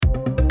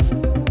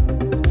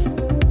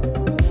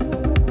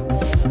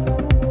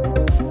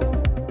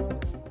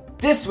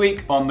This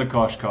week on the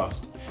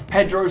Koshcast,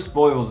 Pedro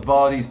spoils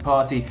Vardy's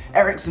party,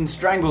 Eriksen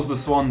strangles the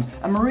Swans,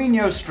 and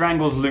Mourinho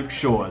strangles Luke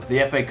Shaw as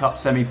the FA Cup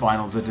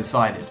semi-finals are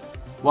decided.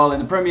 While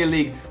in the Premier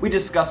League, we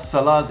discuss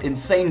Salah's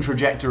insane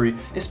trajectory,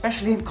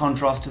 especially in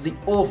contrast to the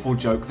awful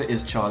joke that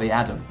is Charlie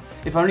Adam.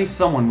 If only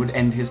someone would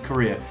end his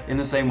career in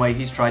the same way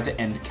he's tried to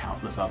end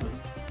countless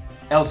others.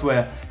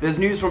 Elsewhere, there's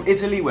news from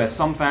Italy where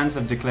some fans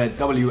have declared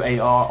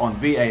WAR on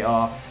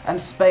VAR,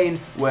 and Spain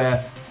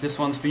where, this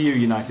one's for you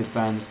United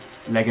fans,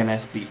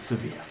 Leganés beat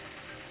Sevilla.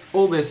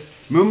 All this,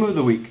 Mumu of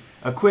the Week,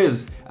 a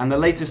quiz, and the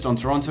latest on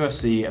Toronto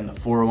FC and the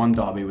 401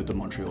 derby with the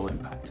Montreal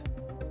Impact.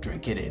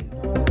 Drink it in.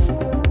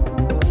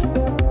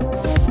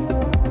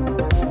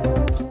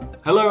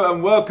 Hello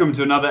and welcome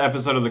to another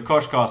episode of the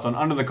Koshcast on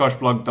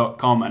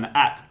underthekoshblog.com and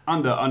at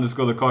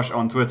 _thekosh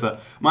on Twitter.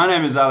 My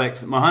name is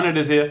Alex, Mohamed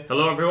is here.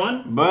 Hello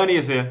everyone. Bernie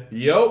is here.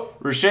 Yo.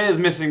 Rocher is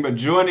missing, but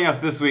joining us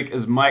this week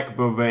is Mike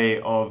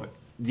Beauvais of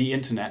The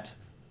Internet.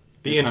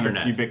 The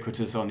Internet. Kind of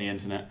ubiquitous on the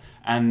Internet.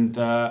 And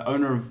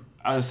owner of,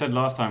 as I said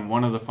last time,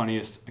 one of the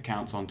funniest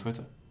accounts on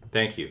Twitter.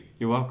 Thank you.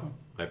 You're welcome.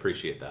 I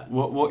appreciate that.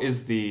 What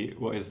is the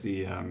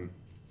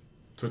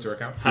Twitter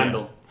account?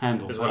 Handle.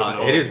 handle? Is what it's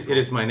called. It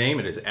is my name.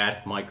 It is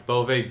at Mike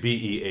Beauvais,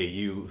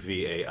 BEAUVAIS.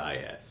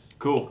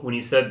 Cool. When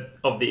you said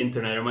of the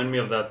internet, it reminded me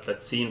of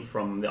that scene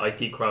from the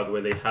IT Crowd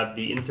where they had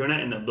the internet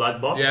in a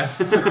black box.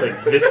 Yes. It's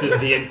like, this is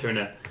the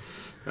internet.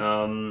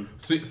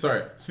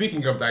 Sorry.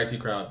 Speaking of the IT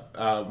Crowd,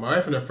 my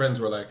wife and her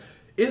friends were like,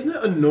 isn't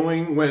it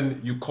annoying when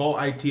you call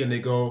IT and they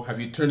go, have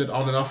you turned it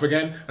on and off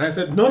again? And I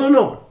said,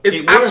 no.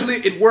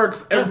 It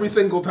works every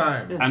single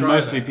time. And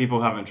mostly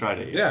people haven't tried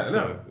it yet. Yeah,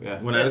 so, no.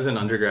 yeah. When I was in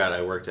undergrad,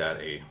 I worked at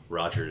a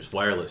Rogers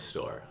wireless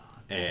store.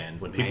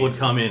 And when people would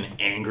come in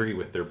angry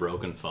with their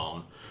broken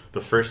phone,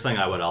 the first thing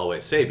I would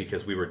always say,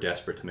 because we were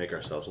desperate to make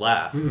ourselves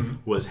laugh,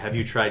 was, have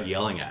you tried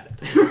yelling at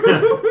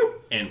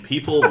it? And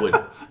people would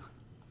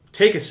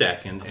take a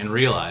second and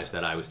realize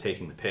that I was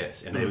taking the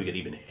piss, and they would get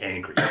even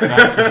angrier.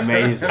 That's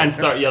amazing. And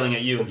start yelling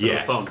at you through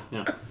Yes. the phone.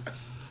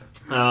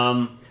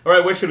 Yeah. All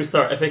right, where should we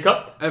start? FA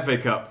Cup? FA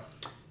Cup.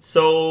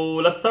 So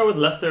let's start with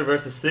Leicester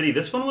versus City.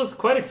 This one was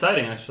quite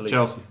exciting, actually.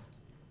 Chelsea.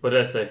 What did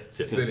I say?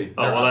 City.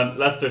 Oh, well, I'm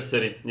Leicester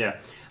City. Yeah.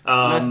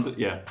 Leicester,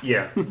 yeah.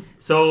 Yeah.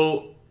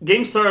 So,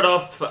 game started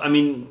off, I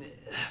mean,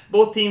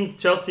 both teams,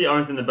 Chelsea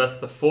aren't in the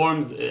best of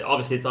forms.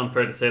 Obviously, it's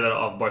unfair to say that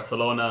of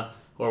Barcelona,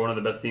 who are one of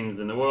the best teams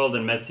in the world,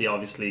 and Messi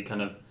obviously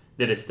kind of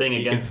did his thing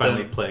You against can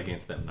finally them. play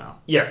against them now.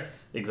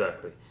 Yes,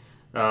 exactly.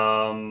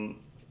 And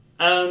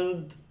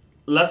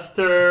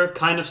Leicester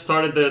kind of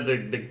started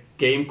the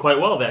game quite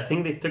well. I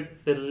think they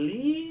took the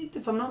lead,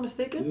 if I'm not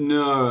mistaken.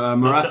 No,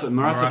 Morata put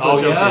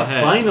Oh, Chelsea yeah,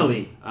 ahead,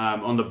 finally.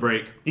 on the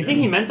break. Do you think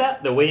he meant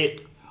that? The way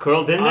it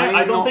curled in there?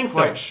 I don't I'm think not so.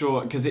 quite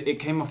sure, because it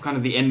came off kind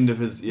of the end of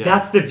his... Yeah.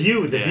 That's the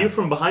view. The Yeah. view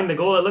from behind the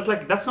goal. It looked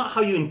like that's not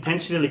how you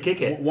intentionally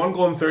kick it. 1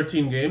 goal in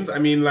 13 games. I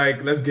mean,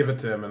 like, let's give it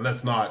to him and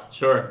let's not.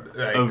 Sure.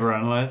 Like,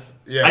 Overanalyze.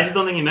 Yeah. I just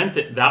don't think he meant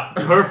it that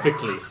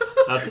perfectly.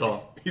 That's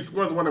all. He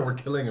scores one and we're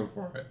killing him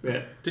for it.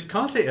 Yeah. Did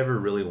Conte ever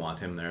really want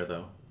him there,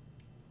 though?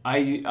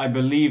 I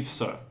believe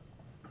so.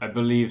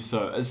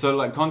 So,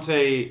 like,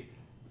 Conte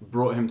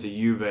brought him to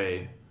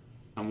Juve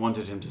and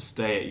wanted him to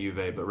stay at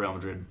Juve, but Real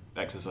Madrid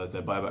exercised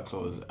their buyback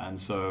clause. And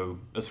so,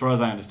 as far as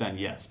I understand,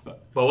 yes.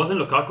 But But wasn't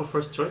Lukaku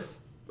first choice?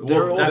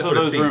 there are that's also what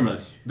it those seems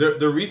rumors.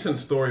 The recent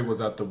story was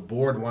that the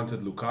board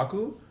wanted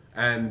Lukaku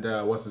and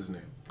what's his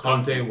name?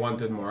 Conte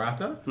wanted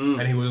Morata,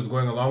 and he was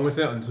going along with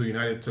it until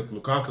United took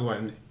Lukaku,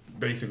 and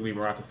basically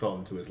Morata fell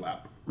into his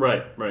lap.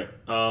 Right.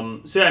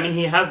 So yeah, I mean,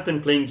 he has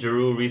been playing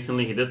Giroud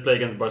recently. He did play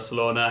against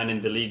Barcelona, and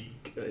in the league,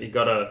 he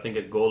got I think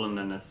a goal and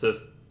an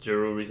assist.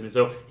 Giroud recently,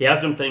 so he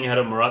has been playing ahead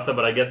of Morata.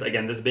 But I guess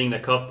again, this being the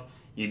cup,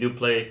 you do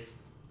play.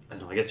 I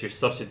don't know. I guess your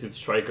substitute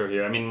striker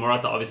here. I mean,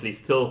 Morata obviously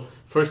still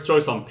first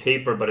choice on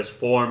paper, but his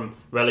form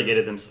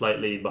relegated him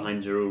slightly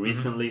behind Giroud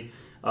recently.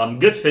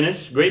 Good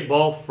finish, great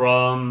ball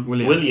from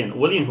Willian,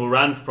 who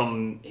ran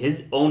from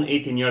his own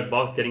 18-yard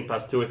box, getting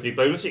past 2 or 3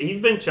 players. He's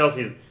been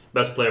Chelsea's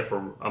best player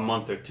for a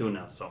month or two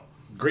now. So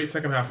Great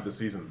second half of the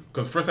season.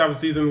 Because first half of the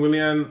season,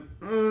 Willian,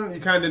 you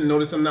kind of didn't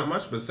notice him that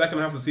much, but second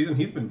half of the season,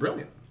 he's been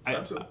brilliant.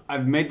 Absolutely.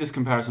 I've made this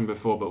comparison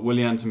before, but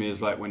Willian to me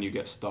is like when you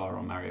get Star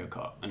on Mario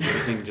Kart and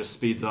everything just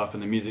speeds up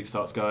and the music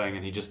starts going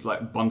and he just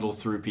like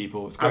bundles through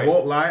people. It's great. I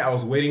won't lie, I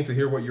was waiting to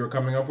hear what you were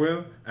coming up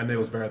with, and it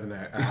was better than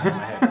that. I had in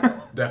my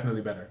head.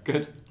 Definitely better.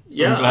 Good.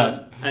 yeah, I'm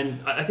glad. and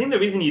I think the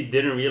reason you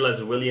didn't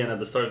realize Willian at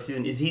the start of the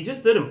season is he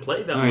just didn't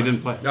play that much. No, he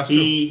didn't play. That's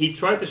He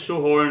tried to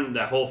shoehorn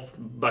the whole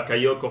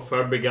Bakayoko,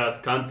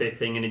 Fabregas, Kante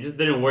thing, and it just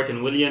didn't work.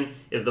 And Willian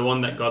is the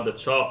one that got the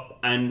chop.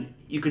 And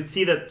you could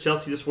see that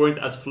Chelsea just weren't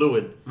as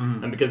fluid,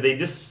 and because they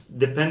just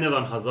depended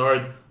on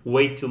Hazard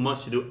way too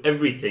much to do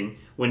everything.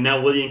 When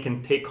now Willian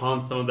can take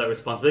on some of that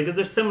responsibility, because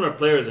they're similar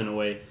players in a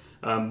way,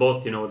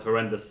 both with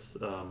horrendous.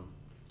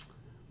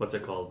 What's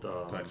it called?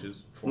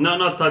 Touches. No,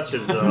 not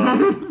touches.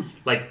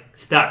 Like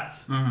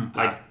stats.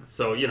 Like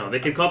so, they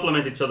can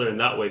complement each other in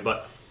that way.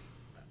 But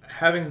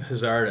Having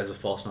Hazard as a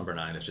false number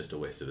 9 is just a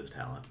waste of his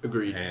talent.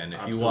 Agreed. And if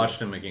Absolutely. you watched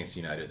him against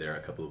United there a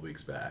couple of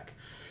weeks back,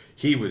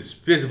 he was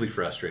visibly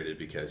frustrated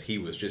because he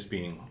was just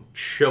being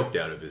choked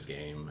out of his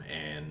game,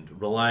 and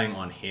relying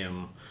on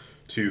him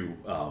to,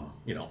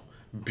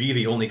 be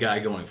the only guy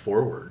going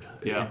forward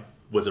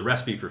was a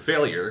recipe for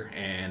failure,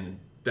 and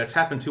that's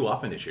happened too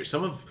often this year.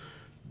 Some of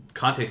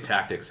Conte's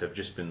tactics have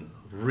just been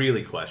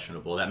really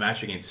questionable. That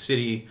match against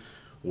City,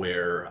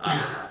 where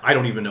I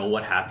don't even know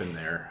what happened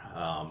there.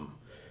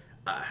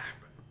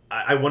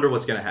 I wonder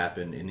what's going to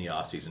happen in the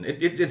offseason.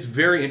 It's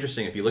very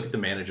interesting if you look at the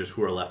managers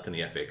who are left in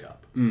the FA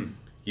Cup.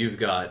 You've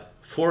got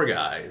 4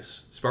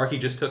 guys. Sparky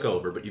just took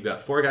over, but you've got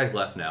 4 guys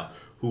left now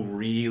who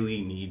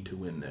really need to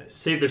win this.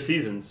 Save their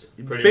seasons,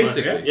 pretty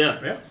Basically. much.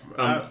 Yeah.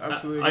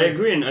 Absolutely. I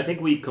agree, and I think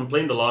we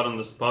complained a lot on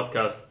this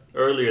podcast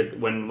earlier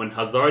when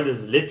Hazard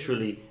is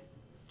literally...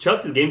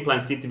 Chelsea's game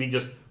plan seemed to be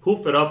just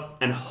hoof it up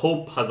and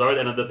hope Hazard,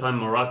 and at the time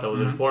Morata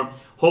was in form,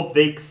 hope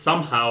they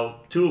somehow,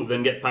 2 of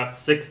them, get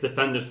past 6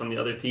 defenders from the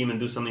other team and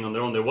do something on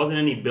their own. There wasn't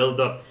any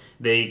build-up.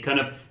 They kind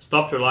of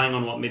stopped relying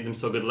on what made them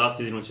so good last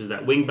season, which is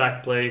that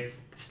wing-back play,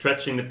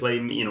 stretching the play,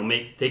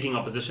 taking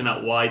opposition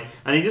out wide,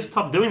 and they just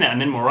stopped doing that.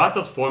 And then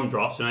Morata's form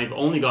drops, and I've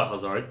only got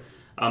Hazard.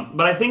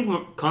 But I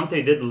think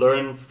Conte did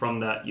learn from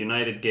that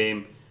United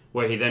game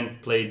where he then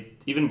played,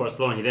 even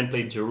Barcelona, he then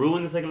played Giroud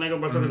in the second leg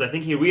of Barcelona, because I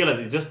think he realized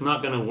it's just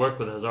not going to work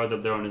with Hazard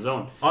up there on his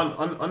own.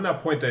 On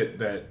that point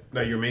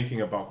that you're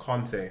making about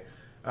Conte,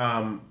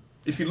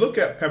 if you look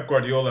at Pep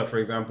Guardiola, for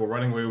example,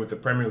 running away with the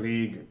Premier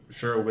League,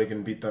 sure,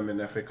 Wigan beat them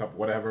in FA Cup,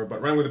 whatever,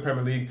 but running with the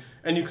Premier League,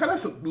 and you kind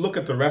of look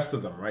at the rest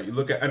of them, right? You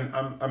look at, and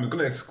I'm going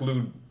to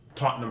exclude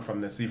Tottenham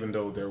from this, even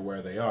though they're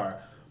where they are,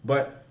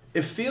 but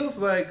it feels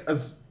like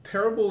as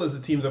terrible as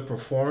the teams have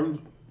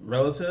performed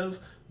relative,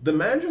 the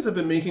managers have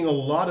been making a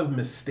lot of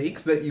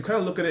mistakes that you kind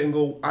of look at it and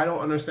go, I don't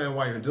understand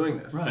why you're doing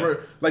this. Right.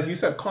 Like you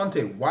said,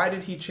 Conte, why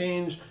did he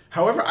change?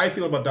 However I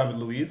feel about David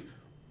Luiz,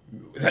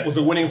 that was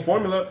a winning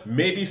formula.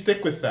 Maybe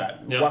stick with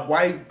that. Yeah.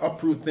 Why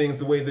uproot things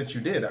the way that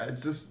you did?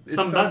 It's just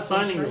some bad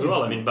signings as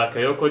well. I mean,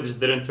 Bakayoko just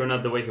didn't turn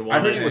out the way he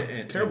wanted. I heard he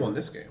was terrible in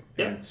this game.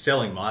 And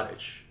selling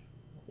Matic.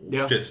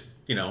 Yeah. Just,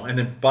 and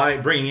then by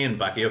bringing in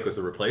Bakayoko as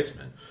a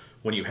replacement,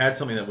 when you had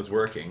something that was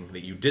working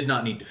that you did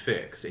not need to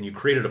fix, and you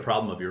created a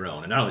problem of your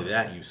own, and not only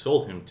that, you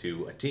sold him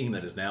to a team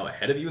that is now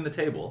ahead of you in the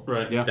table.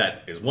 Right. Yeah.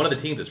 That is one of the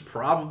teams that's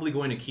probably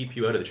going to keep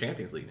you out of the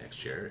Champions League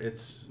next year.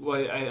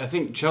 Well, I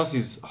think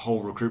Chelsea's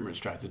whole recruitment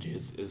strategy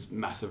is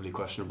massively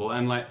questionable,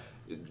 and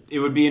it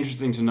would be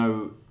interesting to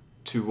know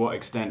to what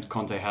extent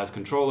Conte has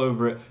control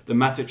over it. The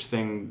Matic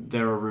thing,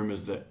 there are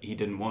rumours that he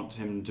didn't want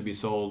him to be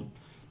sold,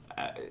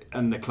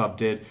 and the club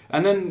did.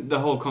 And then the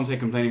whole Conte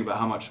complaining about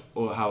how much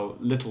or how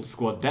little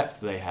squad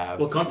depth they have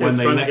when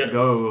they let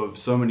go of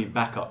so many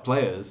backup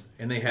players.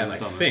 And they have, I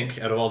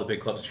think, out of all the big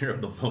clubs in Europe,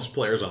 the most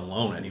players on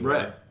loan anyway.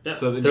 Right. Yeah,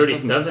 So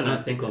 37,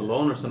 I think, on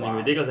loan or something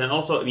ridiculous. And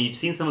also, I mean, you've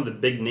seen some of the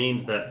big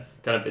names that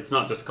kind of, it's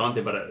not just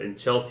Conte, but in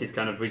Chelsea's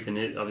kind of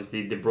recent,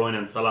 obviously De Bruyne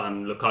and Salah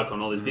and Lukaku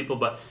and all these people.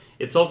 But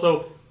it's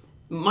also,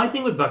 my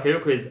thing with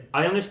Bakayoko is,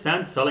 I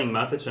understand selling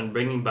Matic and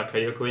bringing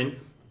Bakayoko in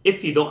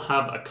if you don't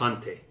have a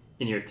Conte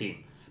in your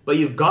team. But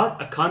you've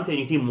got a Conte in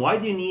your team. Why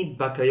do you need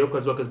Bakayoko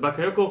as well? Because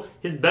Bakayoko,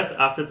 his best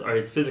assets are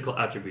his physical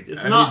attributes.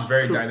 It's not he's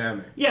very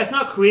dynamic. Yeah, it's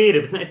not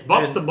creative. It's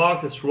box to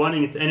box. It's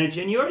running. It's energy.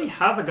 And you already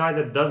have a guy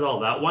that does all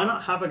that. Why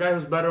not have a guy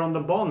who's better on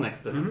the ball next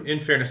to him? In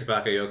fairness to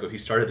Bakayoko, he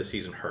started the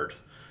season hurt.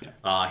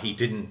 He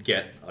didn't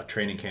get a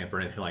training camp or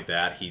anything like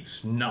that.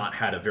 He's not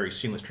had a very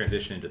seamless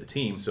transition into the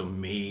team, so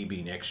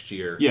maybe next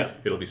year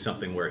it'll be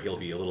something where he'll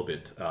be a little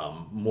bit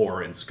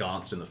more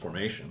ensconced in the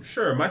formation.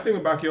 Sure, my thing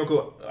with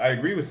Bakayoko, I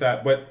agree with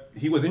that, but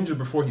he was injured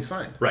before he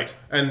signed. Right.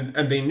 And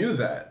they knew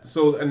that.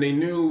 So, and they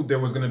knew there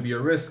was going to be a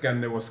risk,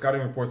 and there were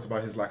scouting reports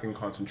about his lacking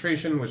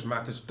concentration, which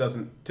Matic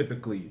doesn't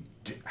typically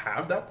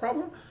have that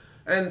problem.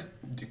 And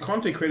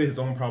Conte created his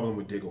own problem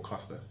with Diego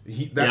Costa.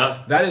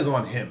 That is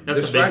on him.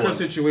 That's the striker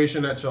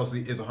situation at Chelsea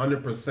is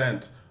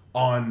 100%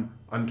 on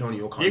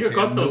Antonio Conte. Diego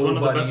Costa is one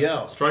of the best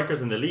else.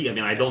 strikers in the league. I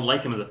mean, I don't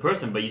like him as a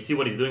person, but you see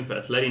what he's doing for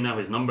Atleti now.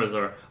 His numbers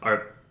are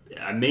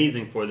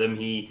amazing for them.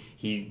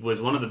 He was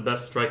one of the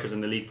best strikers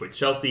in the league for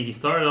Chelsea. He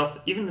started off,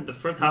 even in the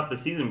first half of the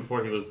season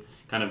before he was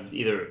kind of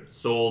either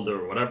sold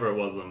or whatever it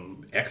was.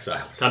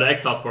 Exiled. Kind of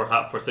exiled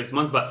for 6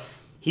 months, but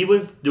he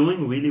was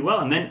doing really well.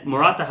 And then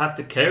Morata had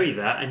to carry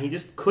that, and he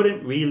just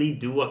couldn't really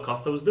do what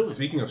Costa was doing.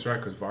 Speaking of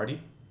strikers, Vardy,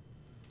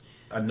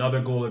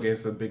 another goal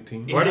against a big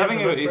team. He's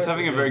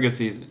having a very good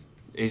season.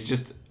 He's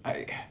just...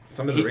 it's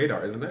under the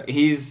radar, isn't it?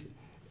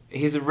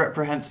 He's a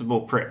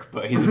reprehensible prick,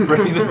 but he's a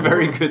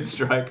very good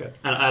striker.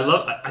 And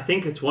I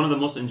think it's one of the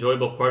most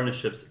enjoyable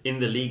partnerships in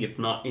the league, if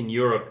not in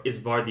Europe, is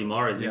Vardy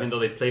Mahrez. Even though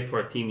they play for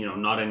a team,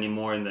 not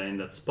anymore in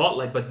that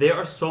spotlight, but they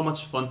are so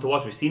much fun to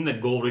watch. We've seen the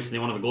goal recently,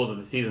 one of the goals of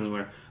the season,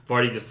 where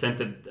Vardy just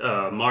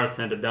Mahrez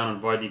sent it down,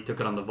 and Vardy took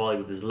it on the volley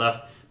with his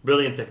left.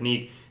 Brilliant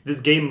technique.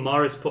 This game,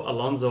 Mahrez put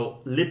Alonso,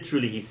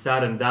 literally, he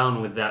sat him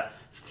down with that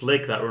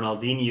flick, that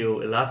Ronaldinho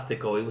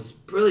Elastico. It was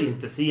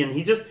brilliant to see, and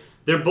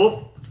they're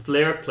both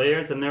flair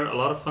players, and they're a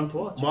lot of fun to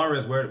watch.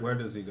 Mahrez, where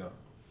does he go?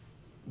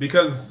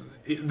 Because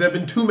there have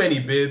been too many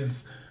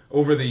bids.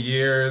 over the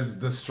years,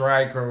 the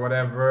strike or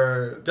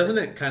whatever. Doesn't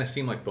it kind of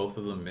seem like both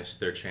of them missed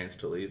their chance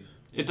to leave?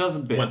 It does a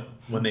bit.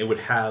 When they would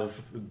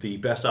have the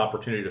best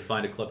opportunity to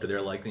find a club to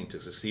their liking to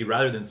succeed,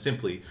 rather than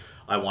simply,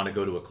 I want to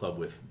go to a club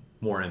with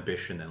more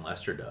ambition than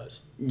Leicester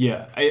does.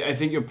 Yeah, I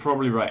think you're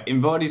probably right.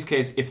 In Vardy's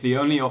case, if the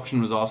only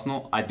option was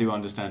Arsenal, I do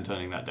understand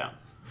turning that down.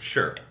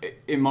 Sure.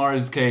 In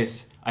Mahrez's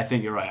case, I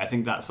think you're right. I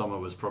think that summer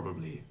was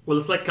probably... Well,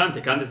 it's like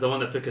Kante. Kante's the one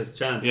that took his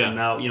chance, and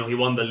now he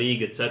won the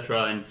league,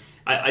 etc. And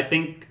I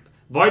think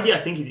Vardy, I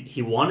think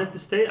he wanted to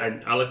stay.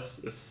 To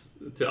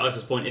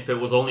Alex's point, if it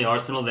was only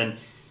Arsenal, then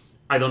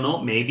I don't know.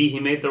 Maybe he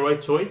made the right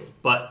choice,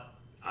 but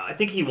I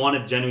think he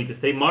wanted genuinely to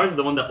stay. Mahrez is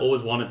the one that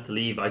always wanted to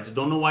leave. I just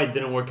don't know why it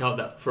didn't work out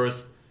that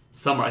first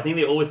summer. I think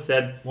they always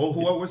said... Well,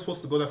 who was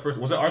supposed to go that first?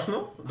 Was it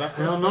Arsenal? I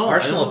don't know.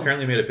 Arsenal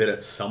apparently made a bid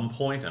at some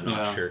point. I'm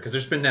not sure. Because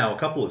there's been now a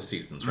couple of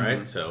seasons,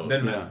 right? So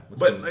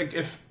like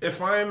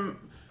if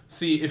I'm...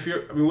 See, if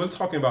you're... I mean, we're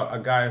talking about a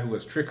guy who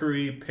has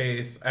trickery,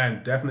 pace,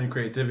 and definitely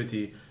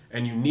creativity,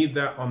 and you need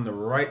that on the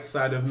right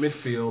side of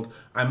midfield,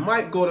 I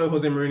might go to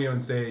Jose Mourinho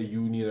and say,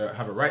 you need to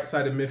have a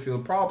right-sided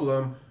midfield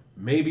problem.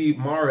 Maybe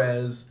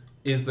Mahrez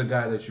is the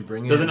guy that you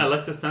bring in. Doesn't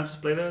Alexis Sanchez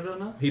play there though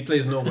now? He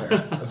plays nowhere,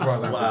 as far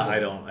as I'm concerned. I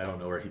don't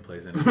know where he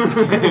plays in.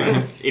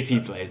 If he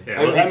plays.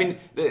 Yeah, I mean,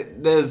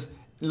 there's...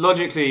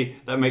 Logically,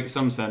 that makes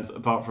some sense,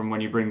 apart from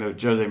when you bring the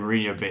Jose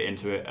Mourinho bit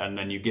into it and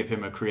then you give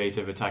him a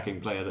creative attacking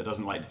player that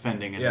doesn't like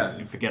defending and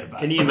you forget about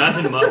it. Can you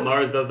imagine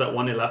Mahrez does that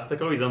one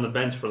Elastico? He's on the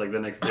bench for like the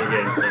next 2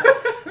 games.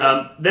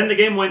 So. Then the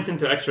game went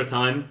into extra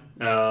time.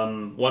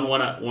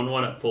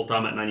 1-1 at full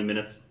time at 90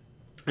 minutes.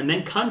 And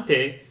then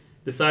Kante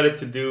decided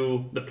to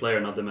do, the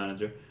player, not the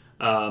manager,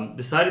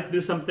 decided to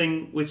do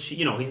something which,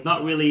 he's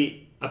not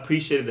really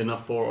appreciated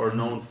enough for or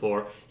known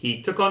for.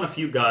 He took on a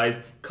few guys,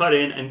 cut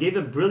in, and gave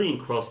a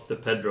brilliant cross to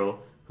Pedro,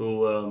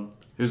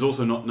 who's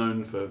also not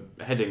known for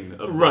heading.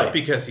 Right.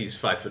 Because he's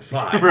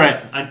 5'5".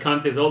 Right. And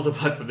Kante's also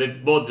 5'5". They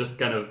both just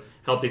kind of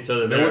helped each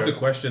other there. There was a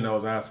question that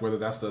was asked whether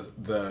that's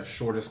the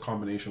shortest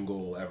combination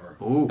goal ever.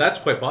 Ooh. That's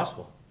quite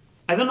possible.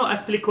 I don't know.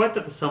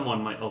 Azpilicueta to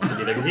someone might also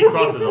be there because he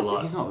crosses a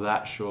lot. He's not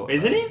that short.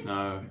 Isn't he?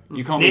 No.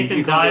 You can't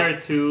Nathan Dyer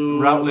to...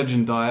 Routledge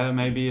and Dyer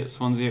maybe at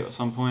Swansea at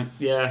some point.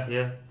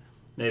 Yeah.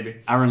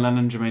 Maybe. Aaron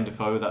Lennon, Jermaine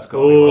Defoe, that's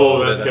got to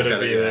be that's got to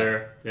be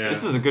there. Yeah.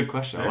 This is a good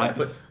question. I like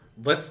this.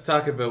 Let's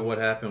talk about what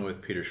happened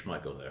with Peter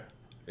Schmeichel there.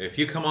 If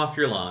you come off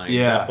your line,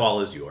 that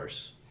ball is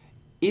yours.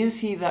 Is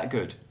he that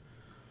good?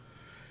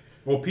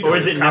 Well, Peter or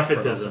is it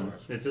nepotism?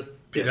 It's just...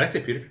 Did I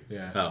say Peter?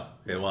 Yeah. Oh,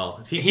 okay,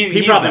 well,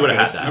 he probably would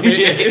have had that. I mean,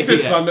 it's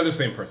his son, they're the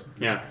same person.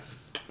 Yeah.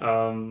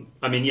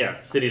 I mean,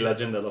 city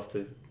legend, I love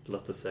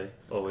to say,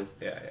 always.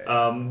 Yeah.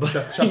 But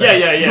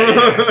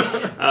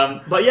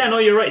yeah. But yeah, no,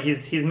 you're right.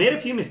 He's made a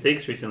few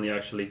mistakes recently,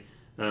 actually.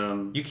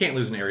 You can't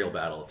lose an aerial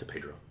battle to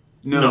Pedro.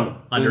 No,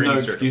 there's no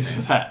excuse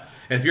for that.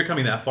 And if you're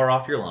coming that far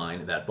off your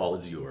line, that ball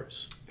is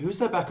yours. Who's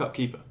their backup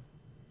keeper?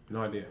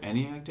 No idea.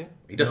 Any idea?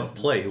 He doesn't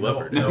play,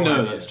 whoever.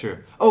 No, that's true.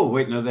 Oh,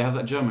 wait, no, they have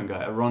that German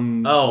guy,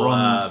 Ron...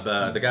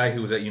 the guy who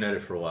was at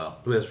United for a while,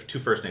 who has 2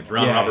 first names,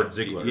 Robert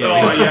Ziegler.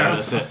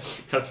 That's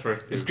it. That's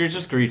first. It's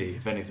just greedy,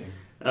 if anything.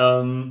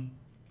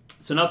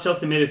 So now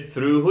Chelsea made it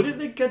through. Who did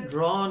they get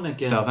drawn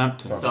against?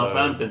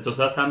 Southampton. So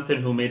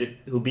Southampton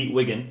who beat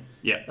Wigan.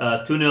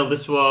 Yeah. 2-0.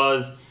 This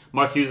was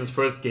Mark Hughes'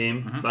 first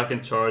game, back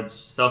in charge.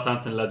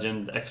 Southampton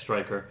legend,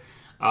 ex-striker.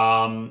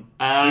 And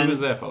he was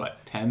there for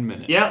like 10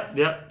 minutes.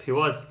 Yeah, he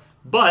was.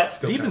 But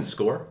did he even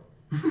score?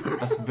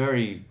 That's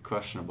very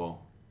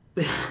questionable.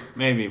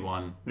 Maybe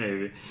one.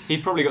 Maybe. He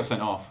probably got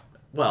sent off.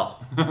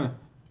 Well.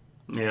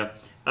 Yeah.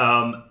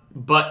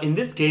 But in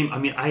this game, I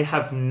mean, I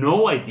have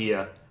no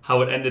idea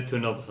how it ended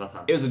 2-0 to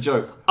Southampton. It was a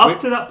joke. Up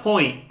to that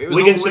point,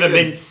 Wigan should have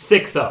been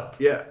 6 up.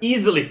 Yeah.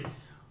 Easily.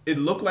 It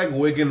looked like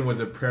Wigan were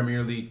the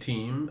Premier League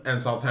team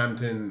and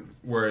Southampton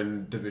were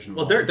in Division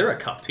 1. Well, they're a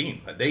cup team.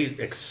 They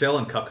excel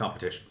in cup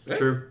competitions. Yeah.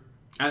 True.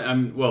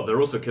 And well, they're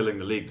also killing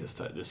the league this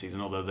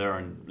season, although they're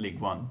in League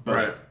One.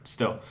 But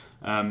still.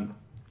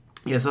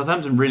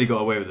 Southampton really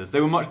got away with this. They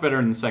were much better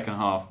in the second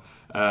half,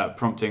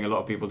 prompting a lot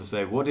of people to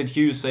say, what did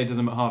Hughes say to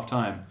them at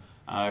half-time?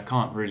 I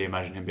can't really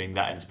imagine him being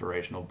that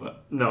inspirational,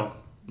 but... No.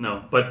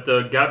 But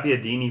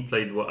Gabbiadini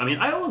played well. I mean,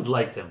 I always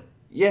liked him.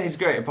 Yeah, he's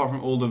great, apart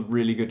from all the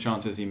really good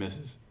chances he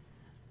misses.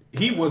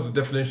 He was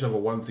the definition of a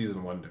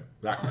one-season wonder.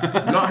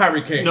 Not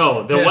Harry Kane.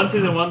 No, the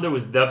one-season wonder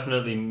was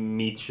definitely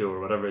Michu or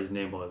whatever his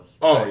name was.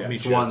 Oh, yeah.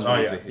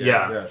 Swansea.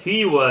 Yes.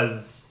 He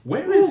was...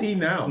 Where is he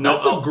now? No,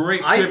 that's a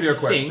great trivia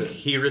question. I think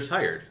he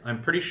retired.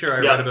 I'm pretty sure I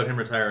read about him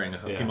retiring a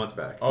few months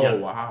back. Oh,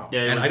 wow.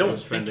 Yeah, and I don't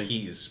think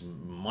he's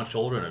much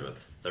older than about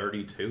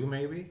 32,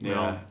 maybe?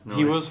 Yeah.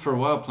 He was for a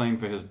while playing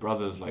for his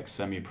brother's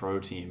semi-pro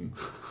team.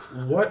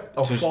 What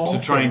a fall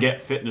to try and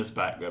get fitness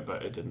back,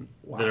 but it didn't.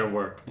 Wow. Didn't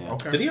work. Yeah.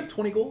 Okay. Did he have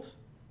 20 goals?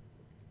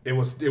 It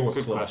was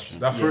close. Question.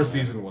 That first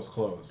season was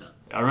close.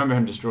 I remember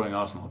him destroying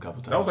Arsenal a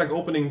couple times. That was like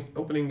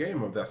opening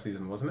game of that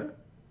season, wasn't it?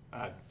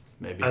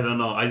 Maybe. I don't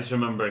know. I just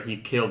remember he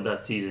killed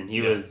that season.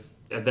 He was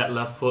at that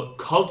left foot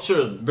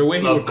cultured. The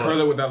way he would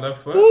curl it with that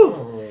left foot.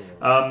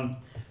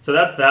 So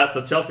that's that.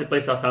 So Chelsea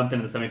plays Southampton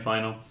in the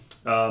semi-final.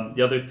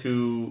 The other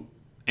two...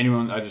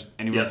 Anyone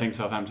think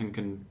Southampton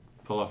can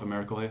pull off a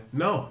miracle here?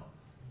 No.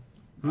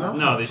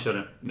 No, they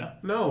shouldn't.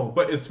 No,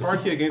 but it's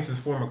Sparky against his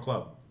former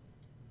club.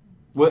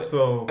 Well,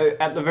 So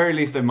at the very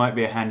least, there might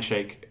be a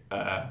handshake,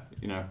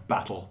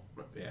 battle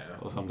yeah,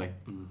 or something.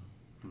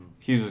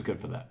 Hughes is good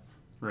for that,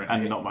 Right.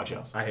 and not much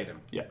else. I hate him.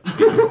 Yeah,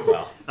 me too.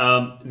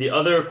 Well, The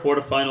other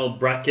quarterfinal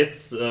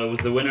brackets was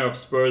the winner of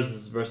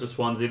Spurs versus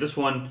Swansea. This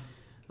one,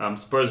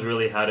 Spurs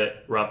really had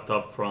it wrapped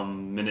up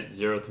from minute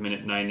 0 to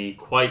minute 90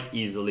 quite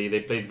easily. They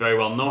played very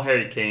well. No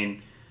Harry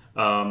Kane.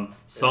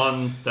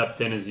 Son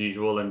stepped in as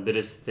usual and did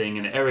his thing,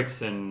 and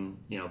Eriksen,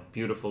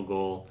 beautiful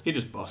goal. He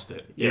just bossed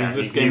it. Yeah,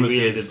 this he game was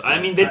really his. did.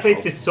 I mean, they played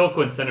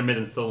Sissoko in center mid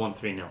and still won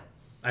 3-0.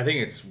 I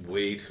think it's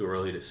way too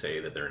early to say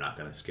that they're not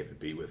going to skip a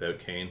beat without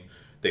Kane.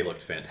 They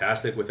looked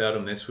fantastic without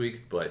him this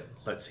week, but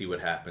let's see what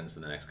happens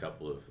in the next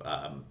couple of.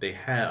 I'm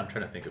trying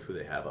to think of who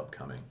they have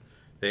upcoming.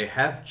 They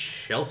have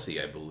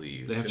Chelsea, I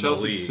believe. They have in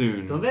Chelsea the league.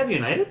 soon. Don't they have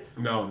United?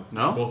 No,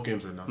 No? both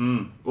games are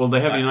done. Well, they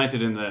have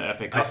United in the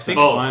FA Cup I think.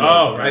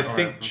 semi-final. right, I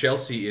think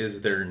Chelsea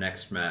is their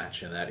next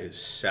match, and that is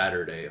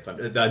Saturday. If I'm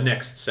the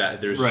next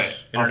Saturday, there's Right,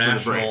 after the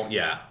international, break.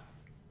 yeah,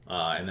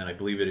 and then I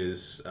believe it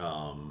is.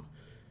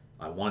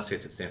 I want to say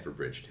it's at Stamford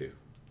Bridge too.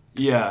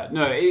 Yeah,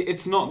 no,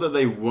 it's not that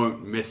they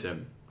won't miss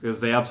him, because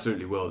they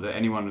absolutely will. That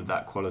anyone of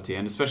that quality,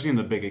 and especially in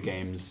the bigger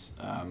games.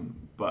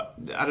 But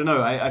I don't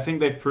know. I think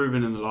they've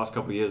proven in the last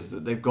couple of years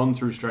that they've gone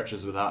through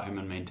stretches without him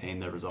and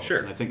maintained their results. Sure.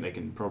 And I think they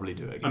can probably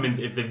do it again. I mean,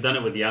 if they've done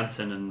it with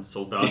Janssen and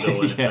Soldado and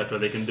Yeah. etc.,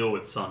 they can do it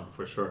with Son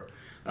for sure.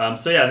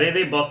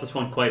 They bossed this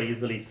one quite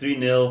easily,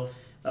 3-0.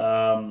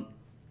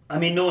 I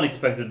mean, no one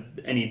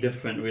expected any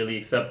different really,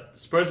 except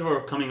Spurs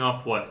were coming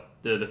off what,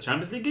 the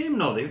Champions League game?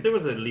 No, there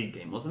was a league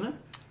game, wasn't there?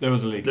 there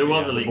was a league. There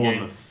was yeah, a league the game.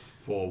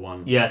 Bournemouth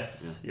 4-1.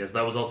 Yes,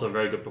 that was also a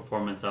very good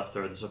performance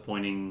after a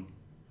disappointing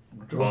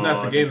draw. Wasn't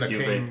that the game that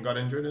against Kane Juve. got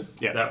injured in?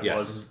 Yeah. That Yes.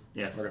 was,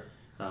 yes. Okay.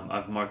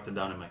 I've marked it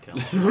down in my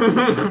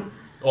calendar.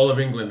 All of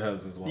England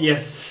has as well.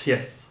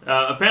 Yes.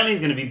 Apparently he's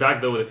going to be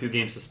back though with a few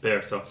games to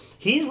spare. So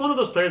he's one of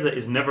those players that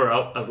is never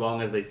out as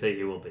long as they say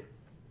he will be.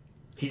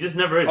 He just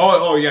never is.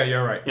 Oh yeah,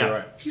 you're right. Yeah. You're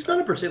right. He's not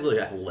a particularly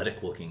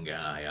athletic-looking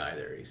guy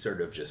either. He's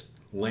sort of just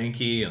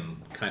lanky and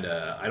kind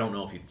of. I don't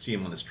know if you'd see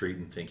him on the street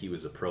and think he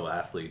was a pro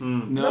athlete.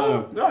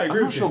 No, No, I agree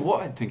I'm not with sure you.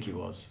 what I'd think he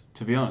was,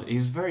 to be honest.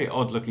 He's a very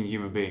odd-looking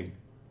human being.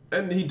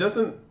 And he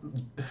doesn't.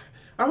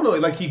 I don't know.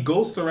 Like he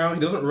ghosts around.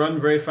 He doesn't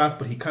run very fast,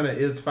 but he kind of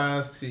is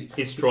fast.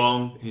 He's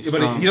strong. He's But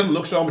strong. he doesn't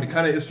look strong, but he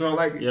kind of is strong.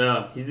 Like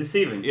Yeah, he's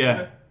deceiving.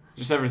 Yeah,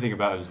 just everything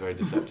about him is very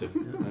deceptive.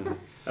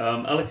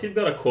 Alex, you've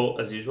got a quote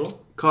as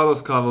usual.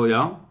 Carlos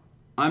Carvalhal,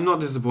 I'm not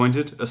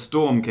disappointed. A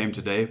storm came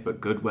today, but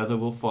good weather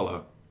will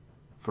follow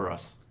for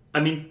us. I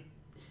mean,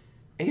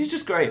 He's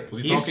just great.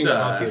 was he He's, talking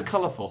about He's the,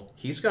 colourful.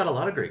 He's got a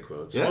lot of great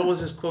quotes. Yeah. What was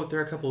his quote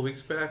there a couple of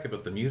weeks back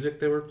about the music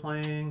they were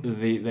playing?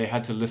 They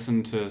had to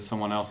listen to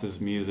someone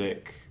else's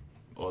music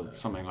or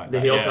something like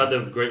that. he also Yeah. had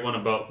the great one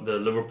about the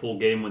Liverpool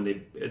game when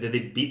did they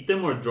beat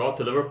them or draw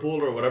to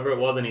Liverpool or whatever it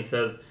was, and he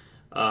says,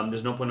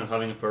 "There's no point in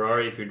having a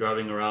Ferrari if you're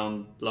driving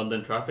around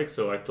London traffic."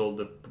 So I told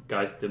the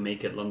guys to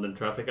make it London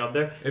traffic out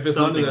there. if it's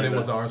Something London, then like it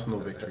was that. the Arsenal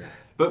victory.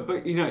 But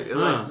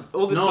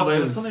all this no, stuff but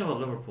it was is something about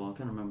Liverpool. I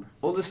can't remember.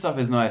 all this stuff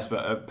is nice.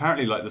 But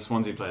apparently, like the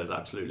Swansea players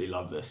absolutely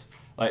love this.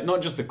 Like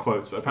not just the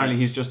quotes, but apparently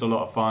he's just a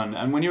lot of fun.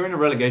 And when you're in a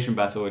relegation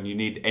battle and you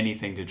need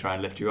anything to try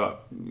and lift you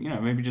up,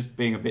 maybe just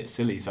being a bit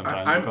silly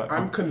sometimes. is quite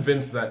I'm fun.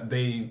 convinced that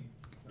they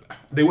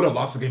would have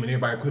lost the game anyway,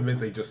 but I'm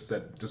convinced they just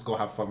said, just go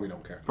have fun, we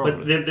don't care. But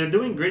Probably. they're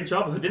doing a great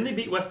job. Didn't they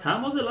beat West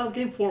Ham? Was it last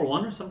game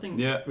 4-1 or something?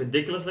 Yeah.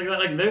 Ridiculous like that.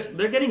 Like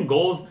they're getting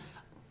goals.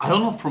 I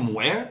don't know from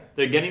where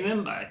they're getting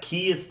them.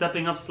 Key is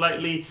stepping up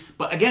slightly,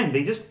 but again,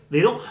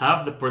 they don't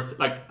have the person.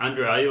 Like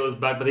Andre Ayew is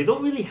back, but they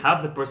don't really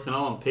have the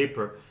personnel on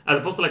paper. As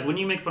opposed to like when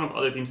you make fun of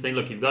other teams saying,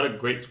 "Look, you've got a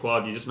great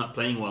squad, you're just not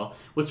playing well."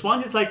 With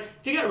Swansea, it's like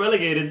if you get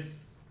relegated,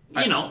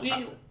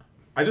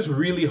 I just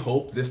really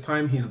hope this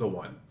time he's the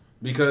one.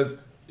 Because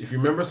if you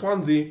remember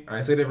Swansea, and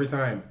I say it every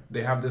time,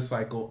 they have this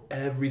cycle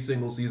every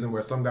single season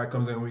where some guy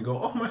comes in and we go,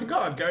 "Oh my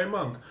God, Gary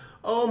Monk.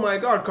 Oh my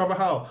God,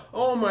 Carvajal.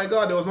 Oh my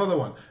God, there was another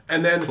one."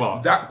 And then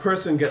Clark. that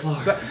person gets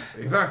sacked.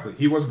 Exactly.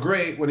 He was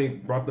great when he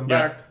brought them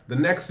Yeah. back. The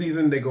next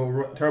season, they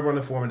go terrible on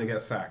the form and they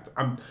get sacked.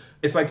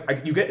 It's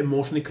like you get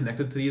emotionally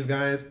connected to these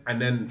guys, and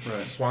then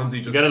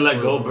Swansea just... You gotta let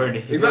go, throws them Bernie.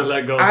 out. You gotta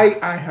let go.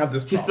 I have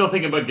this problem. He's still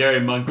thinking about Gary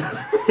Monk.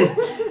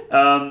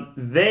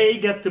 They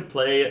get to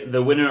play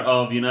the winner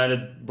of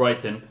United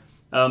Brighton.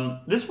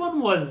 This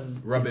one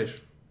was Rubbish.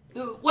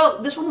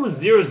 Well, this one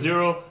was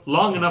 0-0,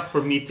 long enough for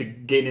me to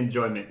gain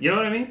enjoyment. You know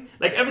what I mean?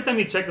 Like every time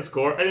you check the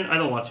score, I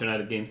don't watch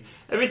United games.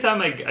 Every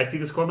time I see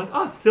the score, I'm like,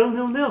 oh, it's still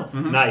 0-0.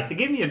 Mm-hmm. Nice. It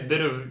gave me a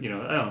bit of, I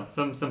don't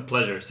know, some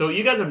pleasure. So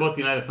you guys are both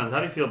United fans. How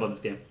do you feel about this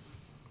game?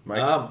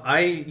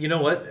 Mike? You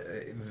know what?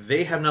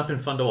 They have not been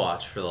fun to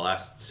watch for the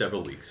last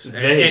several weeks.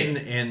 They-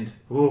 And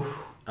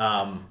Oof.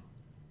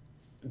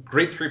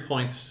 great 3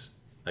 points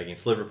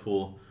against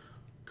Liverpool.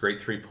 Great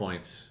 3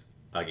 points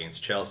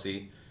against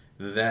Chelsea.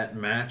 that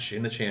match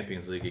in the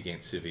Champions League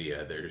against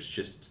Sevilla, there's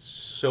just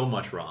so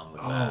much wrong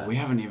with that. Oh, we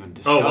haven't even we'll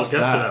discussed get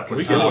to that. that for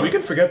We sure.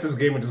 can forget this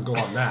game and just go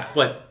on that.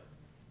 But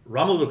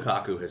Romelu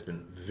Lukaku has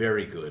been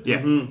very good.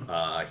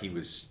 Yeah. He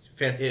was,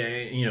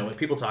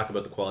 people talk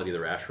about the quality of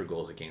the Rashford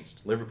goals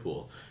against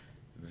Liverpool.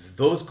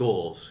 Those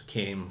goals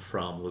came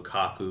from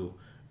Lukaku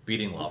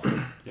beating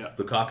Lovren. Yeah.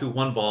 Lukaku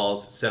won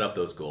balls, set up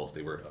those goals.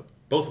 They were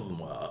both of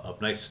them of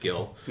nice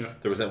skill. Yeah.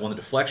 There was that one, the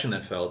deflection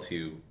that fell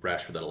to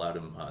Rashford that allowed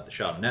him the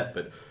shot on net.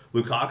 But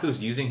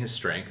Lukaku's using his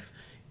strength.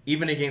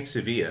 Even against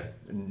Sevilla,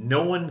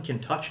 no one can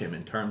touch him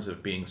in terms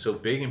of being so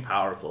big and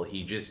powerful.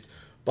 He just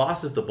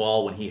bosses the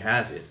ball when he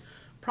has it.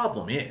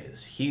 Problem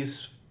is,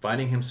 he's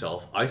finding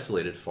himself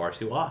isolated far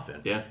too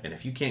often. Yeah. And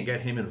if you can't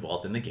get him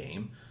involved in the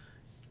game,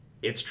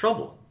 it's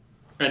trouble.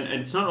 And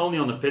it's not only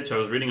on the pitch. I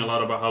was reading a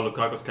lot about how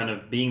Lukaku's kind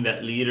of being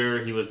that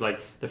leader. He was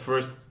like the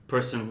first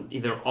person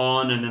either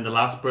on and then the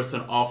last person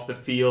off the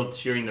field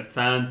cheering the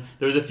fans.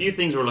 There was a few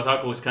things where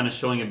Lukaku was kind of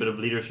showing a bit of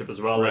leadership as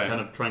well, like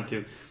kind of trying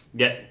to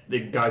get the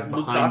guys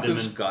behind him.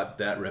 Lukaku's got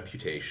that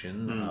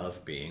reputation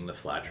of being the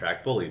flat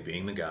track bully,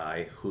 being the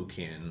guy who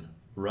can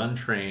run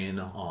train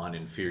on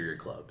inferior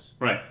clubs.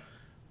 Right.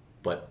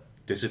 But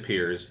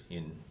disappears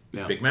in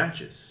big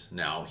matches.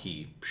 Now,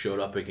 he showed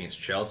up against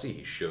Chelsea.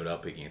 He showed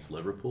up against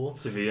Liverpool.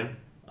 Sevilla,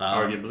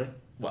 arguably.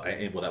 Well,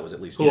 that was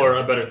at least... Who are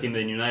a better team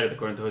than United,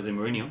 according to Jose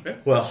Mourinho. Yeah.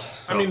 Well,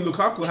 I mean,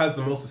 Lukaku has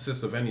the most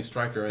assists of any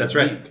striker in That's the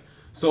right. league.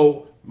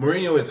 So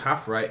Mourinho is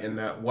half right in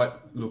that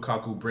what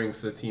Lukaku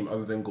brings to the team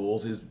other than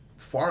goals is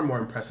far more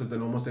impressive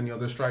than almost any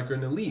other striker in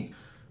the league.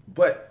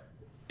 But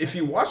if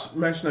you watch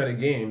Manchester United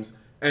games,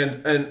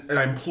 and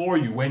I implore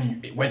you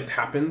when it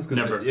happens,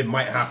 because it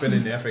might happen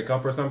in the FA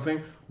Cup or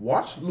something,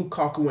 watch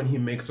Lukaku when he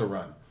makes a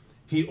run.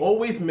 He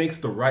always makes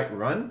the right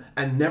run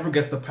and never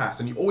gets the pass.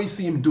 And you always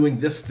see him doing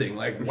this thing,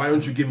 like, why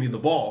don't you give me the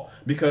ball?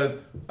 Because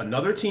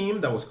another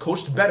team that was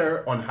coached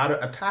better on how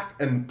to attack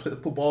and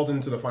put balls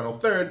into the final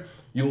third,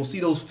 you will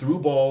see those through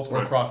balls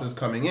or crosses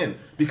coming in.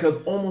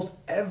 Because almost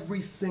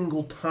every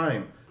single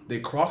time they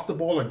cross the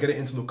ball or get it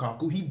into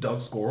Lukaku, he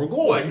does score a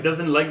goal. What, he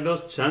doesn't like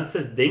those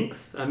chances,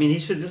 dinks? I mean, he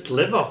should just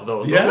live off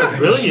those. Yeah, those are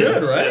brilliant. he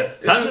should, right? Yeah.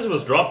 Sanchez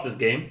was dropped this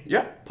game.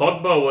 Yeah.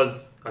 Pogba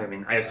was,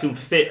 I assume,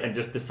 fit and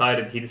just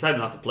decided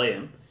not to play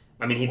him.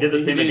 I mean, he did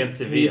the same against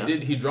Sevilla.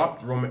 He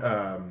dropped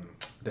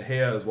De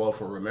Gea as well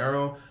for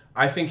Romero.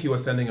 I think he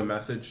was sending a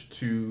message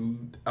to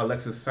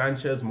Alexis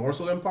Sanchez more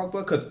so than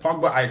Pogba, because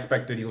Pogba, I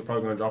expected he was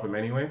probably going to drop him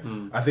anyway.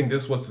 I think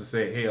this was to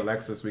say, hey,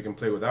 Alexis, we can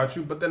play without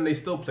you, but then they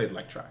still played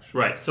like trash.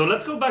 Right, so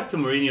let's go back to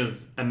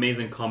Mourinho's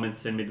amazing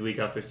comments in midweek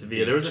after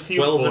Sevilla. There was a few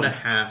 12 and a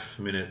half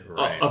minute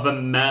rant. of a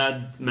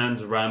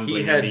madman's rambling.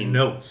 He had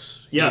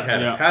notes. Yeah. He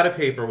had a pad of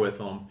paper with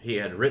him. He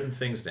had written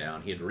things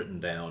down. He had written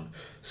down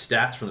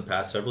stats from the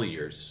past several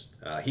years.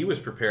 He was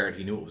prepared.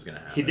 He knew what was going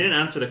to happen. He didn't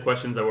answer the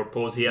questions that were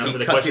posed. He answered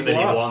the cut question that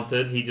people he off.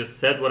 wanted. He just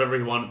said whatever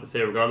he wanted to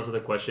say regardless of the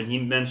question. He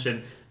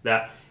mentioned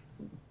that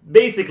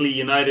basically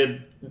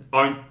United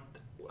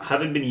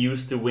haven't been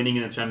used to winning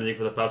in the Champions League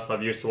for the past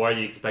 5 years, so why do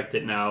you expect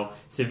it now?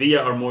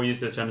 Sevilla are more used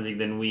to the Champions League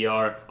than we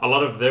are. A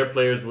lot of their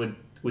players would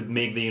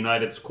make the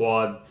United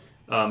squad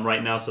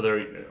right now, so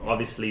they're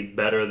obviously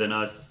better than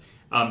us.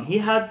 He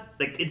had,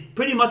 it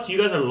pretty much, you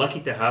guys are lucky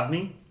to have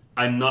me.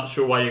 I'm not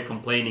sure why you're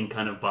complaining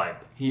kind of vibe.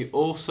 He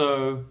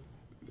also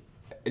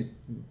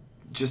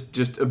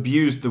just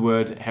abused the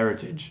word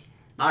heritage.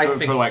 I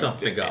think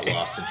something got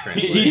lost in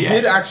translation. He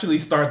did actually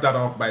start that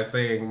off by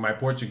saying, my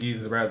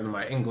Portuguese is better than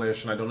my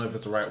English, and I don't know if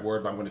it's the right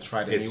word, but I'm going to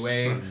try it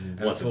anyway.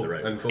 Wasn't the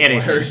right word. And football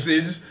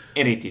heritage.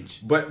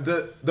 Heritage. But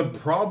the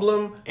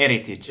problem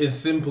Heritage. is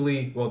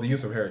simply, the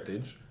use of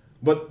heritage.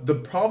 But the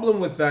problem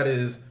with that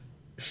is,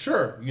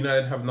 sure,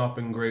 United have not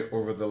been great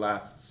over the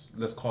last,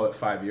 let's call it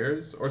 5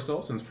 years or so,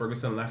 since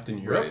Ferguson left in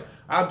Europe. Right.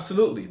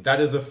 Absolutely. That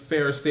is a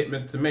fair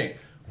statement to make.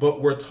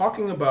 But we're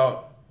talking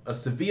about a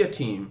Sevilla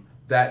team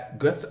that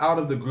gets out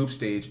of the group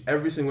stage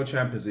every single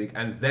Champions League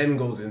and then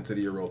goes into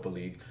the Europa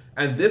League.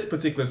 And this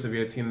particular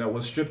Sevilla team that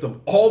was stripped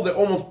of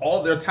almost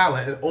all their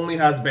talent and only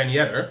has Ben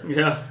Yedder.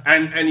 Yeah.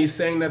 And he's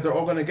saying that they're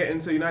all going to get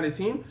into the United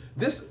team.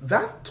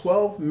 That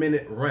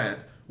 12-minute rant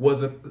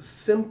was a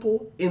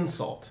simple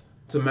insult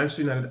to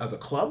Manchester United as a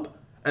club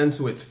and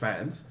to its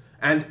fans.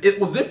 And it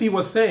was as if he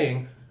was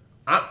saying,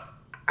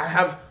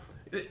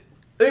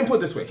 let me put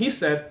it this way. He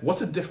said, what's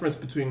the difference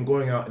between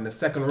going out in the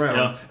second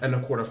round and the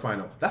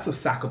quarterfinal? That's a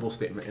sackable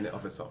statement in and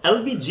of itself.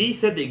 LVG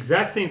said the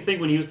exact same thing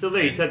when he was still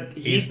there. He said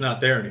he's not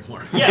there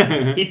anymore.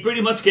 Yeah, he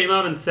pretty much came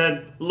out and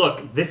said,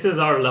 look, this is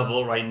our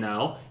level right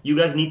now. You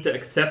guys need to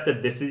accept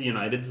that this is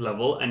United's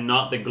level and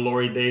not the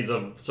glory days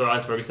of Sir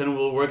Alex Ferguson, and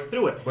we'll work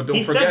through it. But don't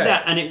he forget, said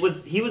that, and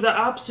he was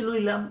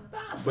absolutely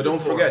lambasted. But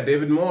don't forget,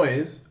 David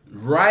Moyes,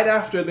 right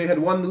after they had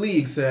won the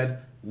league,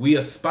 said, we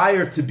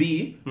aspire to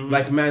be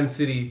like Man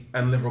City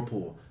and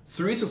Liverpool.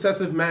 3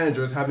 successive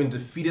managers having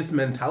defeatist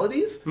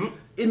mentalities,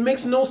 it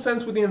makes no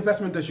sense with the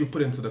investment that you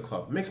put into the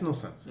club. It makes no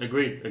sense.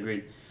 Agreed.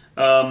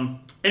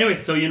 Anyway,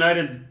 so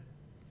United,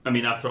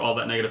 after all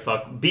that negative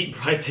talk, beat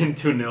Brighton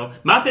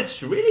 2-0.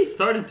 Matic really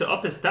starting to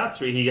up his stats.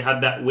 He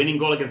had that winning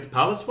goal against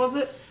Palace, was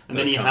it? and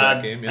then he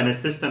had an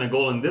assist and a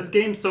goal in this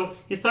game. So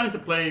he's starting to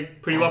play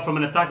pretty well from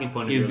an attacking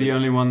point of view. He's the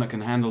only one that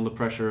can handle the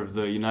pressure of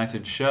the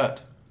United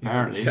shirt.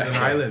 Apparently, he's an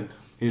island.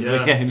 He's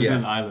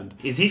an island.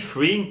 Is he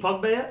freeing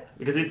Pogba yet?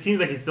 Because it seems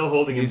like he's still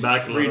holding him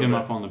back. Freed him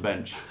up on the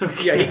bench.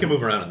 Yeah, he can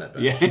move around on that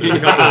bench.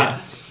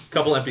 Yeah.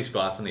 Couple empty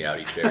spots in the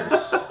Audi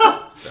chairs.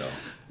 So.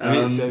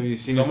 Have you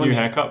seen his new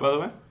haircut, by the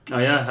way? Oh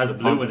yeah, has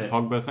blue in it.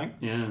 Pogba thing?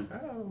 Yeah.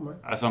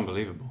 That's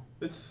unbelievable.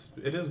 It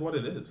is what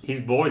it is.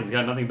 He's bored. He's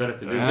got nothing better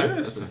to do. Yeah,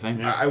 that's the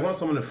thing. I want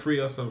someone to free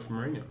us of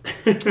Mourinho.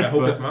 I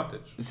hope it's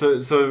Matic.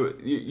 So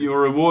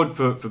your reward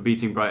for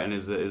beating Brighton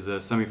is a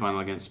semi-final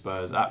against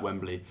Spurs at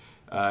Wembley.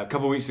 A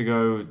couple of weeks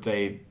ago,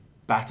 they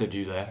battered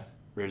you there,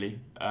 really.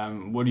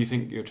 What do you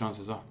think your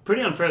chances are?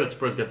 Pretty unfair that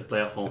Spurs get to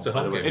play at home. It's a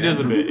home game. It is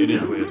a bit. It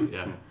is weird,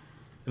 yeah.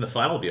 And the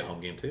final will be a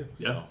home game, too.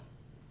 So. Yeah.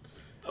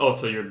 Oh,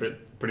 so you're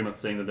pretty much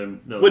saying that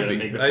they're going to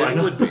make the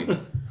final? It would be.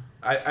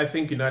 I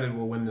think United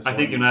will win this one. I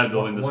think United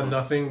will win this one.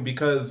 1-0,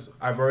 because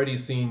I've already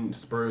seen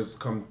Spurs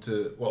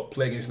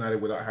play against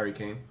United without Harry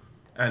Kane,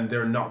 and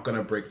they're not going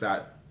to break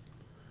that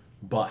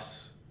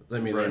bus.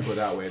 Let me put it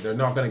that way. They're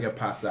not going to get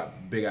past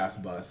that big-ass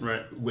bus.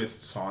 Right.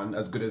 With Son,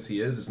 as good as he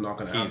is, it's not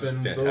going to happen.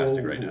 He's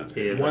fantastic right now.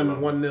 He is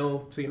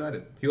 1-0 to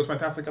United. He was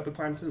fantastic at the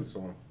time, too, so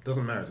it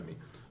doesn't matter to me.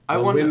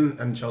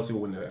 And Chelsea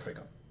will win the FA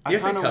Cup. I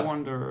kind of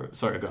wonder...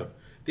 Sorry, go ahead.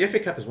 The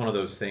FA Cup is one of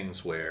those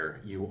things where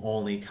you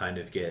only kind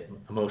of get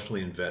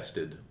emotionally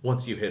invested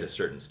once you hit a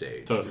certain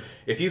stage. Totally.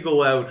 If you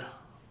go out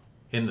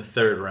in the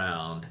third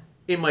round,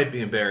 it might be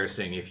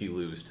embarrassing if you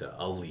lose to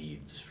a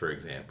Leeds, for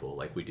example,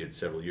 like we did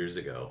several years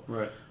ago.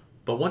 Right.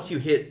 But once you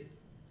hit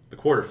the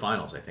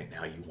quarterfinals, I think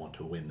now you want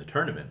to win the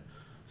tournament.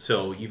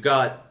 So you've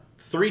got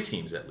 3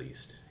 teams at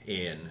least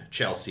in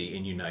Chelsea,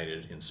 in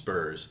United, in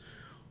Spurs,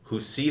 who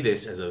see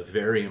this as a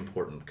very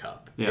important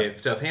cup. Yeah. If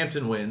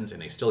Southampton wins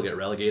and they still get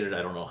relegated,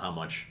 I don't know how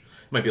much.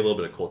 It might be a little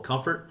bit of cold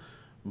comfort.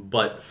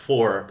 But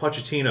for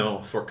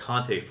Pochettino, for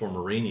Conte, for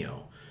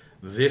Mourinho,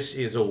 this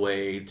is a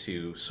way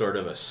to sort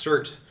of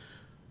assert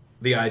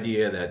the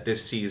idea that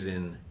this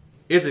season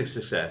is a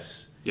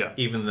success,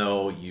 even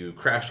though you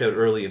crashed out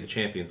early in the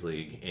Champions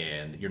League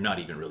and you're not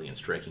even really in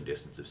striking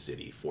distance of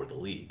City for the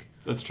league.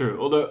 That's true.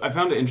 Although I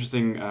found it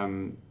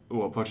interesting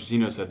what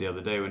Pochettino said the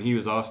other day when he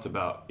was asked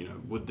about,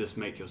 would this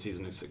make your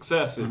season a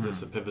success? Is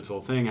this a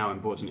pivotal thing? How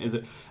important is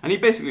it? And he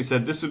basically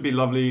said, this would be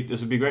lovely, this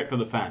would be great for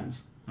the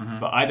fans,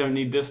 but I don't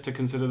need this to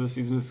consider the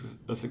season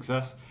a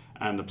success,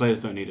 and the players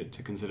don't need it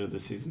to consider the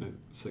season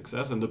a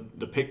success, and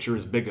the picture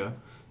is bigger,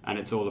 and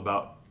it's all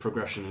about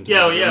progression in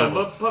terms of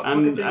levels. But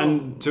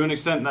and to an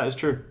extent that is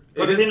true.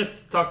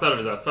 Pochettino talks out of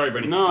his ass. Sorry,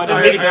 Bernie. No, I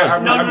don't think he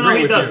does. No,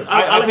 he does.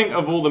 I think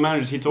of all the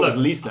managers, he talks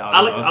least out.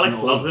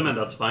 Alex loves him, and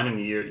that's fine,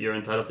 and you're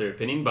entitled to your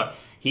opinion. But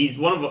he's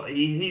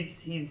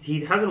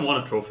he hasn't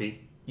won a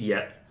trophy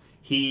yet.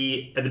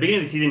 He at the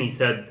beginning of the season he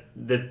said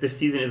that this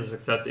season is a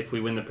success if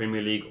we win the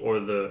Premier League or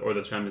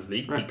the Champions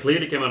League. Right. He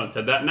clearly came out and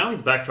said that. Now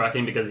he's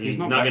backtracking because he's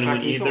not going to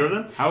win either of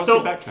them. How is he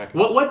backtracking?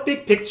 What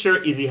big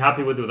picture is he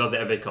happy with without the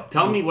FA Cup?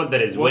 Tell me what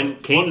that is. When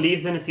Kane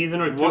leaves in a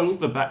season or two, what's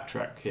the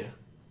backtrack here?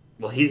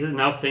 Well, he's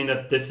now saying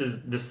that this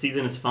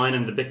season is fine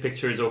and the big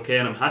picture is okay,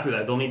 and I'm happy with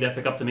that. I don't need the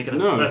FA Cup to make it a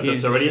success.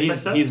 It's already a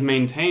success. He's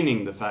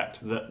maintaining the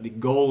fact that the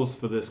goals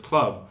for this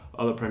club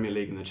are the Premier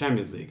League and the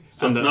Champions League,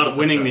 so and it's not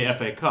winning the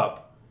FA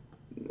Cup.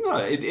 No,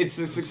 it's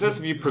a success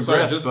if you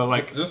progress.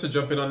 Just to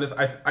jump in on this,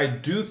 I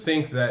do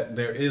think that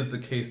there is the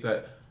case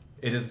that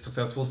it is a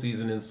successful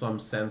season in some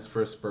sense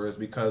for Spurs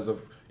because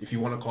of, if you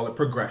want to call it,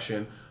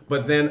 progression.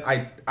 But then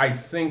I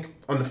think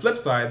on the flip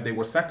side, they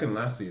were second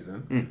last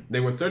season. They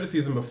were third the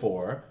season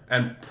before,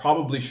 and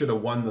probably should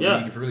have won the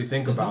league if you really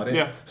think about it.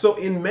 Yeah. So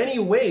in many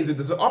ways,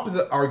 there's an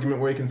opposite argument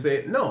where you can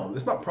say, no,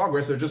 it's not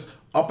progress. They're just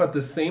up at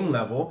the same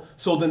level.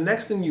 So the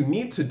next thing you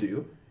need to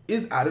do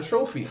is add a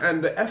trophy.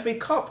 And the FA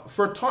Cup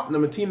for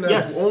Tottenham, a team that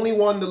has only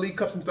won the League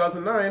Cup in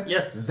 2009,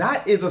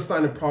 that is a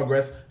sign of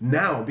progress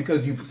now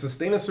because you've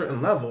sustained a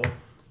certain level.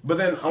 But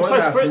then I want to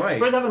ask Mike.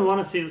 Spurs haven't won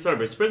a season. Sorry,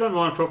 but Spurs haven't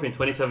won a trophy in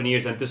 27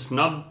 years, and to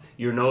snub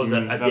your nose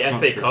at the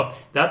FA Cup,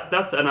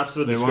 that's an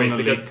absolute disgrace.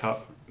 Because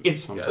Cup.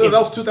 That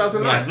was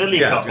 2009. The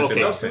League Cup.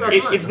 Okay.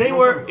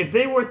 If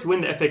they were to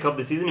win the FA Cup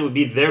this season, it would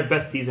be their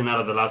best season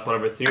out of the last 3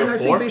 or 4. And I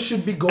think they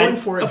should be going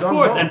for it. Of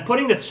course, and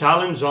putting the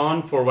challenge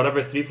on for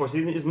 3-4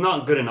 seasons is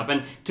not good enough.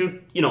 And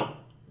to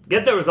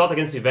get the result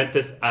against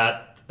Juventus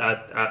at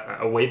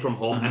away from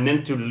home, and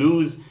then to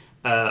lose.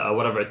 A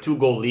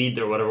 2-goal lead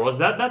or whatever it was,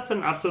 that's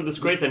an absolute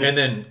disgrace. And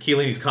then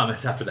Chiellini's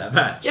comments after that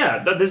match.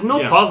 Yeah, there's no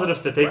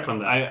positives to take from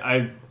that.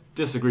 I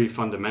disagree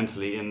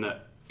fundamentally in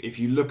that if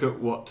you look at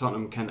what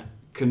Tottenham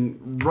can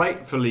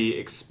rightfully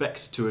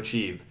expect to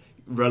achieve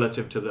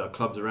relative to the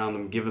clubs around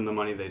them, given the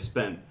money they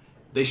spent,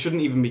 they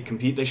shouldn't even be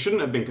They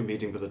shouldn't have been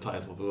competing for the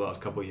title for the last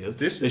couple of years.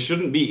 They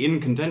shouldn't be in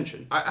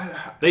contention.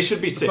 They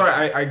should be sixth.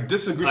 Sorry, I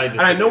disagree. And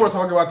I know we're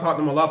talking about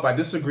Tottenham a lot, but I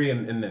disagree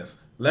in this.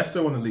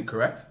 Leicester won the league,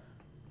 correct?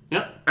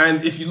 Yeah.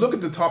 And if you look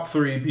at the top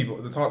 3 people,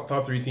 the top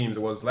 3 teams,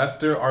 it was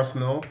Leicester,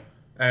 Arsenal,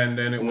 and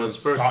then it was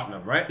Spurs.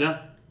 Tottenham, right?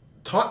 Yeah.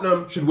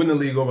 Tottenham should win the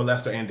league over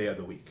Leicester any day of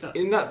the week.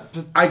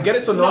 I get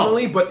it's an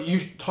anomaly, but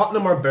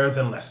Tottenham are better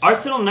than Leicester.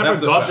 Arsenal never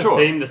got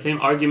the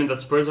same argument that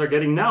Spurs are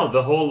getting now.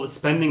 The whole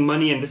spending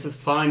money and this is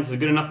fine, this is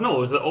good enough. No, it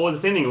was always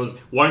the same thing. It was,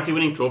 why aren't you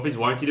winning trophies?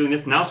 Why aren't you doing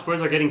this? Now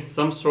Spurs are getting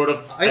some sort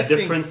of a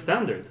different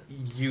standard.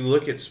 You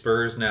look at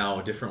Spurs now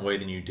a different way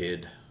than you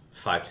did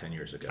 5-10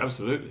 years ago.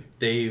 Absolutely.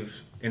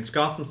 They've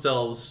ensconced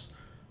themselves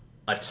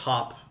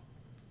atop,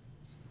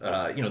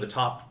 the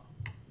top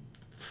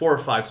 4 or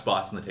 5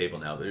 spots on the table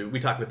now. We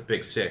talk about the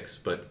big 6,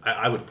 but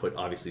I would put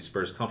obviously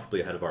Spurs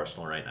comfortably ahead of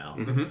Arsenal right now.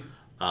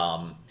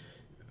 Mm-hmm.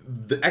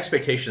 The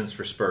expectations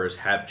for Spurs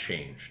have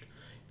changed.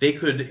 They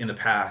could in the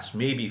past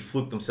maybe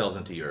fluke themselves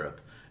into Europe.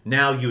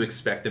 Now you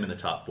expect them in the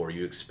top 4.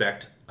 You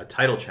expect a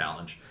title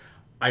challenge.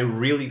 I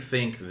really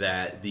think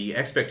that the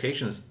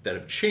expectations that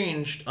have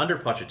changed under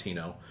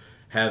Pochettino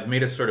have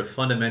made us sort of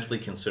fundamentally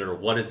consider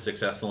what is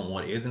successful and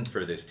what isn't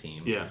for this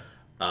team. Yeah.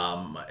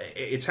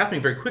 It's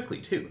happening very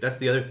quickly too. That's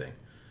the other thing.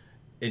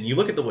 And you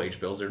look at the wage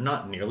bills, they're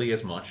not nearly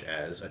as much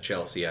as a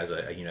Chelsea, as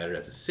a United,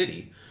 as a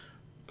City,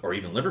 or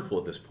even Liverpool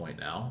at this point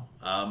now.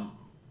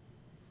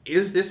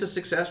 Is this a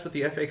success with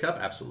the FA Cup?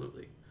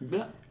 Absolutely.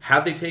 Yeah.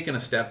 Have they taken a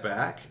step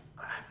back?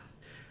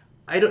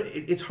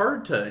 It's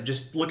hard to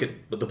just look at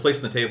the place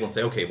on the table and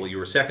say, okay, well, you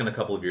were second a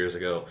couple of years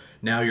ago.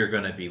 Now you're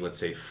going to be, let's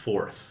say,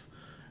 4th.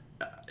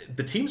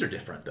 The teams are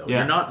different, though.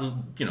 Yeah.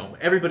 You're not,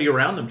 everybody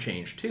around them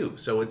changed, too.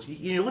 So it's,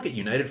 you look at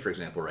United, for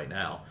example, right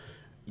now.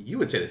 You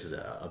would say this is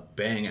a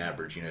bang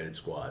average United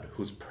squad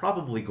who's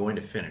probably going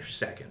to finish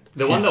second.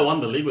 The one that won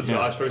the league with Sir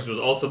Alex Ferguson was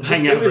also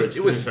bang average.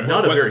 It was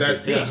not a very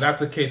good team.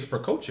 That's a case for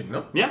coaching,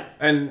 no? Yeah.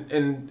 And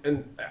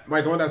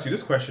Mike, I want to ask you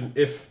this question: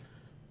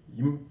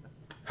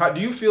 how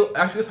do you feel?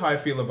 Actually, this is how I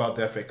feel about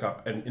the FA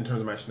Cup and in terms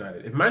of Manchester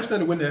United. If Manchester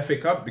United win the FA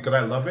Cup, because I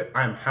love it,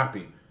 I'm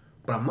happy.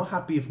 But I'm not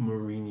happy if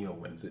Mourinho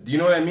wins it. Do you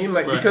know what I mean?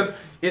 Like, right. Because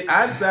it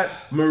adds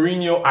that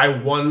Mourinho, I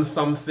won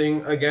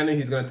something again, and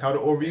he's going to tout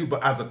it over you.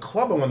 But as a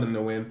club, I want them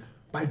to win.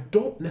 But I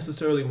don't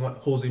necessarily want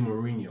Jose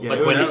Mourinho. Yeah,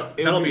 like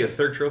that'll be a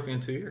 3rd trophy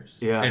in 2 years.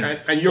 Yeah,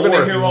 and you're going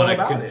to hear all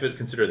about it.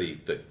 Consider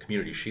the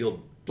Community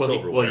Shield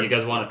silverware. Well, you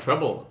guys want a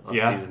treble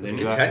season, didn't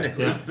you?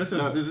 Technically, this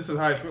is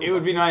how I feel. It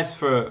would be nice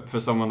for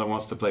someone that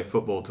wants to play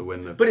football to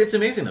win the. But it's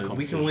amazing though.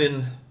 We can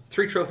win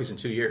 3 trophies in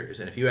 2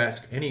 years, and if you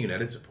ask any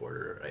United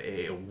supporter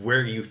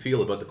where you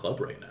feel about the club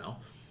right now.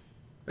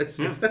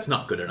 That's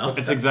not good enough.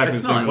 It's exactly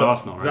the same with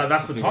Arsenal, right?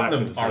 That's the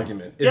Tottenham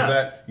argument. Is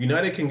that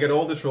United can get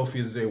all the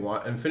trophies they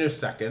want and finish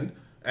second,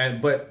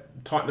 but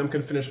Tottenham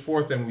can finish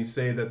 4th, and we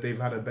say that they've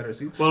had a better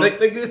season. Well, like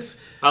this.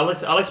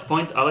 Alex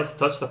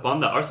touched upon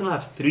that. Arsenal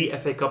have 3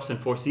 FA Cups in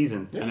 4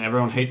 seasons, and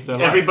everyone hates their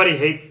life. Everybody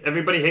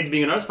hates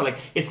being an Arsenal fan.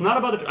 Like, it's not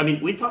about the. I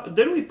mean,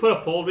 didn't we put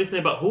a poll recently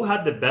about who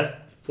had the best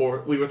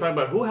 4? We were talking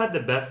about who had the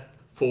best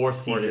 4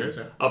 seasons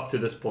up to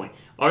this point.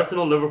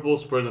 Arsenal, Liverpool,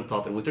 Spurs, and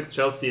Tottenham. We took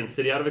Chelsea and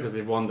City out of it because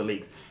they've won the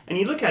leagues. And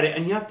you look at it,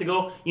 and you have to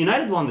go.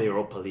 United won the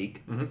Europa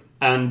League,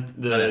 and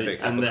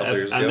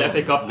the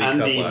FA Cup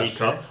and the League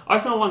Cup.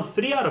 Arsenal won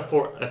 3 out of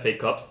 4 FA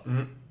Cups.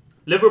 Mm-hmm.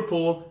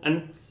 Liverpool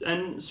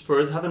and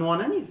Spurs haven't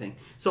won anything.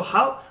 So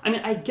how? I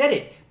mean, I get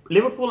it.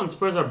 Liverpool and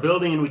Spurs are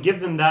building, and we give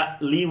them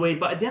that leeway.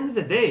 But at the end of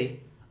the day,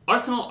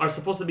 Arsenal are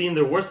supposed to be in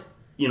their worst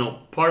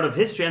part of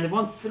history, and they've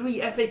won 3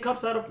 FA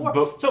Cups out of 4.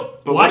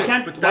 But why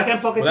can't Pochettino do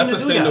that? That's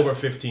sustained over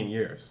 15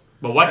 years.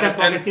 But why can't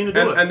Pochettino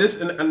do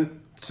it?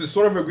 And to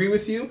sort of agree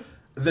with you,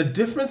 the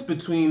difference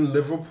between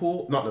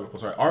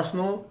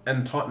Arsenal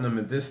and Tottenham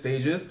at this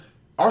stage is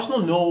Arsenal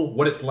know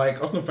what it's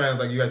like. Arsenal fans,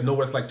 like you guys, know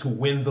what it's like to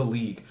win the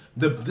league.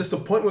 The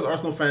disappointment with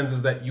Arsenal fans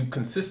is that you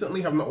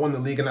consistently have not won the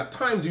league, and at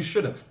times you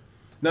should have.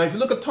 Now, if you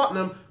look at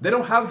Tottenham, they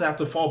don't have that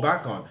to fall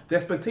back on. The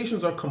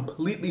expectations are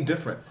completely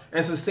different. And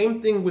it's the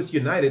same thing with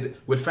United,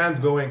 with fans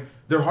going,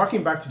 they're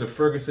harking back to the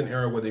Ferguson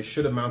era where they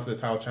should have mounted the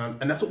title challenge,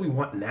 and that's what we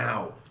want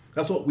now.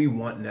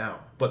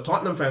 But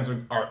Tottenham fans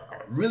are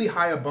really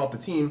high about the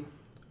team,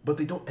 but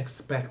they don't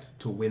expect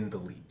to win the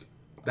league.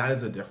 That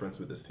is the difference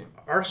with this team.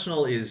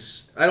 Arsenal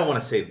is, I don't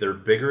want to say they're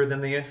bigger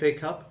than the FA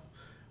Cup,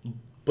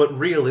 but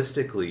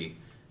realistically,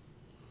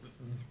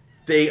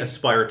 they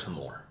aspire to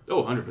more.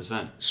 Oh,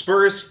 100%.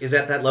 Spurs is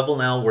at that level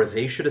now where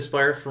they should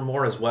aspire for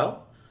more as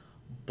well.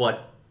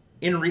 But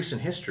in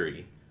recent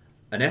history,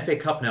 an FA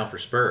Cup now for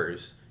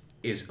Spurs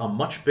is a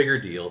much bigger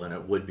deal than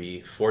it would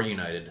be for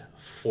United,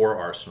 for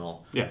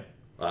Arsenal,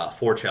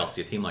 for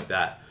Chelsea, a team like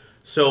that.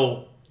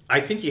 So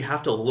I think you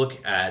have to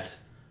look at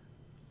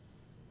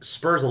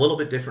Spurs a little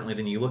bit differently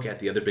than you look at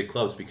the other big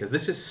clubs, because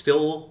this is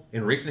still,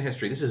 in recent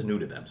history, this is new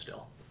to them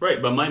still.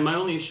 Right, but my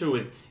only issue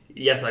with,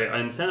 yes, I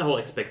understand the whole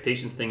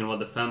expectations thing and what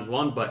the fans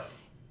want, but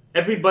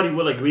everybody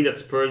will agree that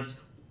Spurs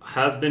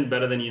has been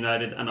better than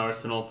United and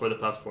Arsenal for the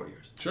past 4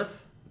 years. Sure.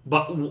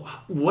 But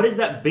what is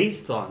that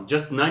based on?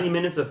 Just 90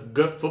 minutes of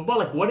good football?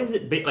 Like, what is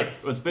it like?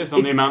 It's based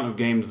on the amount of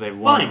games they've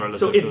won. Fine.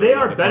 So if they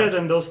are better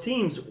than those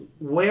teams,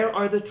 where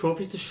are the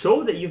trophies to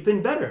show that you've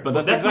been better? But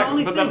that's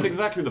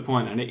exactly the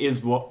point, and it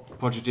is what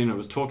Pochettino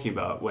was talking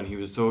about when he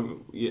was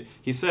talking.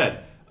 He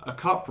said a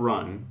cup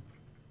run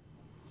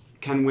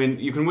can win.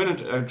 You can win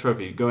a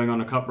trophy going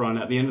on a cup run.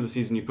 At the end of the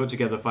season, you put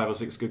together 5 or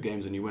 6 good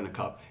games and you win a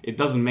cup. It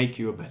doesn't make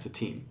you a better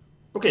team.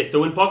 Okay, so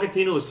when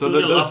Pochettino is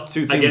 2-0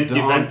 up against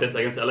Juventus,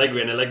 against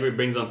Allegri, and Allegri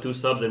brings on 2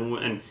 subs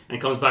and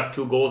comes back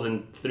 2 goals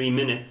in 3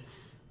 minutes,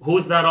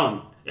 who's that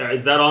on?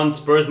 Is that on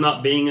Spurs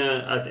not being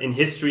in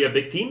history a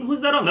big team?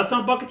 Who's that on? That's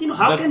on Pochettino.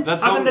 How can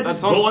that just go under the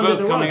rug?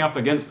 Spurs coming up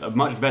against a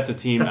much better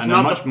team and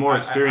a much more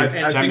experienced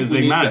Champions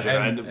League manager.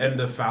 And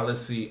the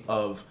fallacy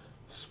of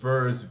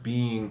Spurs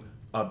being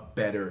a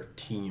better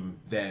team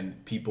than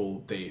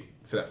people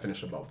that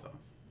finish above them.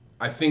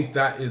 I think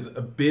that is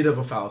a bit of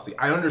a fallacy.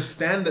 I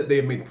understand that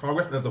they've made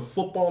progress as a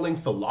footballing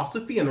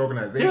philosophy and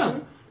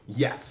organization.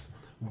 Yes,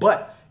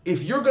 but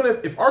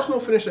if Arsenal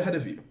finish ahead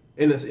of you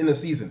in a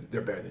season,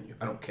 they're better than you.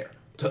 I don't care.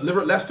 To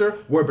deliver Leicester,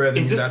 we're better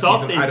than you that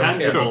season. I don't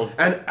care.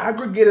 And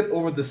aggregated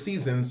over the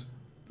seasons,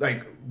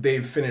 like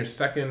they've finished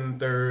second,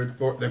 third,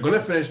 fourth. They're not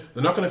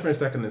going to finish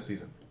second this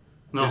season.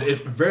 No, it's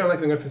very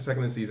likely they're going to finish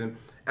second this season.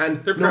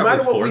 And no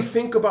matter what we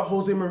think about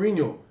Jose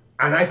Mourinho,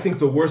 and I think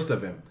the worst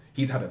of him,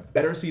 he's had a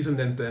better season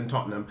than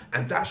Tottenham,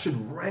 and that should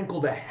rankle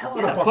the hell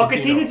out of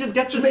Pochettino. Pochettino just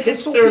gets this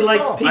hipster like.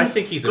 I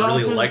think he's a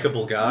really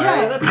likable guy.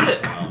 Yeah, that's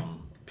it.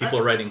 People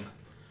are writing.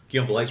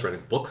 Guillaume Belay's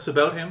writing books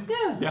about him.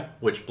 Yeah.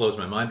 Which blows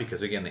my mind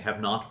because, again, they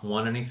have not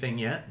won anything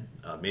yet.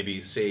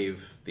 Maybe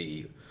save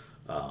the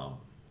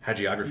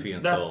hagiography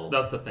until...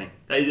 That's the thing.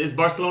 Is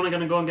Barcelona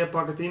going to go and get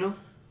Pochettino?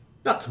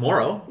 Not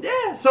tomorrow.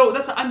 Yeah, so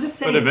I'm just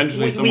saying. But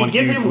eventually we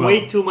give him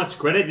way too much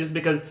credit just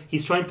because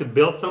he's trying to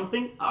build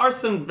something.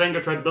 Arsene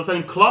Wenger tried to build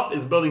something. Klopp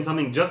is building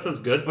something just as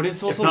good, but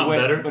it's also if not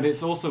better. But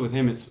it's also with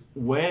him. It's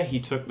where he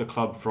took the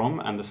club from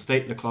and the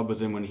state the club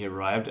was in when he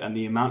arrived, and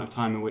the amount of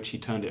time in which he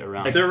turned it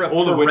around. They're a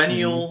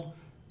perennial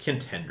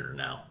contender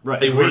now. Right.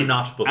 They were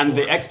not before. And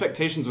the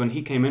expectations when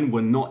he came in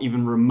were not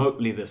even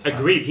remotely this high.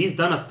 Agreed. He's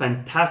done a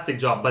fantastic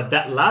job. But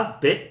that last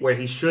bit where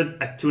he should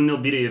at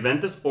 2-0 beat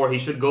Juventus, or he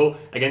should go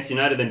against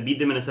United and beat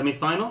them in a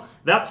semi-final,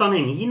 that's on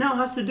him. He now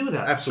has to do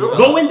that. Absolutely.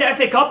 Go win the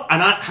FA Cup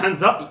and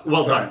hands up.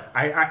 Well done.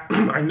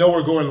 I know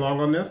we're going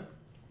long on this,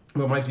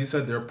 but Mike, you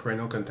said they're a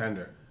perennial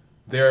contender.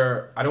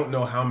 They're, I don't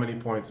know how many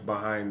points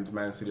behind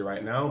Man City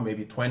right now,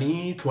 maybe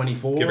 20,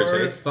 24, give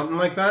or take. Something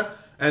like that.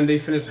 And they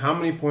finished how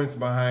many points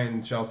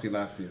behind Chelsea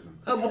last season?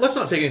 Well, let's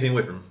not take anything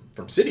away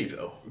from City,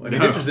 though. I mean,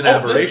 this is an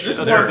aberration.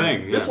 That's the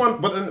thing. This one,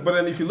 but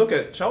then if you look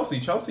at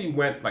Chelsea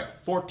went like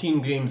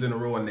 14 games in a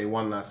row and they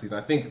won last season.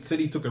 I think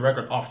City took the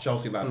record off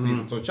Chelsea last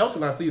season. So Chelsea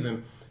last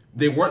season,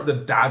 they weren't the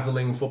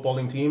dazzling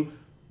footballing team,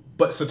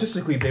 but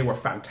statistically they were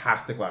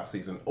fantastic last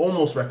season,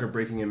 almost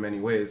record-breaking in many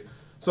ways.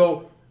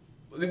 So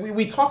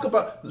we talk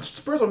about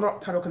Spurs are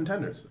not title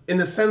contenders in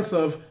the sense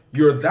of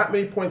you're that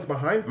many points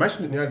behind.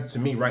 Manchester United, to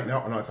me, right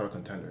now, are not a title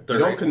contender. They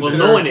don't consider.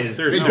 Well, no one is.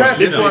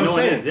 Exactly. That's what I'm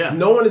saying. Yeah.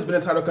 No one has been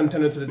a title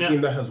contender to the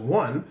team that has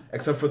won,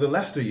 except for the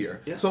Leicester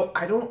year. Yeah. So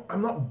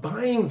I'm not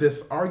buying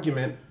this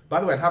argument.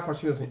 By the way, I'd have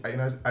Pochettino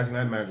as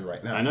United manager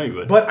right now. I know you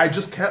would. But I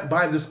just can't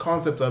buy this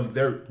concept of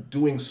they're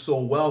doing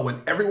so well when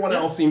everyone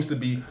else seems to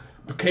be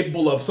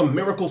capable of some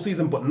miracle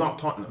season, but not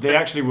Tottenham. They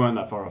actually weren't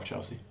that far off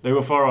Chelsea. They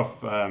were far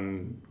off.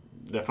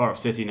 They're far off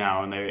City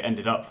now, and they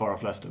ended up far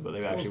off Leicester, but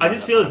they actually. I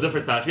just feel it's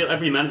different now. I feel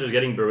every manager is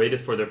getting berated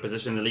for their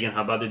position in the league and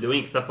how bad they're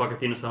doing, except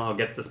Pochettino somehow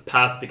gets this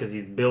pass because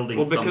he's building.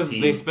 Well, because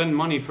they spend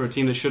money for a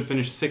team that should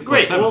finish 6th or 7th.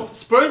 Great. Well,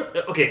 Spurs.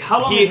 Okay,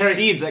 how long? He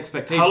exceeds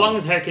expectations. How long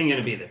is Harry Kane going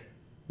to be there?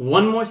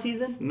 One more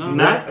season? No.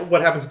 Max.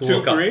 What happens to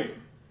 2-3?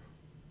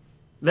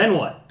 Then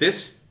what?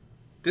 This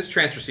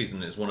transfer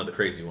season is one of the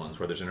crazy ones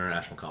where there's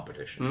international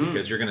competition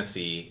because you're going to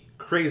see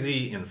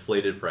crazy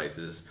inflated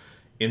prices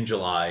in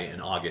July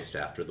and August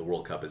after the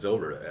World Cup is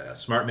over.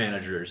 Smart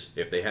managers,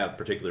 if they have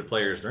particular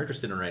players they're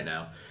interested in right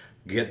now,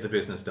 get the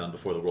business done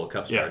before the World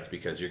Cup starts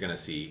because you're going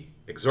to see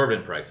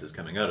exorbitant prices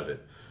coming out of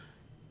it.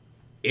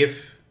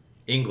 If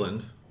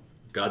England,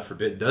 God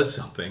forbid, does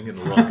something in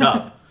the World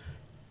Cup,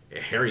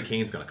 Harry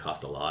Kane's going to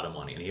cost a lot of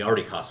money, and he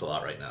already costs a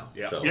lot right now.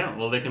 Yeah, so.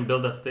 Well, they can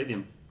build that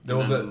stadium. There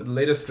was a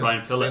latest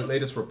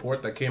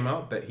report that came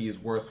out that he's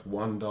worth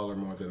 $1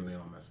 more than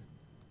Lionel Messi.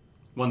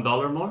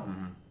 $1 more?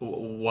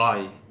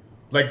 Why?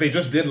 Like they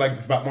just did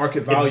like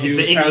market value,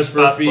 it's the English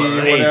transfer fee,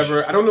 passport, right?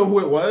 whatever. I don't know who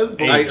it was,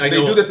 but I they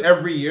know. do this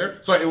every year.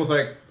 So it was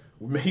like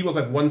he was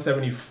like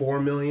 174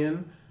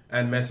 million,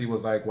 and Messi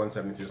was like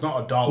 173. It's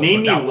not $1.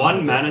 Name me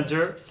one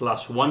manager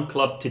 / one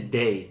club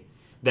today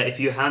that if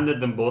you handed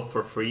them both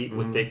for free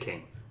would take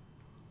Kane.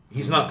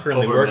 He's not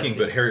currently Over working, Messi.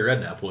 but Harry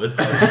Redknapp would.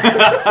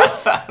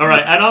 All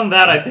right, and on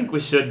that, I think we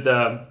should.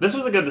 This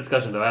was a good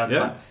discussion, though. I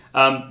had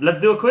fun. Let's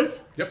do a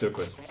quiz. Let's do a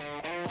quiz.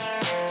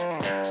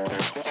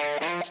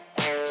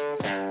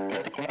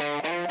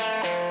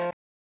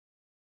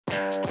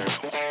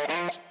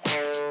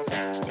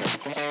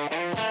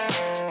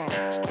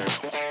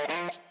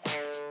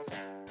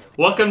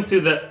 Welcome to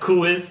the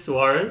quiz,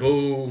 Suarez.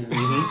 Ooh.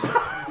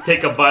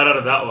 Take a bite out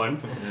of that one.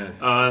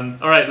 Yeah.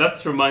 All right,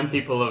 let's remind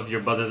people of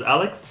your buzzers.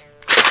 Alex,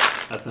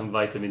 that's some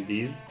vitamin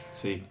D's.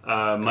 See.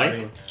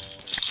 Mike.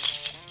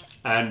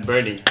 And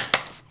Bernie.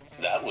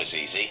 That was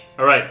easy.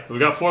 All right, we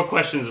got 4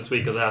 questions this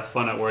week because I had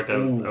fun at work. I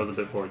was a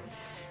bit bored.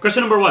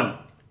 Question number 1.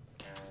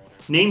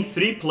 Name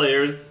 3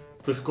 players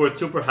who scored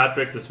super hat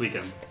tricks this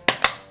weekend.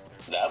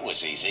 That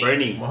was easy.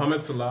 Bernie.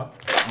 Mohamed Salah,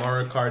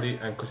 Mauro Icardi,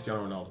 and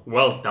Cristiano Ronaldo.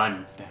 Well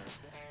done.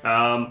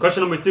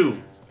 Question number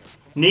 2.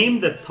 Name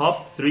the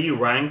top 3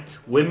 ranked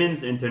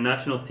women's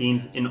international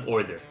teams in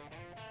order.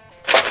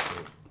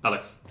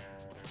 Alex.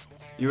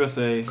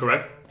 USA,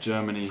 Correct?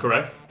 Germany,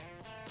 Correct?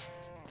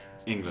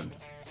 England.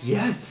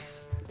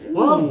 Yes.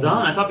 Well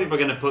done. I thought people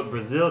were going to put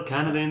Brazil,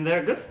 Canada in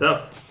there. Good stuff.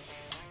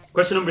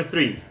 Question number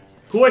 3.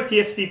 Who are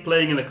TFC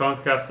playing in the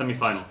CONCACAF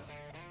semifinals?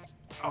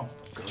 Oh,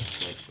 for God's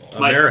sake.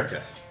 Mike.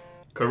 America.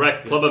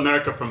 Correct. Club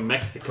America from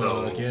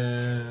Mexico.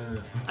 Yeah.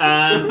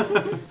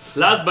 And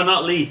last but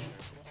not least,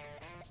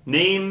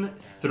 name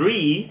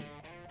 3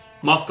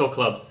 Moscow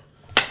clubs.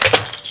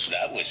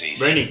 That was easy.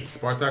 Bernie.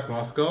 Spartak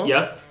Moscow.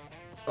 Yes?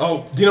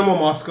 Oh, Dynamo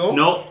Moscow.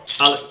 No?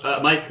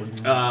 Mike.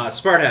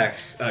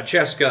 Spartak,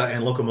 Cheska,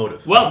 and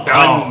Lokomotiv. Well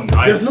done. Oh,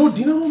 nice. There's no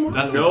Dynamo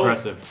Moscow. That's No.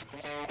 impressive.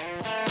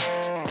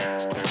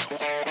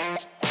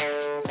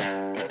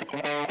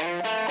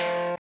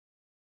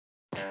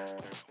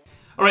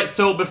 All right,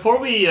 so before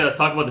we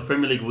talk about the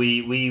Premier League,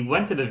 we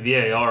went to the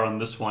VAR on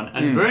this one,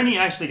 and Bernie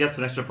actually gets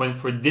an extra point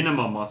for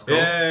Dynamo Moscow.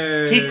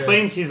 Yay. He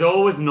claims he's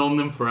always known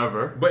them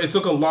forever. But it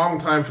took a long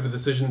time for the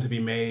decision to be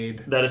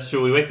made, That is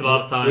true. We wasted a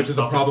lot of time. which is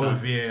the stopping problem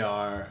stuff. with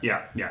VAR.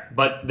 Yeah.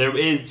 But there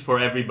is, for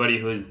everybody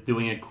who is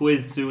doing a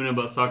quiz soon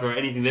about soccer or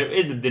anything, there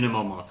is a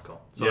Dynamo Moscow.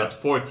 So Yes.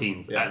 that's 4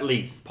 teams, Yes. at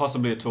least.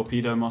 Possibly a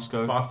Torpedo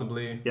Moscow.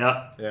 Possibly.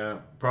 Yeah. Yeah.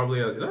 Probably.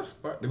 Is there a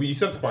Spartak? You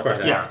said Spartak.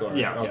 Spartak. Yeah, Moscow, right?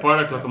 yeah. Okay.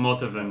 Spartak,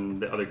 Lokomotiv, and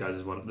the other guys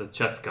is one. The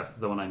Cheska is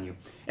the one I knew.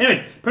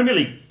 Anyways, Premier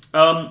League.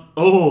 I'm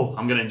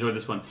gonna enjoy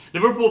this one.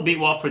 Liverpool beat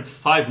Watford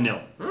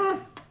 5-0.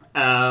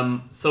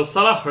 So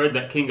Salah heard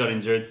that King got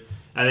injured,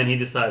 and then he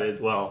decided,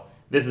 well,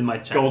 this is my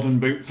chance. Golden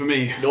boot for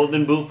me.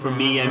 Golden boot for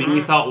me. I mean,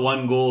 we thought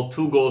 1 goal,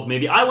 2 goals,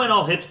 maybe. I went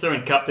all hipster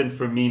and captain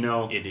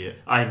Firmino. Idiot.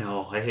 I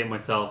know. I hate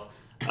myself.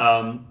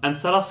 And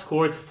Salah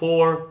scored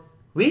 4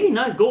 really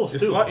nice goals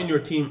Is too. Salah in your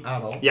team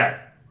at all? Yeah,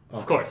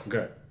 of course.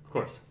 Good. Of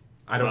course.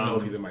 I don't know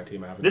if he's in my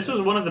team. I haven't This seen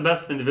was one of the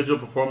best individual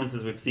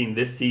performances we've seen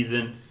this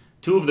season.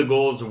 2 of the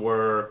goals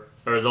were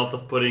a result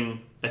of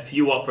putting a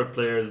few Watford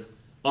players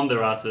on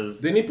their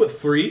asses. Didn't he put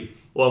 3?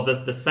 Well,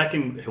 the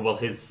second,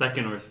 his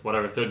second or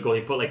whatever, third goal,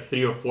 he put like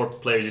 3 or 4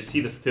 players. You see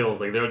the stills,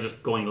 like they were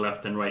just going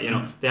left and right. You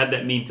know, they had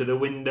that meme to the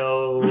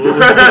window. To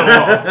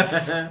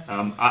the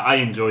wall. I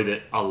enjoyed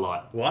it a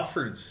lot.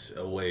 Watford's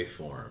away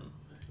form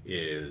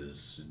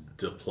is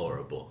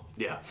deplorable.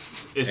 Yeah.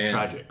 It's And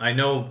tragic. I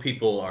know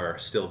people are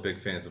still big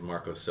fans of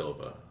Marco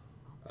Silva,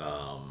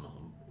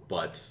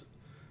 but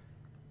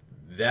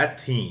that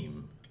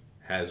team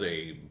has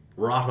a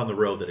rot on the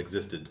road that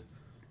existed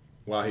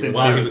While he Since was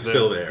while he he was was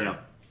still there, there. yeah.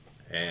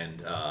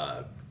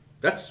 And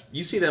that's,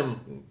 you see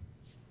them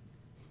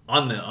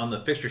on the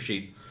fixture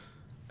sheet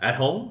at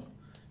home,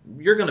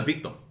 you're going to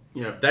beat them.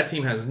 Yeah. That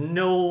team has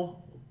no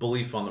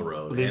belief on the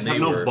road. They and just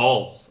have no were-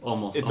 balls,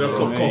 almost. It's on The the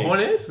so road. many.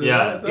 cojones? Is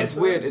Yeah. that It's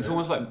the- weird. It's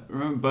almost like,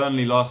 remember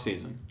Burnley last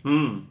season?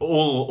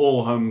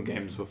 All home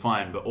games were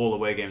fine, but all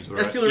away games were...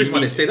 That's the only reason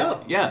why they stayed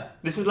up. Yeah.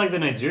 This is like the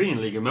Nigerian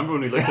league. Remember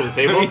when we looked at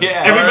the table?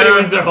 Yeah. Everybody Yeah.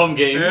 wins their home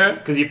games Yeah.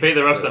 because you pay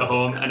the refs at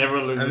home and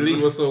everyone loses. And the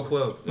league was so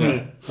close.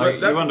 Like,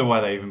 But that- you wonder why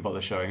they even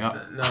bother showing up.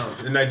 No,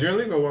 the Nigerian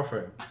league or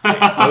Watford?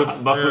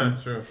 Both. Yeah,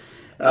 true.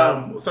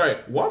 Sorry,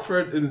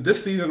 Watford in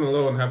this season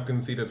alone have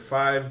conceded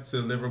 5 to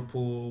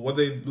Liverpool. What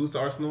they lose to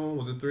Arsenal?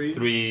 Was it 3?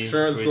 3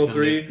 Sure, let's go 3.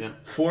 recently, yeah.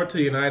 4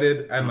 to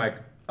United and like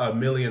 1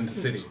 million to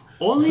City.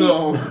 Only,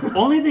 So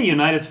only the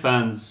United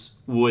fans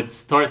would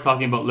start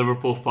talking about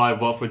Liverpool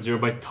 5, Watford 0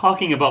 by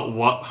talking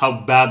about how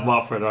bad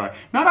Watford are.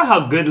 Not about how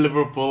good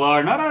Liverpool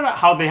are, not about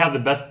how they have the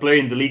best player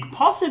in the league,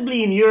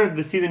 possibly in Europe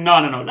this season.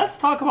 No. Let's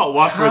talk about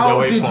Watford's how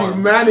away did you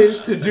form.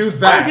 manage to do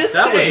that? just-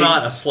 That was Say.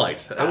 not a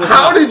slight. That was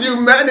How not- did you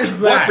manage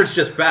that? Watford's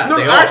just bad. No,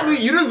 They are. actually,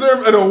 you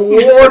deserve an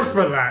award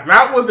for that.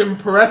 That was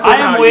impressive. I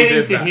how am you waiting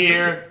did to that.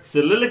 hear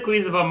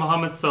soliloquies about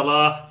Mohamed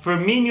Salah,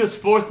 Firmino's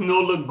 4th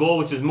no-look goal,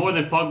 which is more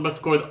than Pogba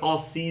scored all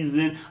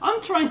season.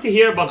 I'm trying to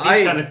hear about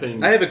these kind of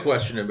things. I have a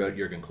question about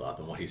Jurgen Klopp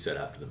and what he said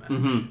after the match.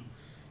 Mm-hmm.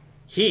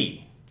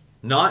 He,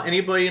 not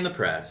anybody in the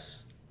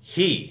press,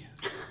 he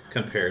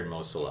compared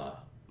Mo Salah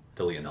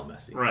to Lionel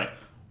Messi. Right.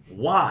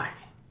 Why?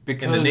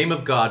 Because, In the name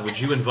of God, would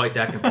you invite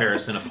that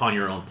comparison upon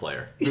your own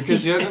player?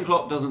 because Jurgen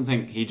Klopp doesn't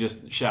think he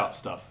just shouts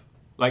stuff.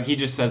 Like, he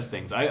just says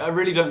things. I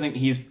really don't think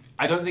he's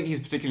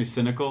particularly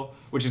cynical,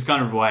 which is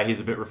kind of why he's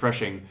a bit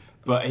refreshing.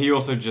 But he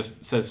also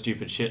just says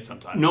stupid shit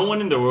sometimes. No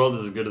one in the world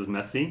is as good as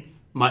Messi.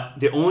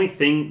 The only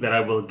thing that I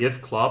will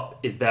give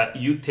Klopp is that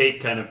you take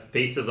kind of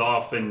faces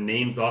off and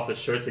names off the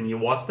shirts and you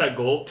watch that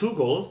goal, 2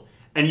 goals,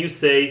 and you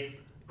say,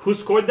 who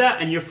scored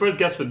that? And your first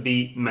guess would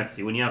be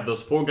Messi. When you have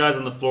those 4 guys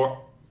on the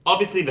floor,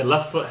 obviously the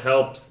left foot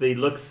helps. They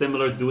look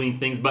similar doing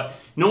things, but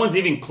no one's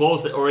even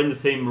close or in the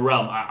same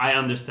realm. I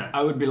understand.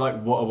 I would be like,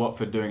 what are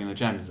Watford doing in the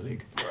Champions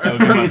League? That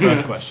would be my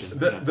first question.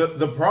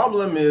 The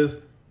problem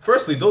is,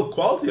 firstly, the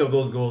quality of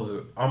those goals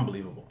is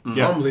unbelievable.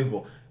 Yeah.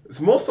 Unbelievable.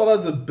 Mo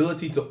Salah's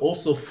ability to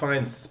also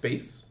find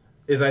space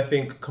is, I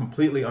think,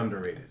 completely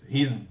underrated.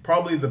 He's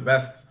probably the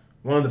best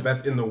one of the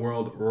best in the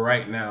world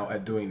right now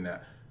at doing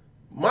that.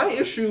 My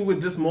issue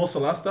with this Mo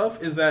Salah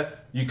stuff is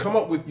that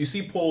you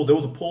see polls. There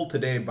was a poll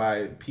today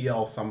by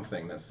PL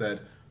something that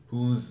said,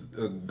 who's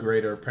a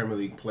greater Premier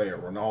League player,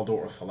 Ronaldo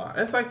or Salah?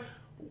 And it's like,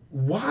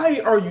 why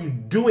are you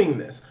doing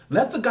this?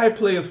 Let the guy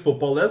play his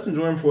football. Let's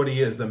enjoy him for what he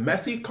is. The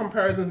Messi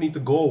comparisons need to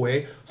go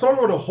away. Someone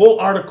wrote a whole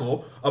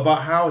article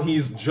about how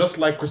he's just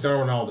like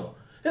Cristiano Ronaldo.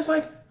 It's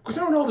like,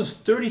 Cristiano Ronaldo is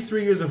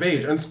 33 years of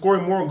age and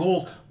scoring more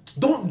goals.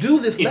 Don't do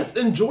this. Let's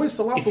enjoy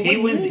Salah for what he is. If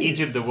he wins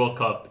Egypt the World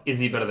Cup, is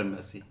he better than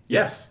Messi?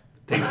 Yes.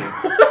 Thank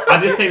you.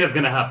 I'm just saying that's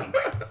going to happen.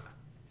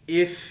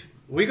 If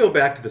we go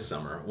back to the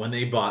summer when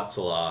they bought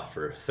Salah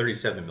for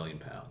 £37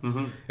 million,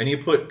 and you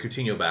put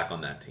Coutinho back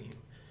on that team,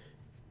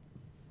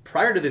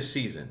 prior to this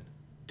season,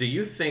 do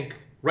you think,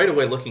 right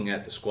away looking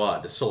at the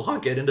squad, does Salah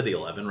get into the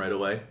 11 right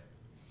away?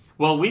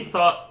 Well, we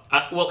thought...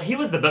 he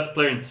was the best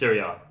player in Serie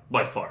A,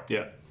 by far.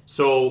 Yeah.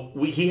 So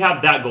he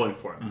had that going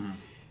for him.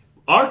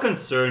 Our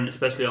concern,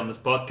 especially on this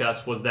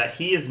podcast, was that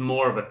he is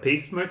more of a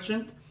pace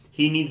merchant.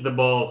 He needs the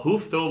ball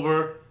hoofed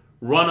over,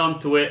 run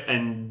onto it,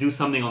 and do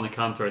something on the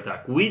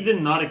counter-attack. We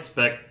did not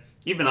expect,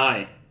 even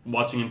I,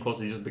 watching him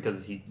closely just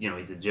because he's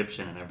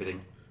Egyptian and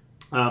everything,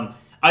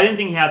 I didn't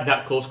think he had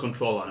that close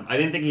control on him. I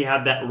didn't think he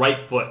had that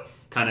right foot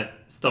kind of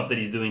stuff that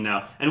he's doing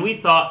now. And we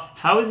thought,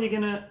 how is he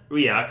going to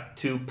react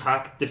to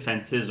packed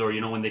defenses or,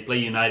 when they play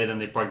United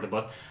and they park the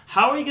bus?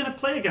 How are you going to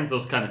play against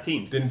those kind of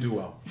teams? Didn't do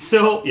well.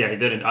 So, yeah, he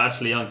didn't.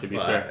 Ashley Young, to be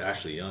fair.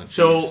 Ashley Young.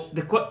 So,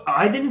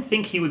 I didn't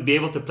think he would be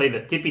able to play the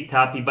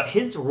tippy-tappy, but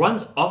his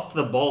runs off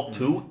the ball,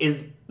 too,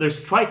 is they're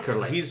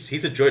striker-like.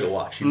 He's a joy to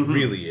watch. He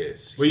really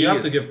is. Well, you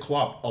have to give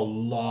Klopp a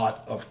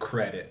lot of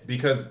credit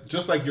because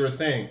just like you were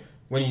saying,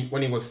 when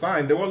he was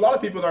signed, there were a lot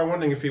of people that are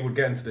wondering if he would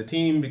get into the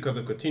team because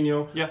of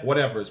Coutinho. Yeah.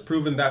 Whatever. It's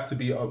proven that to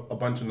be a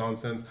bunch of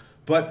nonsense.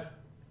 But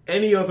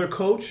any other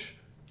coach,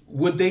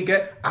 would they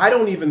get... I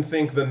don't even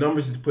think the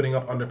numbers he's putting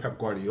up under Pep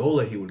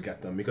Guardiola, he would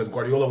get them because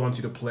Guardiola wants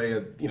you to play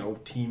a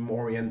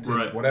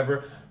team-oriented,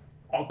 whatever.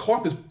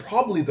 Klopp is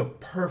probably the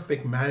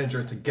perfect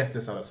manager to get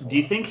this out of Salah. Do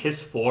you think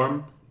his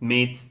form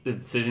made the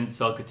decision to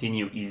sell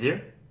Coutinho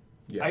easier?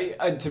 Yeah.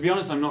 To be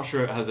honest, I'm not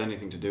sure it has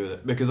anything to do with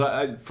it because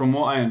from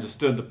what I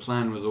understood, the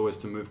plan was always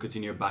to move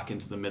Coutinho back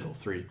into the middle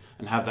three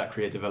and have that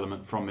creative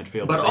element from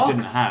midfield but that they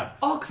didn't have.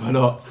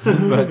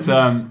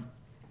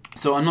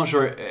 So I'm not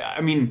sure.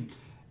 I mean,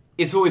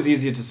 it's always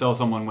easier to sell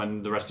someone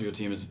when the rest of your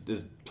team is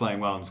playing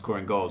well and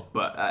scoring goals,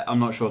 but I'm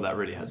not sure that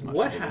really has much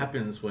What to do with it.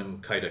 happens when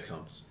Keita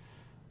comes?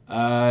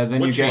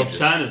 Then you get...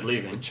 Chan is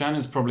leaving. Chan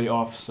is probably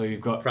off, so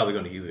you've got... Probably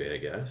going to Juve, I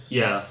guess.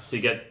 Yeah, Yes. so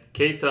you get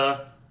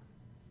Keita,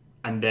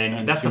 and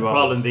And that's the two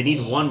problem. others. They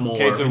need one more.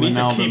 Keita, You need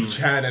to Wijnaldum. keep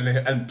Chan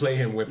and play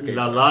him with Keita.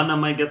 Lallana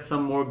might get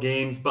some more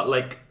games, but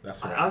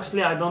That's what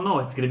I don't know.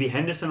 It's going to be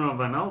Henderson or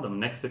Wijnaldum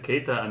next to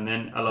Keita, and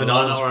then Lallana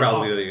Wijnaldum's or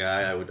probably Knox. the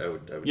guy I would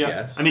Yeah.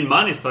 guess. I mean,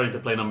 Mane is starting to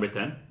play number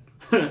 10.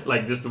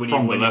 Like just when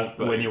From you the left,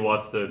 but- when you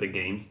watch the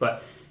games,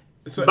 but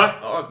So,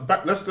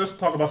 back- let's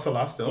talk about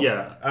Salah still.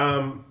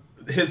 Yeah.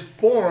 His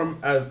form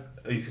as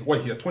he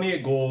has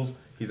 28 goals.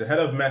 He's ahead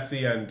of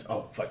Messi and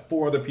like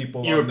 4 other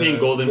people. European on the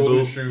Golden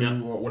Boot, shoe yeah.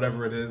 or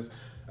whatever it is.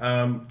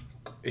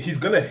 He's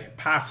gonna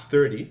pass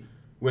 30,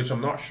 which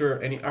I'm not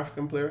sure any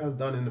African player has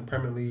done in the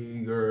Premier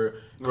League or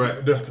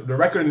Right. the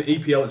record in the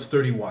EPL is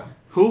 31.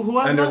 who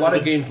has And there are a lot that?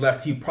 of games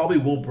left. He probably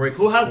will break.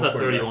 Who the has goal that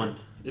scoring 31?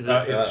 record. Is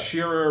it It's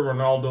Shearer,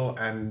 Ronaldo,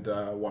 and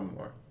one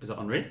more. is it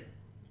Henry?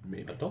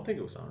 Maybe. I don't think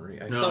it was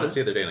Henry. I No, saw huh? this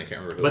the other day and I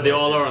can't remember who But it they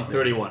was. all are on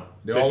 31.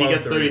 They So if all he are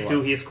gets 31.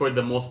 32, he scored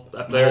the most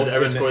players Most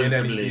ever in, scored in in the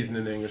any Premier League. season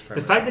in the English The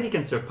Premier fact that he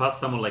can surpass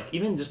someone like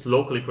even just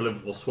locally for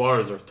Liverpool,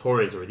 Suarez or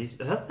Torres or these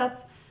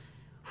that's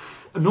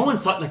no one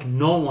saw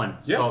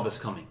saw this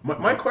coming.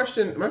 My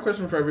question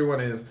for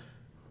everyone is,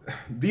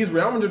 these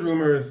Real Madrid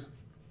rumors,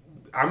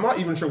 I'm not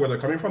even sure where they're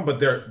coming from, but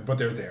they're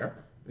there.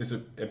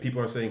 And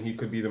people are saying he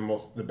could be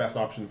the best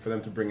option for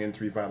them to bring in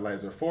to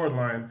revitalize their forward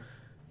line.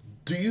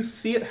 Do you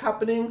see it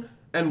happening,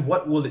 and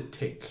what will it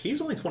take?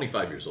 He's only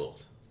 25 years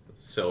old,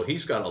 so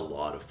he's got a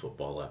lot of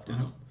football left in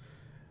him.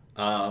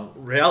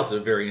 Real is a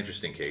very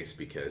interesting case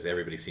because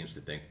everybody seems to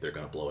think they're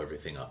going to blow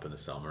everything up in the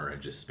summer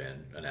and just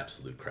spend an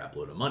absolute crap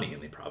load of money,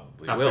 and they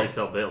probably After will. you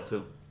sell Bale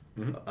too.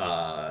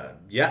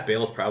 Yeah,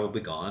 Bale's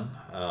probably gone.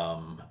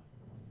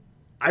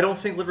 I don't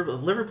think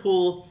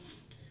Liverpool.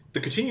 The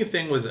Coutinho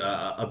thing was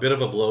a bit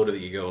of a blow to the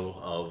ego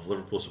of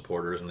Liverpool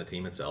supporters and the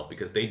team itself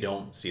because they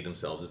don't see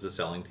themselves as a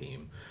selling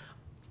team.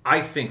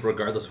 I think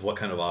regardless of what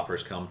kind of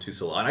offers come to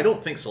Salah, and I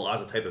don't think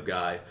Salah's the type of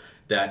guy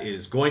that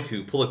is going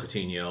to pull a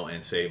Coutinho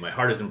and say, my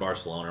heart is in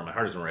Barcelona or my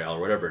heart is in Real or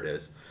whatever it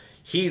is.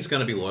 He's going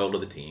to be loyal to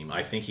the team.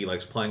 I think he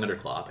likes playing under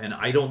Klopp. And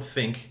I don't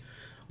think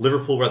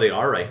Liverpool, where they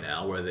are right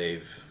now, where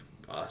they've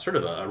sort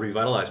of a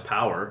revitalized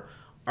power,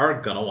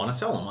 are going to want to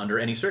sell him under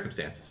any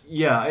circumstances.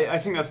 Yeah, I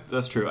think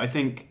that's true. I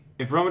think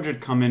if Real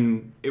Madrid come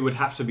in, it would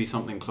have to be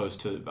something close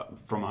to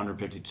from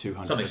 150 to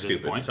 200 Something at this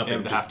stupid, point. something It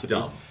would just have to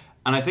dumb. be.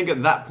 And I think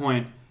at that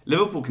point,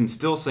 Liverpool can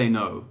still say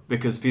no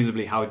because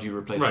feasibly, how would you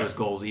replace Right. those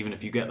goals even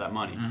if you get that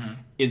money?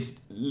 It's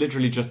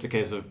literally just a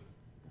case of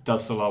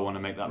does Salah want to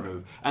make that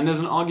move? And there's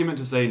an argument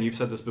to say, and you've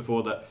said this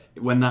before, that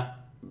when that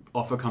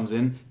offer comes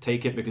in,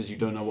 take it because you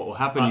don't know what will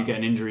happen. You get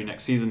an injury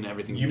next season,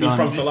 everything's You done. mean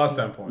from Salah's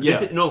standpoint?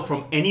 Yeah. No,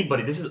 from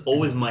anybody. This is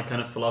always my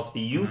kind of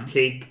philosophy. You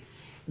take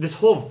this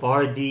whole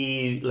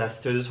Vardy,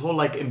 Leicester, this whole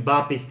like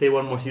Mbappe stay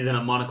one more season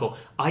at Monaco.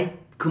 I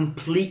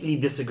completely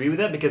disagree with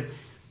that because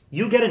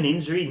you get an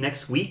injury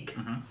next week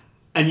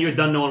and you're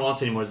done. No one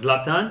wants you anymore.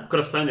 Zlatan could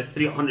have signed a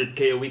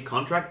 300k a week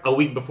contract a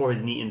week before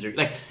his knee injury.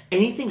 Like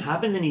anything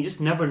happens and you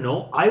just never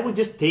know. I would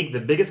just take the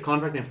biggest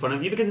contract in front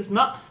of you because it's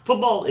not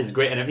football is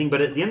great and everything,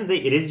 but at the end of the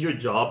day, it is your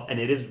job and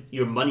it is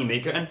your money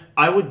maker. And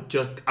I would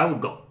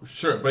go.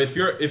 Sure, but if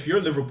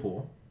you're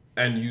Liverpool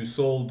and you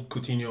sold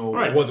Coutinho,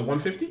 Right. what was it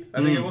 150?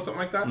 I think it was something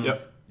like that.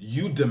 Yep.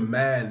 You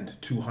demand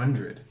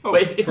 200.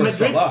 But if for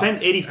Madrid Salah.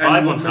 spent 85 And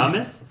on would Madrid-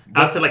 James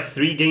after like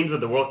 3 games at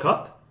the World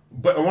Cup,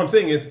 But what I'm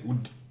saying is,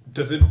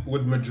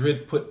 would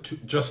Madrid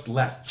put just a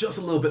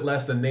little bit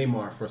less than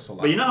Neymar for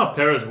Salah? but you know how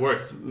Perez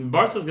works.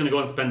 Barca's going to go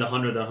and spend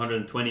 100 or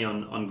 120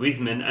 on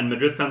Griezmann, and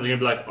Madrid fans are going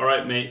to be like, all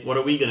right, mate, what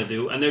are we going to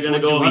do? And they're going to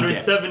What go do we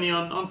 170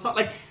 on Salah.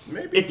 Like,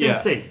 Maybe. it's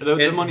insane. The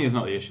And money is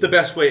not the issue. The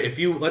best way, if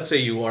you let's say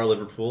you are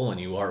Liverpool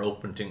and you are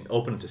open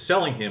to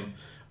selling him,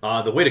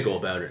 the way to go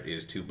about it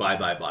is to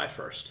buy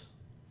first,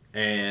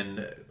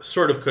 and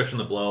sort of cushion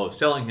the blow of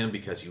selling him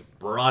because you've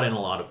brought in a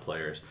lot of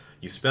players,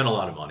 you spent a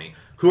lot of money.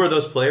 Who are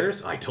those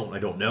players? I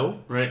don't know,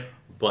 Right.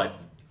 but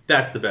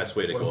that's the best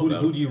way to go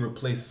about Who it. do you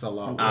replace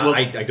Salah? Well,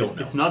 I don't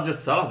know. It's not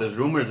just Salah. There's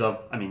rumors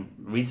of,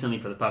 recently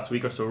for the past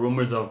week or so,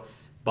 rumors of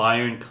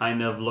Bayern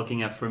kind of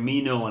looking at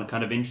Firmino and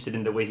kind of interested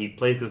in the way he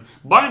plays. Because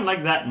Bayern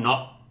like that,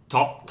 not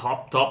top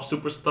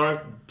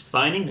superstar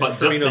signing, but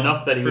just Firmino-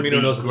 enough that he would Firmino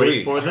be knows the great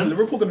league. for Is them.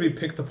 Liverpool going to be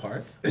picked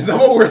apart? Is that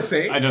what we're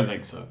saying? I don't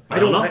think so. I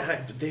don't know.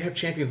 They have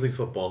Champions League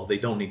football. They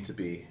don't need to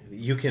be.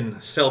 You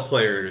can sell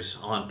players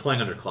on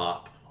playing under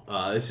Klopp.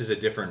 This is a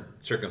different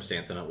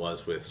circumstance than it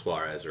was with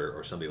Suarez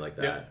or somebody like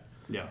that.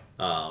 Yeah.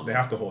 They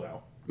have to hold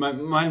out. My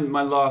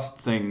last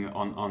thing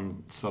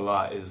on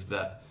Salah is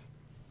that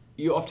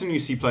you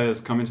see players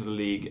come into the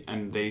league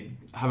and they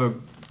have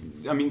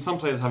some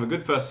players have a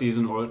good first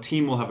season, or a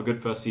team will have a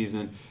good first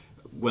season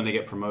when they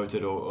get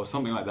promoted or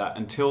something like that,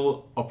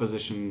 until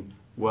opposition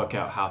work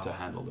out how to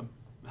handle them,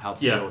 how to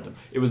deal with them.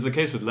 It was the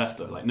case with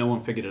Leicester. Like, no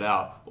one figured it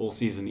out all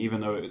season, even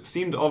though it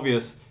seemed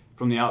obvious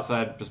from the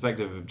outside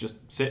perspective of just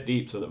sit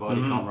deep so that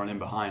Vardy can't run in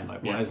behind.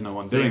 Like, why is no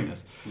one doing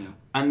this? Yeah.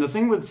 And the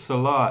thing with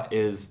Salah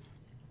is,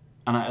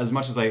 and as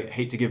much as I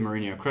hate to give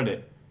Mourinho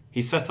credit,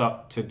 he set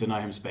up to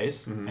deny him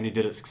space, and he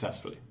did it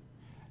successfully.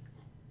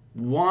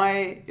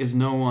 Why is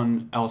no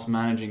one else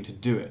managing to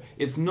do it?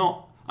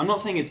 I'm not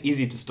saying it's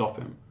easy to stop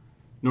him,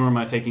 nor am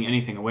I taking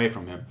anything away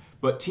from him,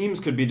 but teams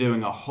could be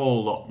doing a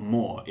whole lot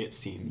more, it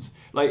seems.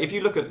 Like, if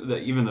you look at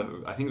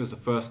I think it was the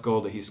first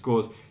goal that he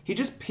scores, he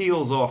just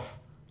peels off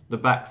the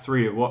back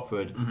three of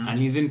Watford, and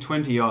he's in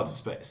 20 yards of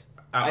space.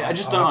 I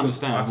just don't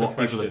understand what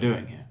people are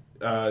doing here.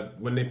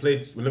 When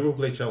Liverpool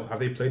played Chelsea, have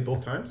they played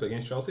both times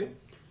against Chelsea?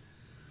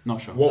 Not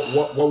sure.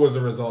 What was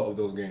the result of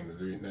those games?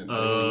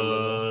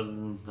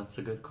 That's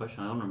a good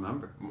question. I don't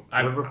remember.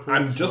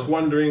 I'm just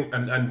wondering,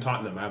 and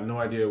Tottenham. I have no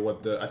idea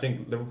I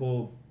think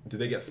Liverpool, did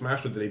they get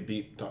smashed or did they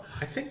beat Tottenham?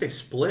 I think they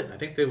split. I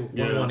think they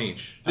won one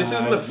each. This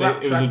isn't a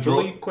flat it was a track draw.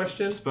 bully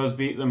question. Spurs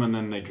beat them and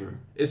then they drew.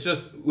 It's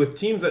just with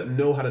teams that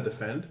know how to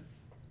defend,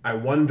 I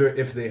wonder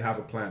if they have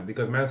a plan,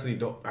 because Man City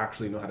don't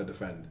actually know how to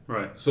defend.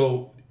 Right.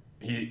 So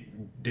he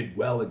did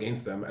well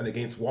against them, and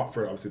against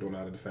Watford obviously don't know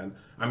how to defend.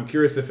 I'm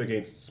curious if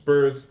against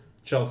Spurs,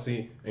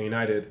 Chelsea, and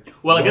United.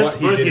 Well, against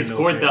what Spurs, did he in those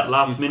scored that games.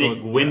 last-minute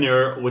scored,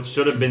 winner, which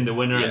should have been the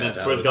winner, and then that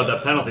Spurs was, got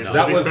that penalty. So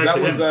That to be was fair to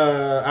him-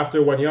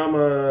 after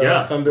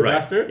Wanyama Thunder right.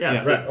 bastard. Yeah, Right,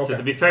 so okay.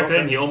 to be fair to Okay.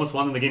 him, he almost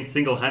won the game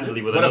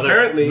single-handedly with But another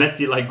apparently-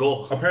 Messi-like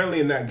goal. Apparently,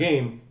 in that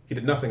game, he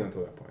did nothing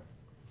until that point.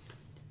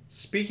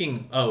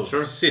 Speaking of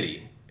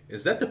City,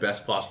 is that the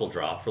best possible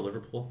draw for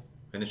Liverpool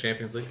in the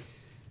Champions League?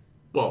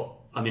 Well,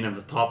 of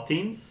the top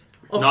teams,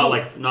 Of not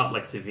course.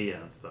 like Sevilla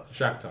and stuff.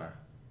 Shakhtar.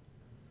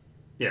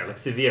 Yeah, like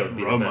Sevilla would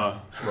be the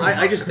Roma. best.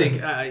 I just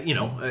think,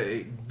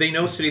 they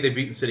know City. They've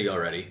beaten City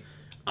already.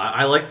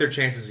 I like their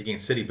chances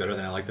against City better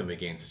than I like them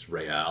against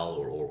Real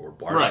or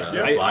Barca Right,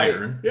 or yeah.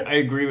 Bayern. Yeah. I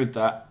agree with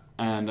that.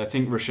 And I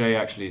think Rocher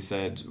actually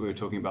said, we were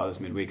talking about this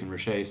midweek, and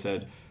Rocher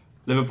said,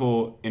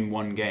 Liverpool in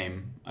one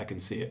game, I can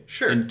see it.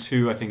 Sure. In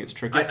two, I think it's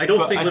tricky. I don't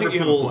But think you have a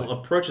Liverpool point.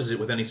 approaches it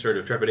with any sort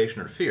of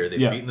trepidation or fear. They've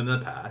Yeah. beaten them in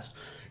the past,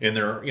 and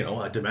they're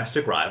a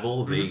domestic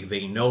rival.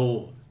 They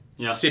know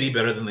City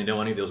better than they know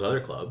any of those other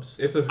clubs.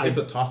 It's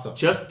a toss up.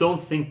 Just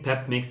don't think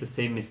Pep makes the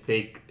same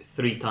mistake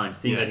 3 times,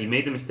 seeing Yeah. that he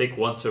made the mistake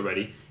once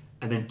already,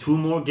 and then 2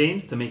 more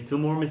games to make 2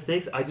 more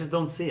mistakes. I just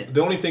don't see it.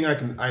 The only thing I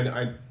can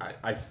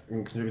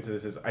contribute to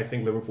this is I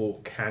think Liverpool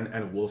can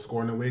and will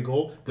score an away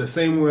goal the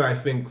same way I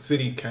think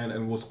City can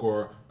and will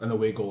score an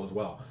away goal as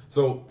well.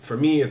 So for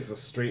me, it's a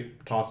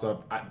straight toss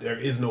up. There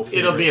is no.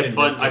 It'll be a favorite in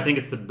fun. this I game. think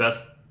it's the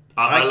best.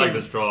 I like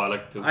this draw. I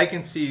like to. I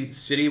can see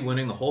City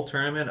winning the whole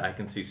tournament. I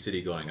can see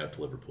City going out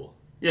to Liverpool.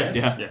 Yeah,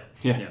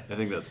 I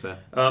think that's fair.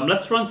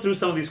 Let's run through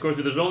some of these scores.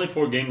 There's only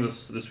 4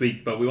 games this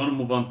week, but we want to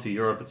move on to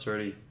Europe. It's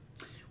already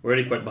We're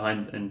already quite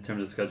behind in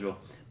terms of schedule.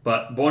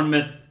 But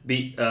Bournemouth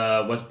beat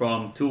West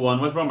Brom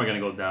 2-1. West Brom are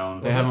going to go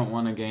down. They haven't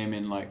won a game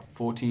in like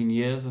 14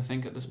 years, I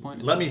think, at this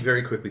point. Let me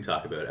very quickly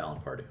talk about Alan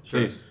Pardew.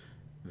 Please.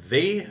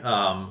 They,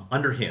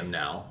 under him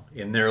now,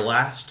 in their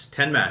last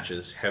 10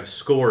 matches, have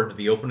scored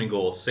the opening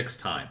goal 6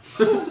 times.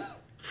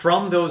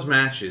 From those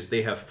matches,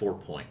 they have 4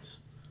 points.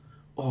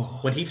 Oh.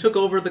 When he took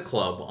over the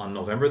club on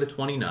November the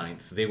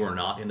 29th, they were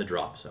not in the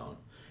drop zone.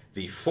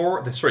 The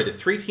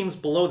 3 teams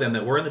below them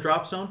that were in the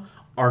drop zone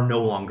are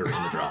no longer in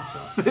the drop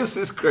zone. This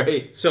is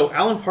great. So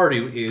Alan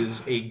Pardew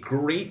is a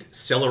great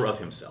seller of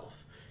himself.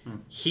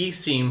 He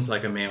seems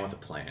like a man with a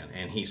plan,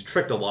 and he's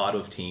tricked a lot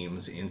of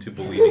teams into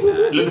believing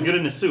that. He looks good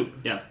in his suit,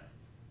 yeah.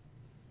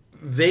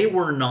 They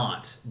were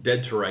not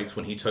dead to rights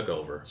when he took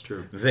over. That's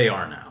true. They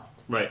are now.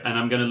 Right, and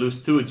I'm going to lose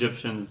 2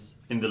 Egyptians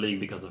in the league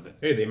because of it.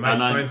 Hey, they might And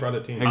sign I'm for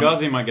other teams.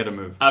 Hegazi might get a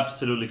move.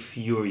 absolutely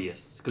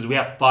furious because we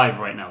have 5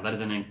 right now. That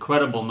is an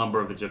incredible number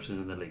of Egyptians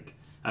in the league.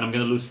 And I'm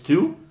going to lose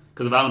 2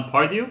 because of Alan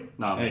Pardew?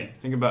 No, Hey,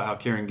 think about how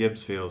Kieran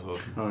Gibbs feels, or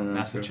yeah,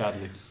 Nasser true.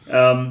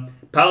 Chadley.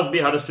 Palace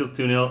beat Huddersfield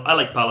 2-0. I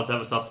like Palace. I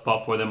have a soft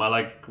spot for them. I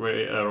like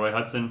Roy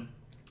Hudson.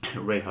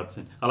 Ray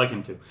Hudson. I like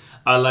him too.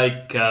 I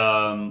like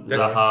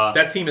Zaha.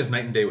 That team is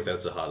night and day without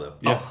Zaha, though.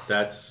 Yeah.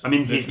 That's. I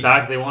mean, he's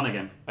back. They won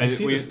again. You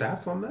see we, the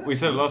stats on that? we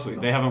said it last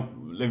week. They've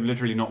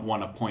literally not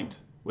won a point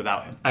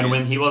without him. And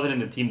when he wasn't in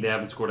the team, they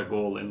haven't scored a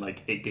goal in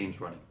like 8 games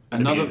running.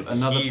 Another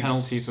He's-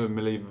 penalty for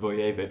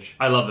Milivojevic.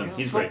 I love him. It's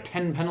He's like great.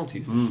 10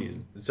 penalties this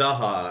season.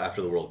 Zaha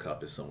after the World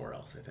Cup is somewhere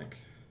else, I think.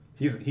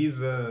 He's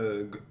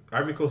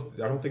Ivory Coast.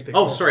 I don't think they.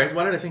 Oh, qualify. sorry.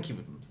 Why did I think he?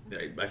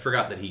 I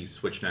forgot that he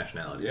switched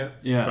nationalities. Yeah.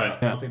 Yeah. Right. I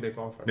yeah. don't think they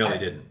qualify. No, they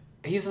didn't.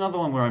 He's another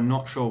one where I'm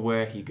not sure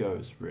where he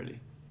goes, really.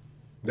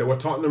 There were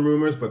Tottenham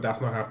rumors, but that's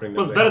not happening.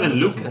 Well, it's They better have than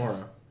Lucas Lucas.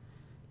 Moura.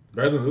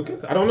 Better than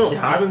Lucas? I don't know.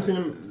 Yeah. I haven't seen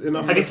him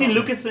enough. Have you for seen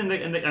Tottenham. Lucas in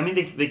the I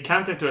mean, they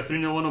countered to a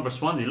 3-0 win over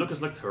Swansea. Lucas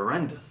looked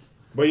horrendous.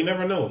 But you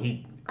never know.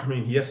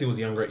 Yes, he was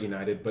younger at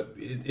United, but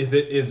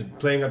is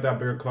playing at that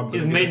bigger club?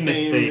 He's gonna be made the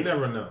mistakes. same? You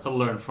never know. He'll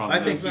learn from I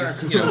them.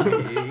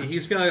 think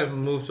he's going to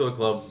move to a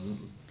club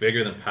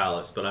bigger than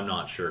Palace, but I'm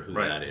not sure who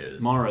Right. that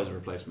is. Mara as a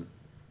replacement.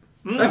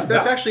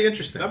 That's actually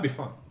interesting. That'd be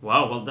fun.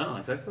 Wow, well done,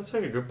 Alex. That's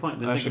like a good point.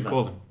 Didn't I think should of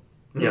call that.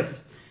 him.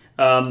 Yes.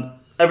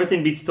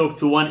 Everton beat Stoke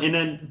 2-1 in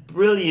a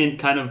brilliant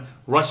kind of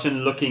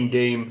Russian-looking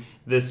game.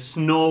 The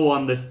snow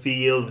on the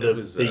field, It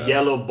was, the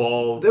yellow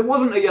ball. There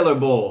wasn't a yellow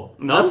ball.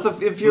 No? That's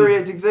the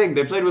infuriating thing.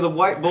 They played with a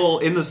white ball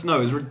in the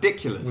snow. It's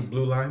ridiculous. With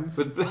blue lines.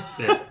 But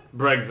Yeah,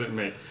 Brexit,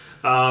 mate.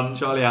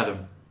 Charlie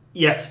Adam.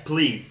 Yes,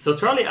 please. So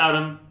Charlie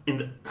Adam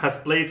has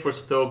played for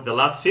Stoke. The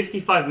last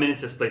 55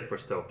 minutes has played for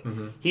Stoke.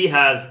 He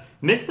has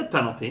missed a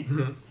penalty,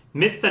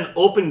 missed an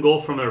open goal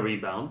from a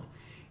rebound.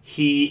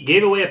 He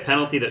gave away a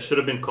penalty that should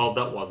have been called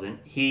that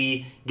wasn't.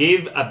 He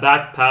gave a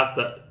back pass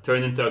that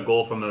turned into a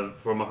goal from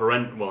a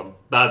horrendous,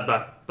 bad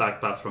back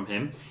pass from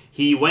him.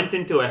 He went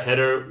into a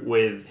header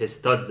with his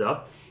studs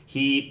up.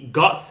 He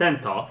got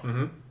sent off.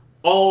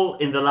 All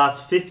in the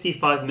last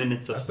 55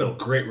 minutes of That's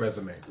Stoke. a great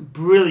resume.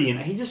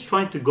 Brilliant. He's just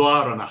trying to go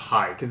out on a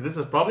high because this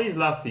is probably his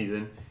last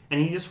season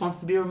and he just wants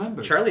to be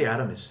remembered. Charlie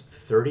Adam is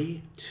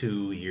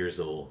 32 years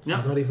old. Yeah.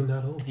 He's not even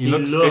that old. He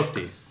looks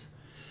 50.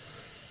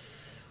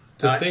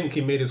 To think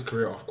he made his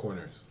career off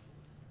corners.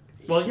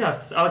 Well,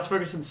 yes. Alex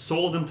Ferguson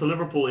sold him to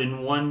Liverpool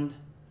in one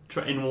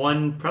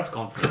press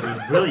conference. It was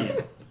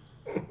brilliant.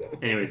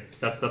 Anyways,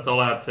 that's all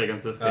I had to say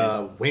against this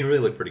game. Wayne really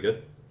looked pretty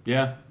good.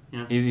 Yeah.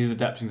 Yeah. He's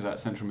adapting to that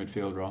central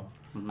midfield role.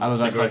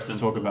 Allardyce likes to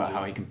Sigurdsson's talk about still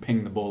how he can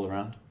ping the ball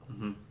around.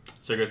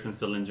 Sigurdsson's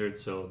still injured,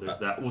 so there's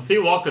that. Well,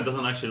 Theo Walcott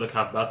doesn't actually look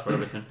half bad for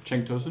Everton.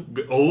 Cenk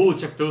Tosun?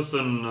 Jack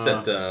Dawson.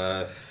 Set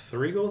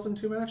 3 goals in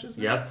 2 matches?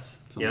 now? Yes,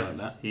 Something yes.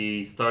 like that.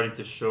 He's starting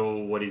to show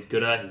what he's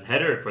good at. His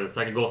header for the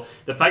second goal.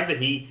 The fact that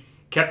he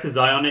kept his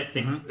eye on it.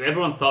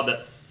 Everyone thought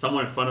that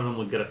someone in front of him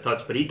would get a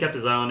touch, but he kept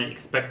his eye on it,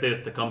 expected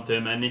it to come to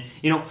him. And,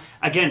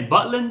 again,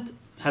 Butland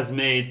has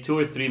made 2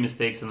 or 3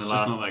 mistakes in the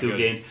just not last that 2 good.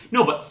 games.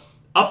 No, but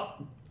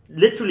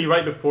literally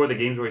right before the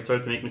games where he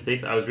started to make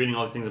mistakes, I was reading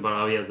all these things about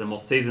how he has the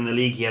most saves in the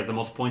league, he has the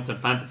most points in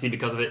fantasy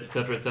because of it,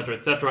 etc., etc.,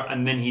 etc.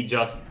 And then he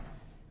just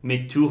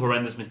made 2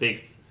 horrendous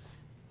mistakes.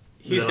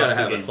 He's the got to last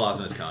 2 have a games. clause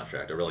in his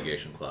contract, a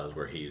relegation clause,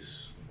 where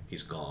he's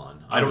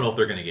gone. I don't know if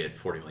they're going to get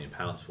 £40 million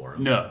for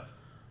him. No.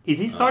 Is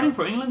he starting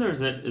for England or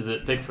is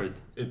it Pickford?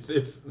 It's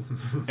It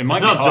might It's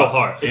be not Joe hard.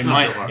 Hart. It's It not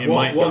might, Joe Hart. it well,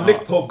 might well be Nick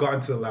hard. Pope got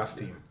into the last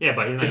team. Yeah,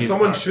 but he's not. If he's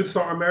someone not. should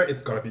start on merit,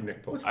 it's got to be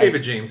Nick Pope. What's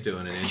David James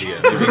doing in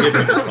India? Maybe give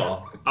him a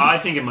call. I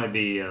think it might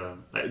be.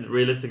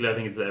 Realistically, I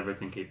think it's the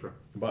Everton keeper.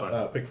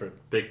 But Pickford,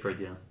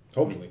 Pickford, yeah,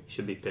 hopefully.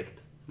 should be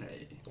picked.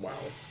 Hey. Wow.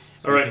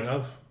 All right. Speaking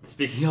of,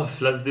 Speaking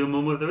of, let's do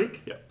Momo of the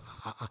Week. Yeah.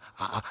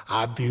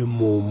 Abi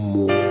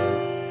Momo.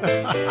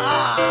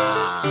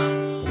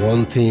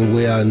 One thing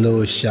where I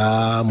know,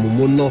 Sha,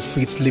 Momo not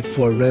fit sleep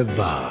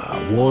forever.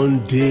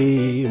 One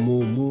day,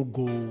 Momo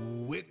go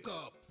wake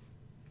up.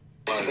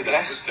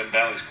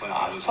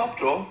 It's top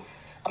draw.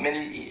 I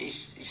mean,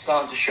 he's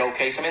starting to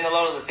showcase. I mean, a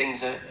lot of the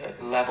things are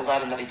levelled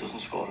at him that he doesn't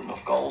score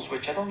enough goals,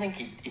 which I don't think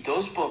he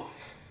does. But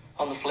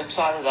on the flip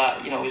side of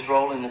that, his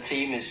role in the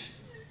team is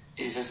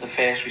is as the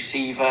first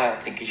receiver. I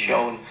think he's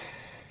shown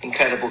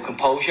incredible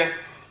composure.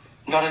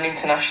 Not an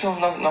international,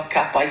 not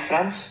capped by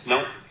France.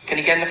 No. Can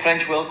he get in the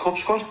French World Cup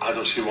squad? I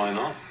don't see why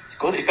not. It's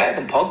good. He's better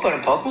than Pogba,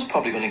 and Pogba's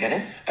probably going to get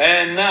in.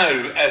 And now,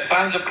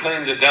 fans have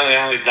claimed that Dele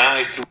Alli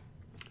died to...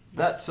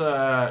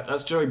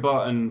 That's Joey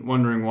Barton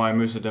wondering why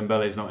Moussa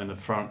Dembele is not in the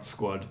France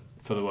squad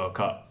for the World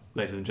Cup,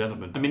 ladies and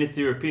gentlemen. I mean, it's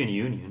the European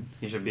Union.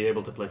 He should be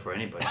able to play for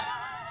anybody.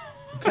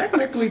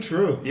 Technically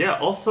true. Yeah,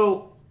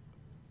 also,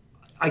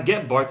 I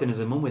get Barton is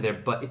a mummy there,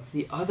 but it's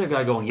the other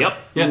guy going, yep.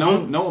 Yeah, no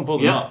one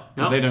pulls him up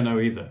because they don't know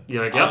either.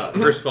 You're like, yep.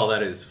 First of all,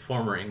 that is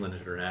former England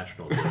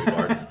international Joey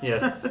Barton.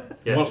 Yes.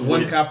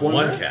 One cap,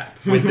 one cap.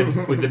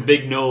 With the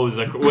big nose,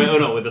 like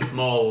with the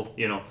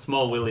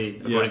small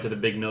willy, according to the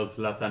big nose,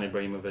 Zlatan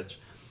Ibrahimovic.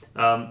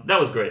 That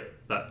was great.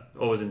 That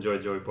always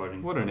enjoyed Joey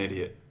Barton. What an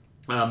idiot.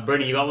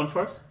 Bernie, you got one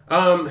for us?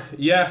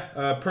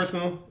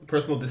 Personal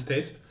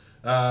distaste.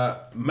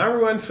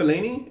 Marouane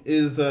Fellaini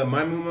is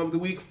my meme of the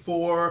week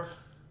for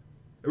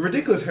a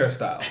ridiculous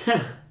hairstyle.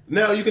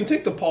 Now, you can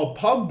take the Paul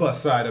Pogba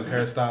side of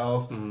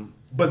hairstyles,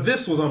 but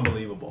this was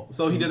unbelievable.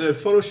 So he did a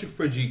photo shoot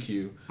for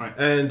GQ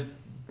and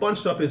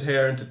bunched up his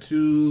hair into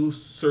two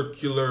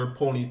circular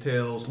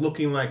ponytails,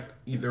 looking like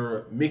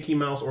either Mickey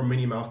Mouse or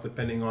Minnie Mouse,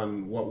 depending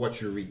on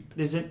what you read.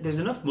 There's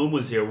enough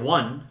mumus here.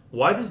 One,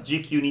 why does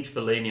GQ need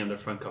Fellaini on their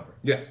front cover?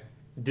 Yes.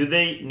 Do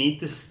they need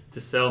to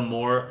sell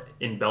more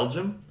in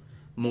Belgium?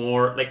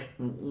 More, like,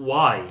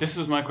 why? This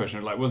was my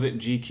question. Like, was it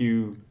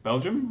GQ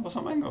Belgium or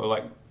something? Or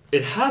like...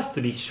 It has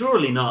to be,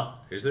 surely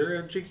not. Is there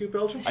a GQ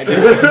Belgium? I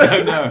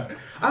don't know.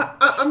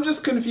 I'm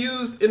just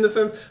confused in the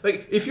sense,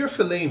 like, if you're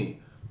Fellaini,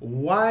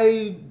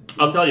 why...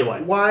 I'll tell you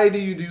why. Why do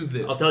you do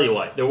this? I'll tell you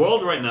why. The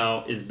world right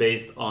now is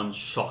based on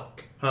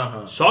shock.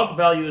 Shock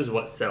value is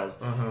what sells.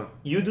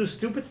 You do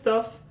stupid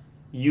stuff,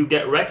 you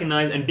get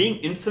recognized, and being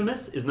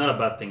infamous is not a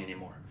bad thing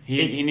anymore.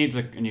 He needs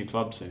a new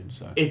club soon,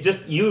 so... It's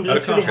just, you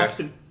literally have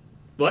to...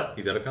 What?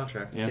 He's out of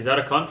contract. Yeah. He's out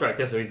of contract,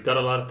 yeah, so he's got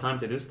a lot of time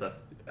to do stuff.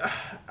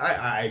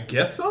 I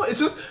guess so. It's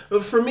just,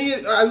 for me,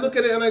 I look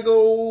at it and I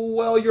go,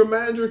 well, your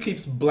manager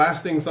keeps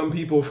blasting some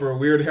people for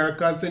weird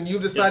haircuts, and you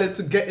decided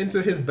to get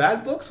into his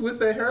bad books with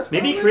the hairstyle.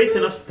 Maybe he creates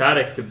enough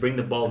static to bring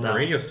the ball down.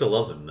 Mourinho still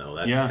loves him, though.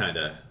 That's kind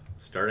of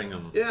starting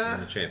him in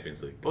the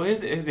Champions League. Well,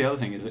 here's the other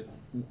thing.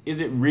 Is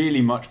it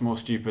really much more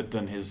stupid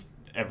than his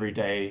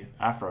everyday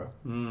afro?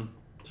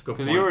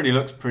 Because he already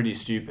looks pretty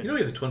stupid. You know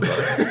he has a twin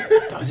brother.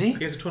 Does he?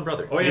 He has a twin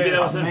brother. Oh, yeah.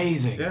 That was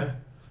amazing. Yeah.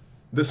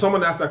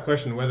 Someone asked that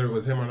question, whether it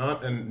was him or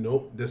not, and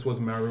nope, this was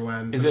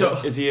Marouane.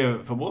 Is he a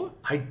footballer?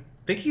 I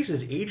think he's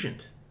his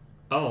agent.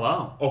 Oh,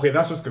 wow. Okay,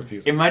 that's just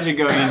confusing. Imagine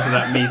going into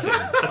that meeting.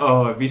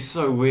 Oh, it'd be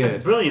so weird.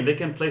 It's brilliant. They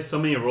can play so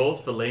many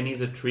roles.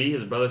 Fellaini's a tree.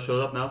 His brother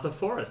shows up. Now it's a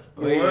forest.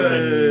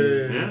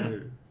 Yeah.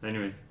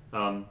 Anyways,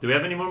 do we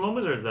have any more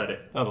moments, or is that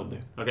it? That'll do.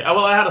 Okay.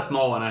 Well, I had a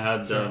small one. I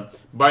had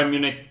Bayern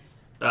Munich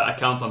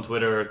account on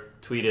Twitter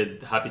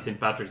tweeted Happy St.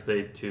 Patrick's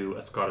Day to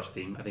a Scottish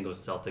team. I think it was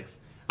Celtics.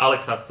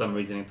 Alex has some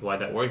reasoning to why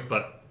that works,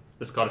 but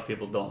the Scottish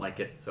people don't like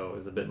it, so it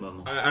was a bit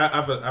mumu. I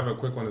have a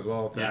quick one as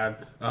well to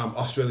add.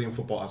 Australian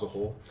football as a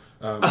whole.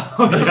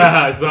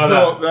 I saw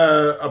that.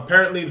 So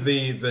apparently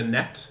the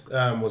net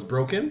was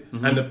broken,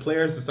 and the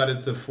players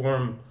decided to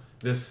form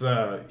this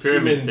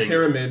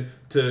pyramid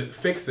to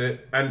fix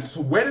it. And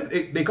so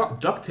they got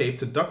duct tape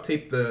to duct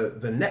tape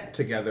the net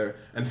together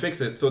and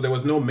fix it. So there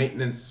was no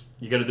maintenance.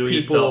 You got to do it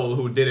people yourself.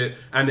 Who did it,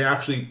 and they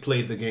actually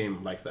played the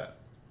game like that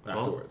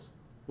afterwards.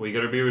 Well, you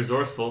got to be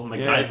resourceful.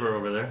 MacGyver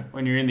over there.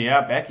 When you're in the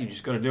outback, you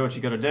just got to do what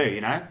you got to do,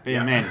 you know? Be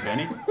a man,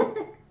 Benny.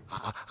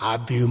 I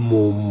be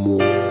Momo.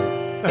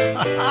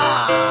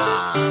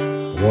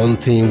 One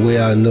thing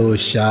where I know,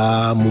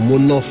 Sha, Momo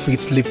not fit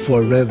sleep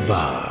forever.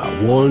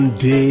 One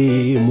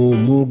day,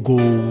 Momo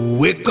go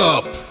wake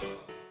up.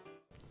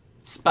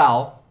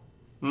 Spal.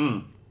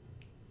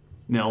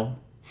 0.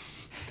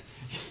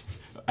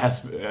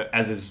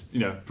 As is,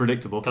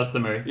 predictable.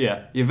 Customary.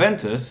 Yeah.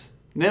 Juventus,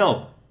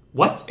 0.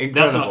 What? Incredible.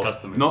 That's not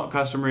customary. Not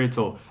customary at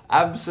all.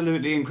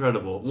 Absolutely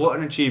incredible. What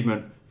an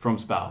achievement from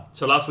Spal.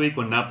 So last week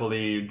when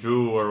Napoli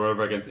drew or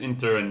whatever against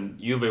Inter and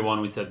Juve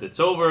won, we said it's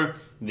over.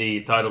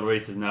 The title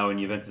race is now in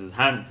Juventus'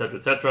 hands, etc.,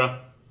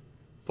 etc.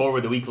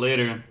 Forward a week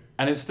later.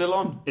 And it's still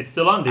on. It's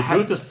still on. They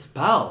drew to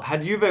Spal.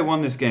 Had Juve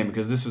won this game,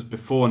 because this was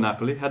before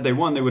Napoli, had they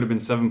won, they would have been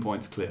 7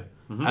 points clear.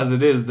 As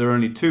it is, they're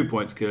only 2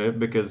 points clear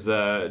because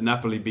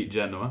Napoli beat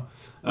Genoa.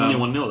 Only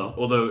 1-0 though.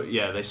 Although,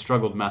 yeah, they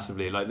struggled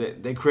massively.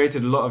 Like they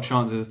created a lot of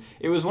chances.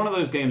 It was one of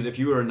those games, if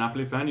you were a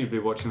Napoli fan, you'd be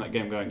watching that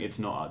game going, it's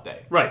not our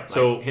day. Right.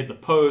 So hit the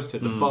post,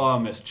 hit the bar,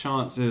 missed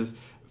chances.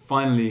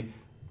 Finally,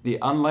 the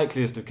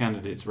unlikeliest of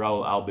candidates,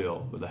 Raul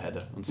Albiol with a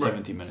header on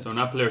 70 minutes. So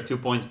Napoli are 2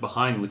 points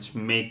behind, which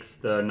makes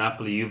the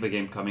Napoli-Juve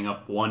game coming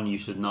up one you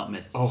should not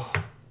miss. Oh,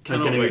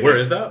 where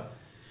is that?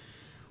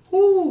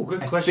 Ooh,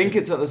 good question. I think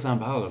it's at the San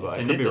Paolo, but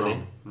I could be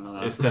wrong.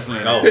 It's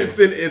definitely It's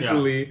in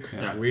Italy.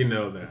 Yeah. We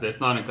know that. It's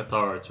not in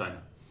Qatar or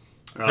China.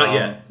 Not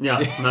yet.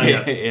 Yeah, not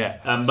yet.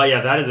 Yeah. But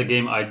yeah, that is a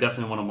game I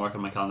definitely want to mark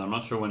on my calendar. I'm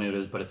not sure when it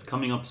is, but it's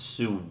coming up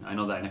soon. I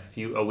know that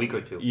in a week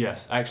or two.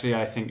 Yes, actually,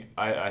 I think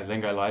I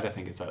lied. I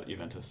think it's at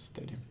Juventus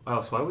Stadium.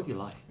 Oh, so why would you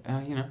lie?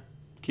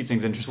 Keep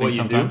things It's interesting what you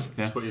sometimes. do.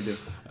 That's what you do.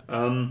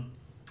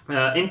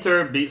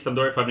 Inter beat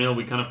Sampdoria 5-0.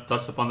 We kind of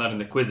touched upon that in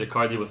the quiz.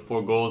 Icardi with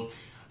 4 goals.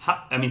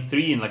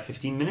 3 in like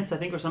 15 minutes, I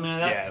think, or something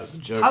like that. Yeah, it was a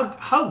joke.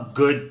 How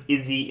good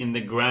is he in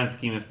the grand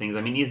scheme of things?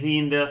 I mean, is he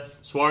in the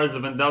Suarez,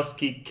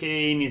 Lewandowski,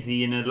 Kane? Is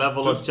he in a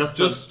level of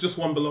just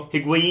one below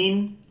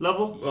Higuain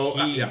level? Well,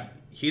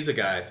 He's a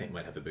guy I think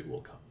might have a big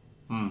World Cup.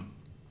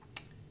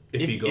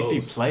 if he goes.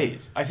 If he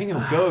plays, I think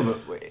he'll go.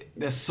 But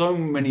there's so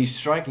many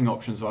striking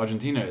options for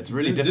Argentina. It's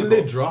really difficult.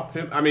 Didn't they drop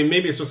him? I mean,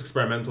 maybe it's just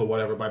experimental,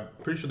 whatever. But I'm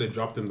pretty sure they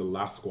dropped him the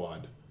last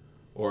squad,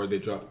 or they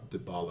dropped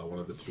Dybala, one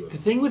of the two. The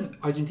thing with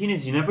Argentina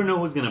is you never know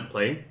who's gonna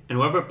play, and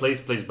whoever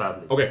plays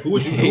badly. Okay, who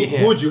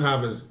would you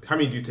have as? How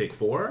many do you take?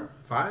 4,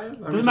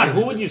 5? Doesn't matter.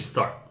 Who would you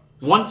start?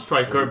 One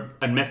striker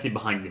and Messi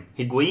behind him.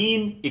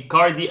 Higuain,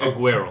 Icardi,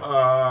 Aguero.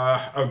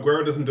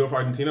 Aguero doesn't do it for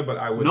Argentina, but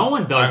I would. No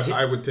one does.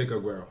 I would take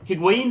Aguero.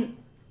 Higuain.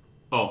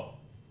 Oh,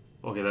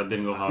 okay, that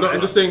didn't go hard. No,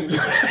 I'm just saying.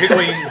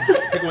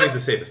 Higuain's the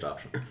safest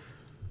option.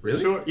 Really?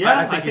 Sure.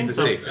 Yeah, I think he's the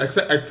so. safest.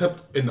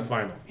 Except in the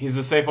final. He's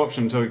the safe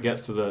option until it gets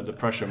to the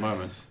pressure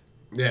moments.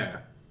 Yeah.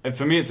 And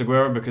for me, it's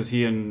Aguero because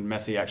he and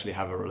Messi actually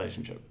have a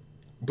relationship.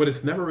 But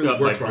it's never really Yeah,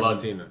 worked like for blood.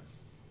 Argentina.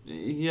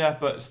 Yeah,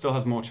 but still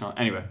has more chance.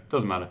 Anyway,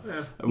 doesn't matter.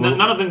 Yeah.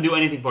 None of them do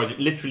anything for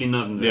Argentina. Literally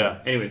none of them do. Yeah.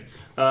 Anyways,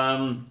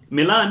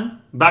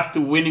 Milan back to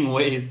winning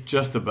ways.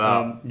 Just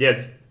about.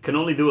 Just can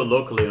only do it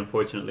locally,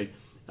 unfortunately.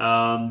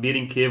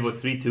 Beating Kiev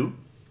with 3-2.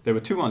 They were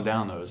 2-1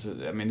 down though.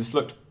 This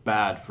looked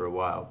bad for a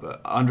while,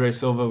 but Andre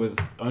Silva with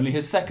only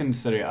his second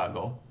Serie A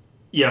goal.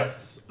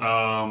 Yes.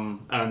 And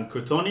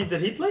Cutrone,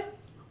 did he play?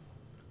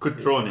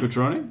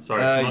 Cutrone.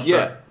 Sorry, I'm not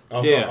yeah. sure.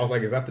 I was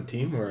like, is that the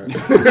team or?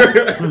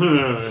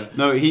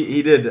 No,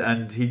 he did,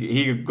 and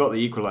he got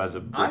the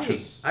equaliser, which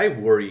was. I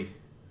worry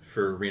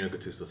for Rino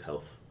Gattuso's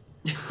health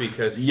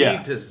because he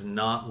does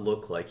not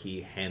look like he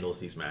handles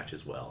these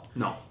matches well.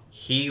 No.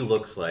 He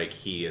looks like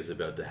he is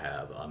about to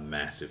have a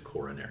massive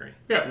coronary.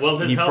 Yeah, well,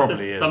 his He health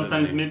probably is is,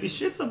 sometimes isn't he? maybe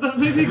shit, sometimes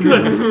maybe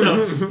good.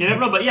 So you never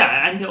know. But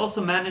yeah, and he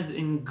also managed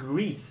in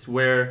Greece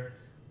where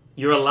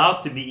you're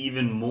allowed to be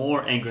even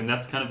more angry, and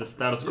that's kind of the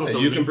status quo. Yeah, So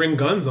you can bring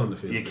guns on the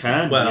field. You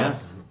can. Well,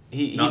 yes.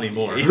 Not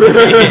anymore.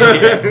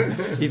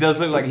 He does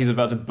look like he's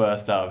about to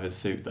burst out of his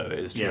suit, though. It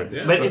is true.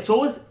 Yeah. But it's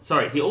always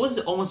he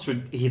almost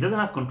he doesn't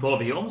have control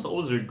of it. He almost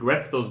always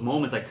regrets those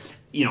moments. Like,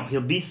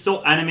 he'll be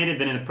so animated,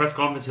 then in the press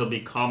conference he'll be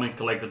calm and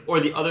collected. Or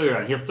the other way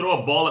around, he'll throw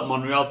a ball at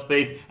Monreal's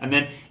face and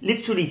then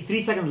literally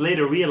 3 seconds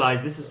later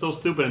realize this is so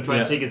stupid and try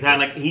to shake his hand.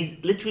 Like,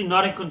 he's literally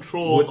not in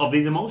control of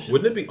these emotions.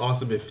 Wouldn't it be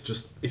awesome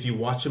if you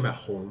watch him at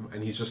home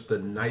and he's just the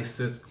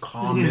nicest,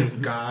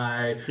 calmest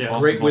guy,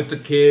 great with the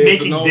kids,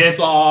 Making and all dip,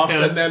 soft,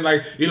 and then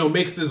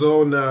makes his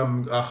own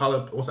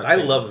what's that? I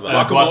love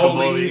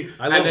guacamole,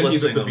 I love and then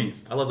he's listening just a to him.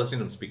 beast. I love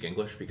listening to him speak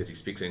English because he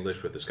speaks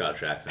English with the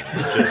Scottish accent.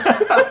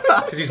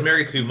 Because he's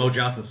married to Mo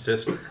Johnson's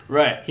sister.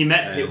 Right. He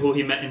met who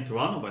he met in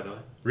Toronto, by the way.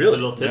 Really? Just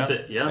a little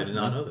tidbit. Yeah. I did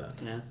not know that.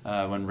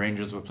 Yeah. When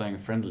Rangers were playing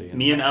friendly.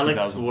 Me and Alex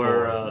 2004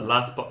 were or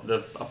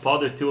something. a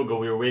pod or two ago.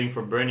 We were waiting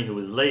for Bernie, who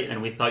was late,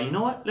 and we thought, you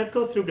know what? Let's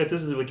go through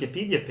Gattuso's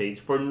Wikipedia page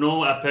for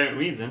no apparent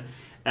reason,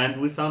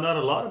 and we found out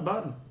a lot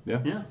about him.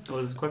 Yeah. It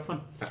was quite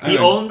fun. I He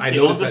owns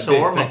noticed a that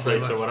dig. shawarma Thanks very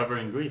place or much. whatever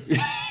in Greece.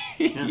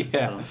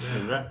 Yeah. So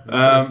there's that.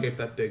 Escape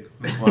that dig.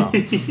 Wow.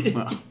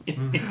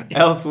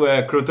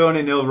 Elsewhere,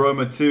 Crotone 0,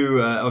 Roma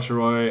 2, El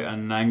Shaarawy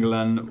and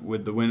Nangolan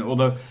with the win.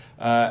 Although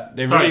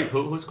they Sorry, really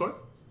who scored?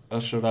 El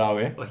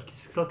Shaarawy. Oh, he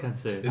still can't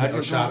say it. How do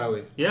you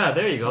Shadawi. Yeah,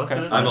 there you go. Okay.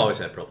 So- I've always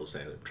had trouble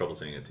saying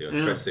it too. I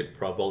Yeah. tried to say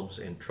problems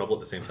and trouble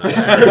at the same time.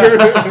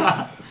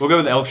 We'll go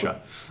with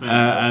Elsha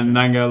and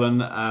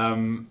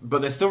Nangolan. But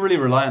they're still really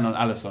reliant on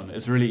Alisson.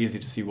 It's really easy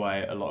to see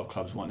why a lot of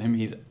clubs want him.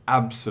 He's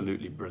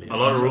absolutely brilliant. a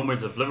lot of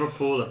rumors of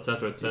Liverpool,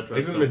 etc., etc.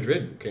 Even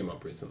Madrid came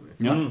up recently.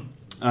 Yeah.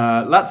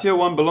 Lazio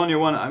 1, Bologna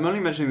 1. I'm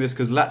only mentioning this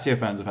because Lazio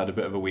fans have had a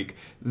bit of a week.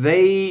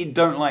 They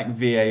don't like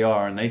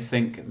VAR and they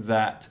think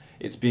that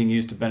it's being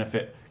used to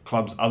benefit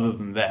clubs other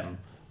than them.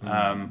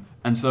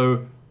 And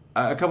so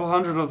a couple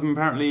hundred of them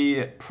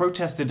apparently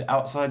protested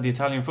outside the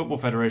Italian Football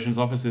Federation's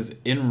offices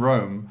in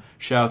Rome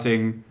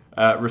shouting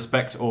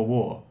respect or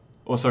war.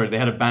 Or sorry, they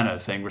had a banner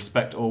saying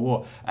respect or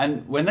war.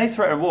 And when they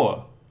threaten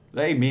war,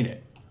 they mean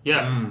it.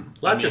 Yeah.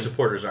 Lazio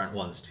supporters aren't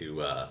ones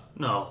to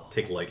No.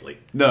 take lightly.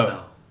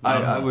 No.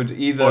 I would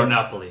either... Or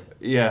Napoli.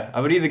 Yeah,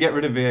 I would either get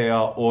rid of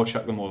VAR or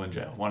chuck them all in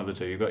jail. One of the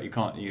two.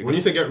 When you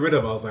say get rid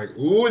of, I was like,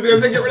 ooh, is he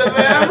going to say get rid of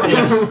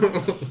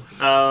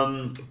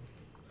them?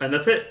 And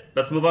that's it.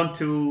 Let's move on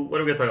to, what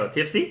are we going to talk about?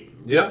 TFC?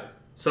 Yeah.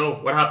 So,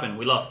 what happened?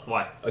 We lost.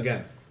 Why?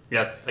 Again.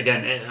 Yes,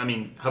 again. I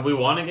mean, have we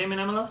won a game in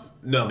MLS?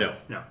 No.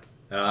 No.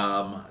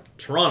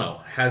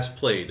 Toronto has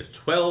played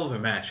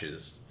 12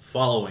 matches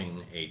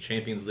following a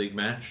Champions League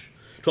match.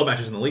 12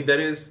 matches in the league,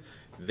 that is.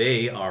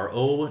 They are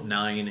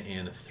 0-9-3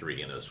 in those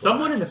 12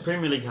 Someone in the matches.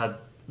 Premier League had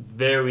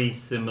very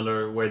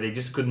similar, where they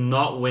just could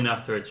not win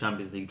after a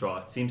Champions League draw.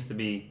 It seems to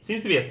be a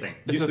thing.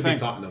 Used to be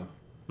Tottenham.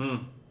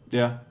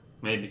 Yeah.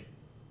 Maybe.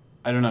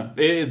 I don't know.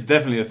 It is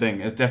definitely a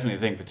thing. It's definitely a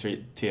thing for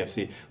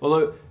TFC.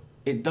 Although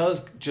it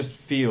does just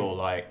feel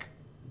like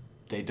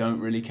they don't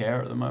really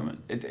care at the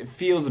moment. It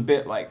feels a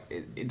bit like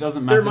it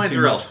doesn't matter. Their minds too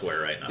are much.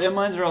 elsewhere right now. Their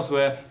minds are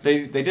elsewhere.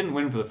 They didn't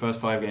win for the first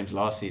 5 games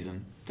last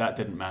season. That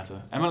didn't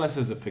matter. MLS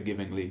is a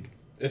forgiving league.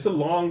 It's a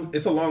long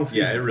season.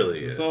 Yeah, it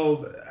really is.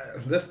 So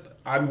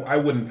I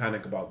wouldn't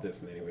panic about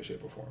this in any way,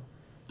 shape, or form.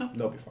 No.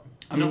 They'll be fine.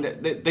 I mean,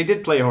 they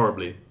did play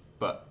horribly,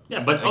 but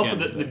Yeah, but also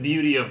again, the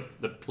beauty of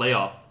the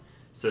playoff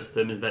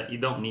system is that you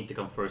don't need to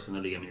come first in the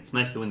league. I mean, it's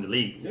nice to win the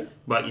league,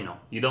 but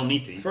you don't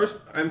need to. First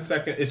and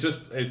second,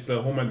 it's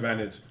the home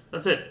advantage.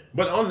 That's it.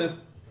 But on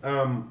this,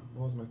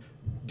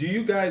 do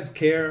you guys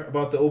care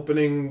about the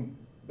opening?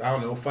 I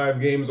don't know,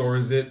 5 games, or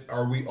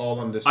are we all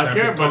on this? I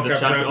care about the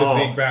Champions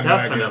League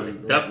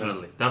bandwagon?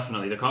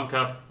 Definitely. The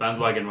CONCACAF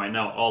bandwagon right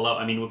now, all out.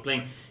 I mean, we're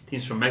playing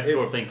teams from Mexico.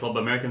 We're playing Club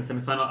American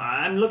semifinal.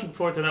 I'm looking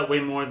forward to that way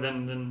more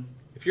than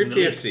If you're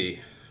TFC,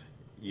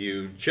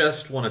 you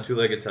just won a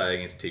 2-legged tie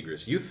against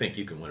Tigres. You think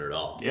you can win it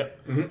all.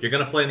 Yep. Mm-hmm. You're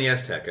going to play in the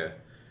Azteca.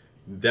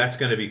 That's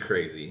going to be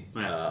crazy.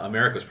 Yeah.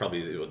 America's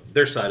probably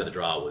their side of the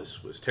draw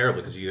was terrible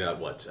because you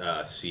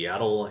got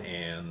Seattle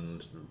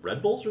and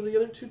Red Bulls are the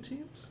other 2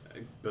 teams.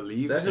 I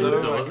believe Is that so.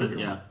 who So was it?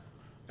 Yeah.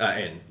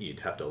 And you'd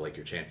have to like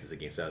your chances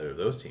against either of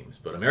those teams.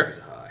 But America's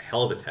a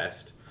hell of a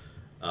test.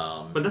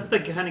 But that's the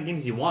kind of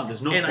games you want.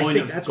 There's no And I point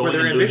think of that's going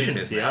where their and losing ambition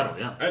to is Seattle.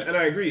 now. Yeah. And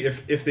I agree.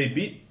 If they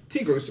beat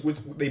Tigres,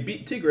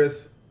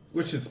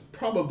 which is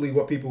probably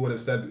what people would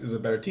have said is a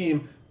better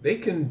team, they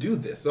can do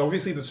this.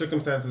 Obviously, the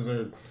circumstances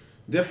are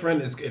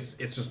different. It's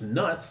just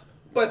nuts.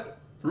 But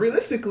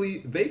realistically,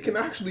 they can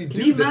actually Can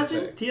do you this.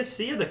 imagine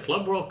TFC at the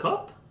Club World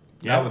Cup?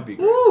 That would be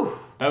great. Woo!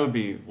 That would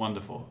be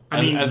wonderful. I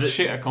mean, as the-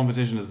 shit a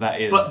competition as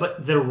that is.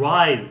 But the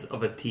rise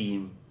of a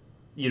team,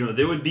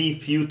 there would be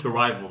few to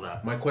rival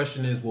that. My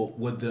question is,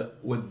 would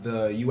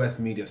the U.S.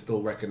 media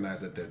still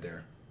recognize that they're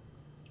there?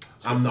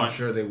 I'm not point.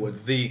 sure they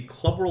would. The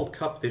Club World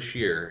Cup this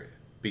year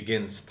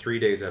begins 3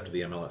 days after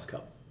the MLS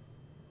Cup.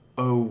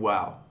 oh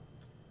wow.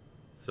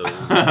 So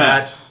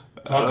that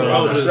Talk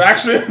about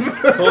distractions.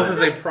 poses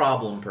a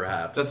problem,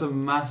 perhaps. That's a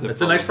massive.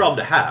 It's a nice problem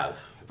to have.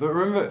 But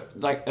remember,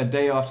 like a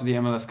day after the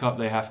MLS Cup,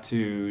 they have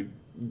to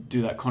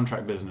do that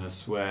contract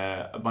business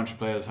where a bunch of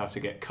players have to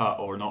get cut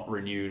or not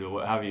renewed or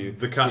what have you.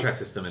 The contract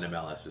system in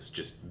MLS is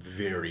just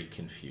very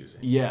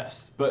confusing.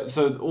 Yes, but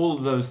so all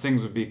of those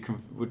things would be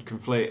would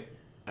conflate.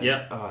 And,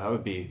 Yeah. Oh, that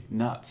would be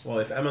nuts. Well,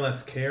 if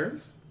MLS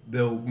cares,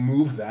 they'll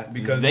move that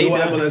because They no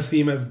don't. MLS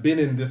team has been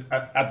in this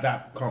at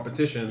that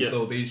competition, Yeah.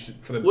 so they should,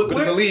 for the We're- good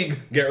of the league,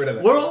 get rid of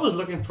that. We're always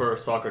looking for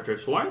soccer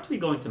trips. Why aren't we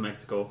going to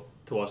Mexico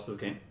to watch this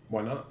game?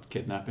 Why not?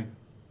 Kidnapping.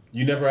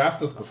 You never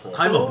asked us before.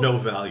 I'm of no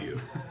value.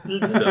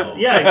 So,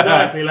 Yeah,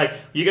 exactly. Like,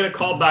 you get a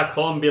call back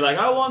home and be like,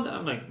 I want that.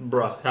 I'm like,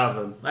 bruh, have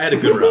him. I had a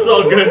good It's run.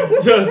 all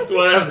good. Just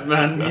whatever,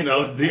 man.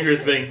 Do your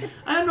thing.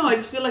 I don't know. I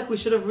just feel like we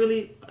should have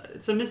really...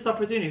 It's a missed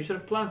opportunity. We should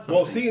have planned something.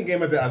 Well, seeing a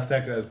game at the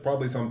Azteca is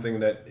probably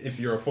something that if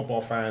you're a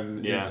football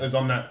fan is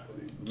on that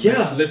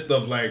list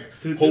of like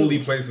To do. holy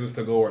places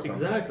to go or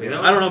something. Exactly. Yeah.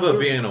 That I don't know about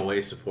being an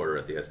away supporter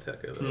at the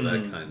Azteca, though.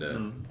 That kind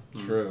of...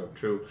 True.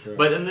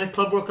 But and the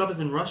Club World Cup is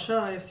in Russia,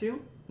 I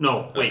assume?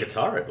 No, wait.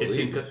 Qatar, I It's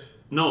in believe.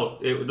 No,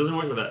 it doesn't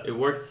work like that. It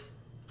works...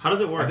 How does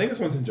it work? I think this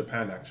one's in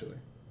Japan actually.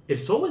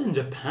 It's always in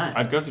Japan.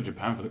 I'd go to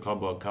Japan for the Club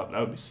World Cup.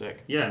 That would be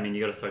sick. Yeah, I mean, you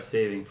got to start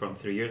saving from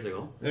 3 years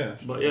ago. Yeah.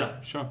 But yeah.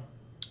 Sure.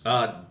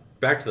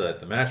 Back to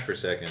the match for a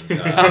second.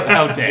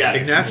 How dare Yeah. you.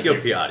 Ignacio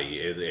Piatti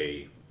is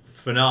a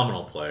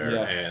phenomenal player,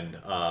 Yes. and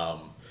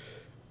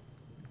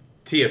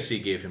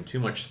TFC gave him too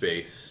much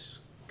space,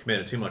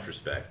 commanded too much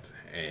respect,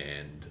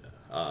 and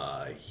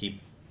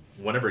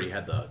whenever he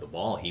had the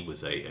ball, he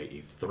was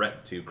a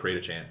threat to create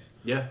a chance.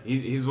 Yeah,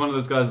 he's one of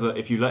those guys that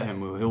if you let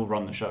him, he'll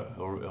run the show.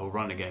 He'll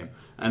run a game.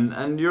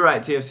 And you're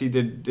right, TFC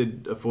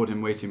did afford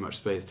him way too much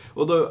space.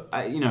 Although,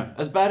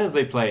 as bad as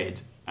they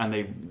played, and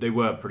they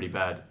were pretty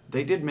bad,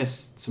 they did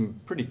miss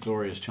some pretty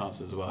glorious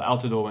chances as well.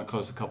 Altidore went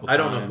close a couple I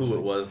times. don't know who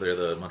it was there,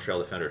 the Montreal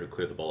defender who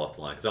cleared the ball off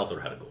the line, because Altidore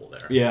had a goal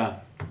there.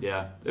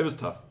 Yeah, it was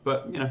tough.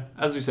 But,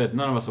 as we said,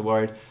 none of us are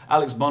worried.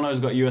 Alex Bono's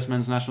got US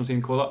men's national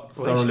team call up.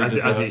 Thoroughly as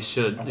deserved. he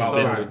should. About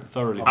time.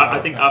 Thoroughly I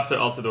deserved. think after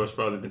Altidore's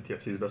probably been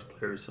TFC's best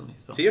player recently.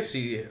 So.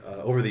 TFC,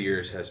 over the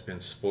years, has been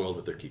spoiled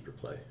with their keeper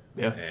play.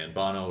 Yeah. And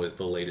Bono is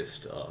the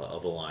latest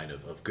of a line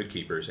of good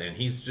keepers, and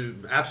he's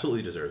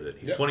absolutely deserved it.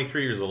 He's Yep.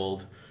 23 years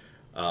old.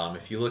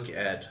 If you look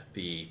at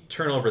the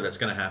turnover that's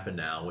going to happen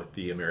now with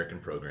the American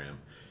program,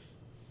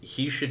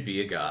 he should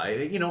be a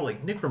guy,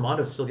 like Nick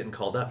Ramondo's still getting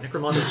called up. Nick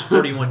Ramondo's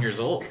 41 years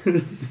old.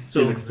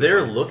 So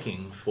they're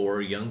looking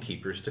for young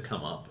keepers to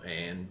come up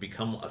and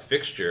become a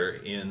fixture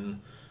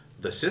in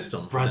the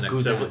system for Brad the next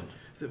Guzan. several.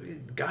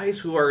 Guys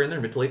who are in their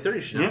mid to late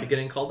 30s should not be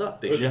getting called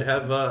up. They should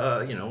have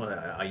a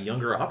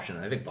younger option.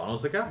 And I think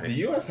Bono's the guy. The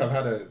U.S. have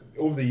had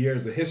over the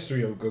years a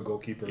history of good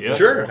goalkeepers. Yeah.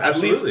 Sure, At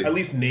absolutely.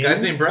 least names.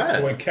 Guys named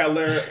Brad. Like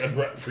Keller,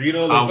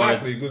 Frito, Howard.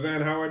 exactly.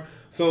 Guzan, Howard.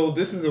 So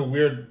this is a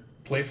weird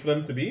place for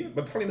them to be.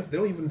 But funny enough,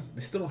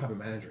 they still don't have a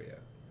manager yet.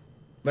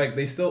 Like,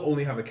 they still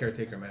only have a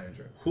caretaker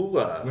manager.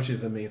 Which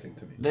is amazing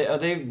to me. Are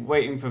they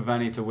waiting for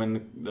Vanny to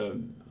win the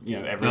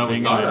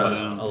everything?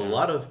 A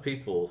lot of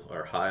people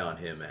are high on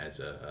him as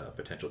a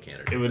potential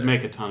candidate. It would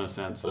make a ton of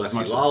sense.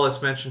 Alexi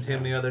Lawless mentioned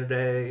him the other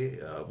day.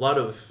 A lot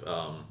of,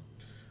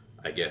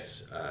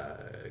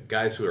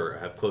 guys who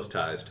have close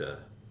ties to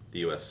the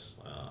U.S.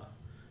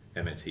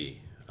 MNT.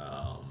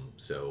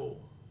 So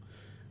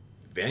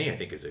Vanny, I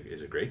think, is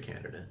a great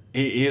candidate.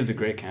 He is a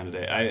great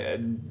candidate.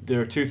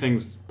 There are two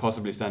things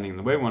possibly standing in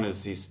the way. One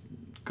is he's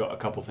got a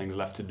couple things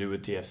left to do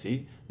with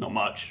TFC. Not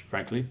much,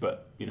 frankly,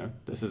 but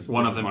this is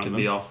one of them could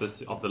be off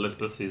the list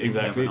this season.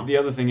 Exactly. The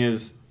other thing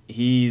is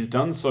he's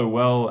done so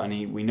well,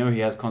 and we know he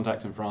has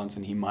contacts in France,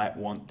 and he might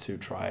want to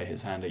try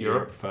his hand at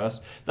Europe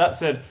first. That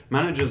said,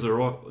 managers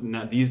are all,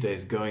 these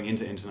days going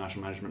into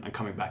international management and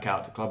coming back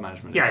out to club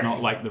management. It's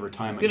not like the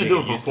retirement. He's going to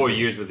do it for 4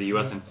 years with the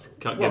US and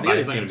get back.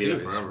 He's not going to be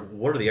there forever.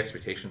 What are the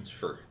expectations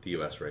for the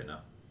US right now?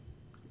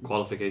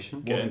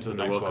 Qualification. Get into the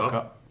next World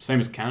Cup. Same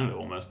as Canada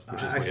almost,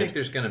 which is I think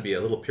there's going to be a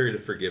little period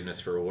of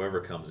forgiveness for whoever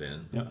comes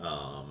in. Yep.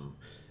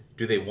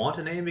 Do they want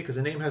a name? Because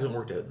a name hasn't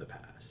worked out in the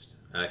past.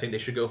 And I think they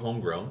should go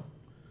homegrown.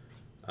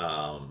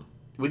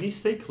 Would you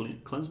say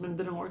Klinsmann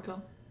didn't work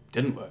out?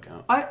 Didn't work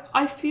out.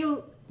 I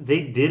feel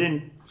they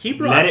didn't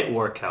let it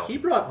work out. He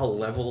brought a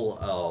level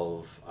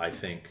of, I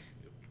think,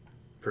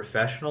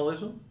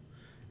 professionalism.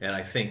 And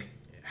I think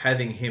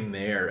having him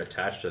there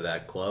attached to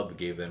that club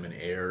gave them an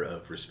air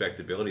of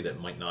respectability that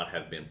might not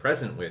have been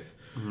present with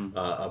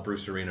a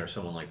Bruce Arena or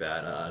someone like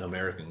that, an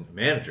American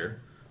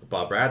manager,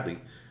 Bob Bradley.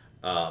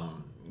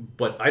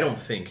 But I don't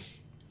think,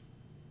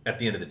 at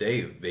the end of the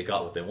day, they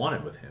got what they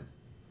wanted with him.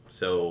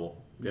 So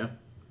yeah,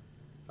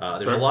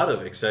 there's a lot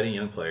of exciting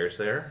young players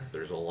there.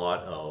 There's a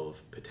lot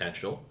of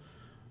potential.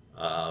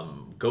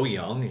 Go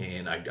young,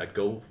 and I'd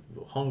go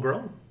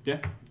homegrown. Yeah,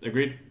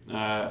 agreed.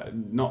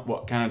 Not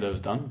what Canada has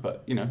done,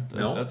 but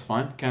that's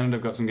fine. Canada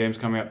have got some games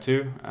coming up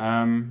too.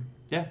 I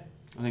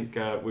think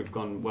we've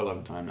gone well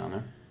over time now.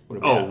 No?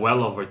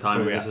 Well over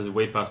time. This is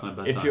way past my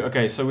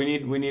bedtime. So we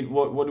need.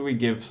 What do we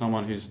give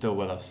someone who's still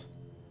with us?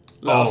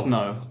 Let us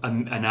know.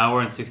 An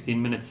hour and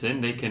 16 minutes in,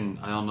 they can.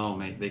 I don't know,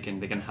 mate. They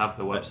can have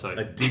the website.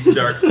 A deep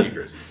dark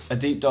secret. A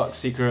deep dark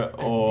secret,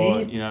 or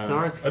a deep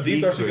dark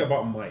secret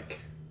about Mike.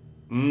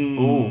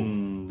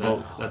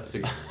 That's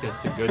a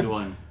good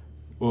one.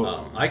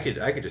 I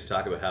could just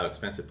talk about how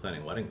expensive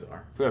planning weddings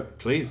are. Yeah,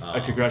 please.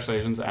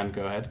 Congratulations, and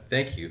go ahead.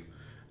 Thank you.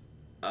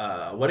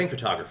 Wedding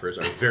photographers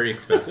are very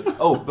expensive.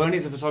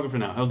 Bernie's a photographer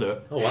now. He'll do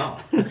it. Oh,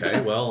 wow.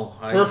 Okay, well...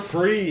 For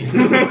free!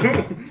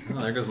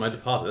 There goes my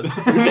deposit.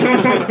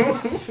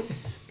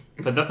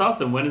 But that's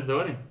awesome. When is the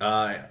wedding?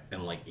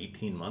 In like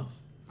 18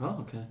 months.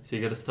 Oh, okay. So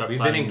you got to start We've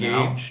planning been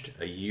engaged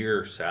a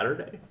year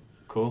Saturday.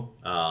 Cool.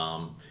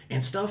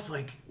 And stuff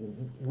like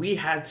we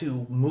had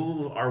to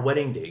move our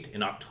wedding date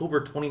in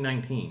October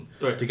 2019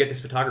 to get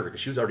this photographer because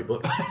she was already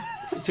booked.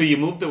 So you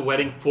moved the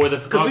wedding for the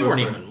photographer? Because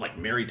we weren't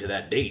even married to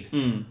that date.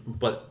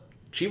 But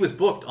she was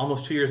booked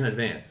almost 2 years in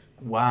advance.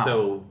 Wow.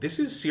 So this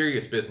is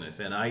serious business,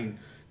 and I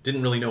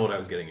didn't really know what I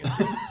was getting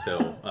into.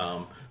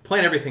 So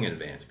plan everything in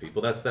advance,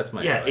 people. That's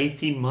my advice.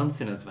 18 months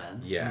in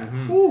advance. Yeah.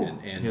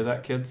 And hear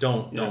that, kids?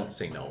 Don't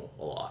say no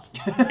a lot.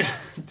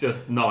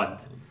 Just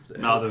nod.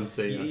 Nod and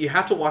say yes. You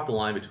have to walk the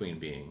line between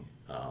being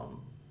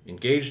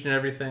engaged in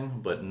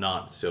everything, but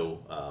not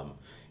so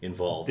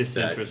involved.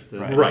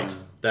 Disinterested. Right.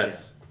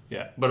 That's...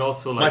 Yeah. But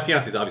also, my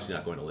fiance's obviously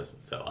not going to listen,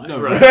 so...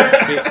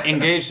 Be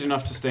engaged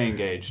enough to stay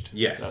engaged.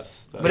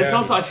 Yes. But it's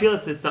also, I feel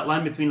it's that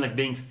line between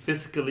being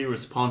fiscally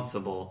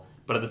responsible,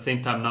 but at the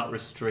same time not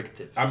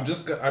restrictive. I'm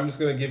just going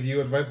to give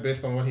you advice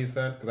based on what he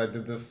said, because I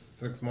did this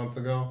 6 months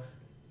ago.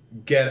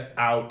 Get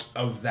out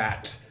of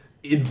that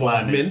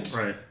involvement.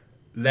 Right.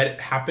 Let it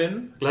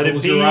happen. Let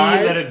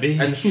it be.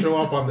 And show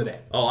up on the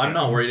day. Oh, I'm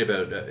not worried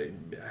about...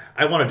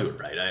 I want to do it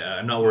right.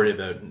 I'm not worried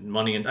about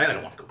money, and I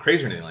don't want to go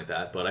crazy or anything like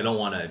that, but I don't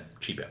want to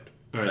cheap out.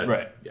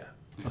 Right. Yeah.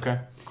 Okay,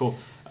 cool.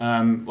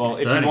 Well,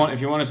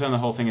 if you want to turn the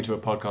whole thing into a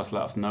podcast,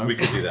 let us know. We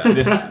could do that.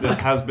 This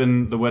has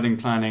been the Wedding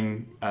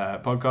Planning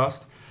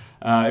podcast.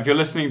 If you're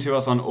listening to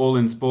us on All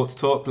In Sports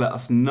Talk, let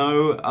us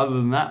know. Other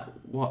than that,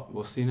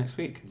 we'll see you next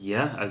week.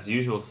 Yeah, as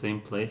usual,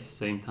 same place,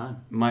 same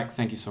time. Mike,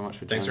 thank you so much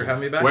for joining us. Thanks for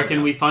having me back. Where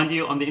can we find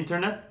you on the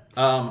internet?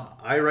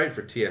 I write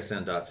for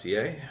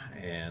tsn.ca,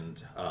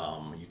 and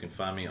you can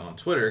find me on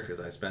Twitter because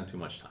I spend too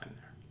much time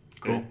there.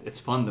 Cool. It's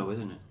fun though,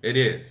 isn't it? It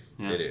is.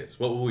 Yeah. It is.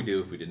 What would we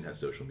do if we didn't have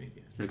social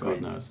media? God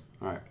knows.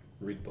 All right.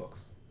 Read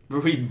books.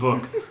 Read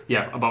books.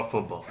 Yeah, about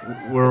football.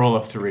 We're all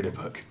off to read a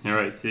book. All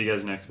right. See you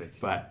guys next week.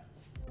 Bye.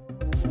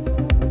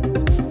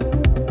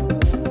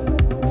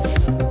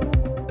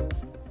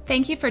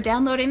 Thank you for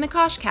downloading the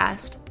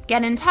Koshcast.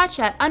 Get in touch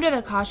at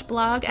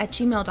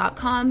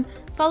underthekoshblog@gmail.com.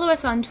 Follow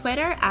us on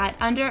Twitter at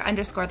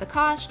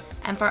 @under_thekosh.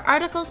 And for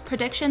articles,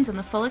 predictions, and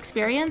the full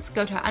experience,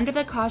 go to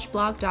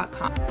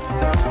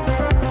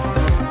underthekoshblog.com.